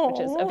hell, which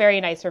is a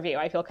very nice review.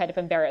 I feel kind of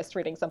embarrassed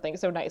reading something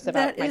so nice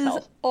about myself.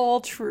 That is all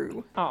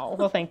true. Oh,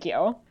 well, thank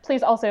you.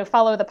 Please also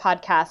follow the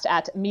podcast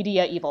at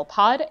Media Evil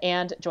Pod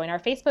and join our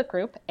Facebook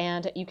group.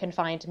 And you can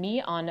find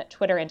me on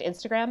Twitter and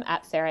Instagram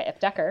at Sarah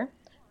Ipdecker.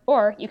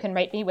 Or you can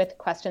write me with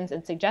questions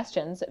and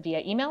suggestions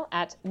via email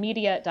at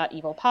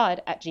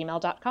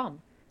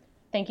media.evilpod@gmail.com.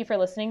 Thank you for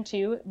listening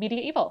to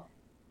Media Evil.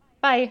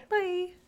 Bye. Bye.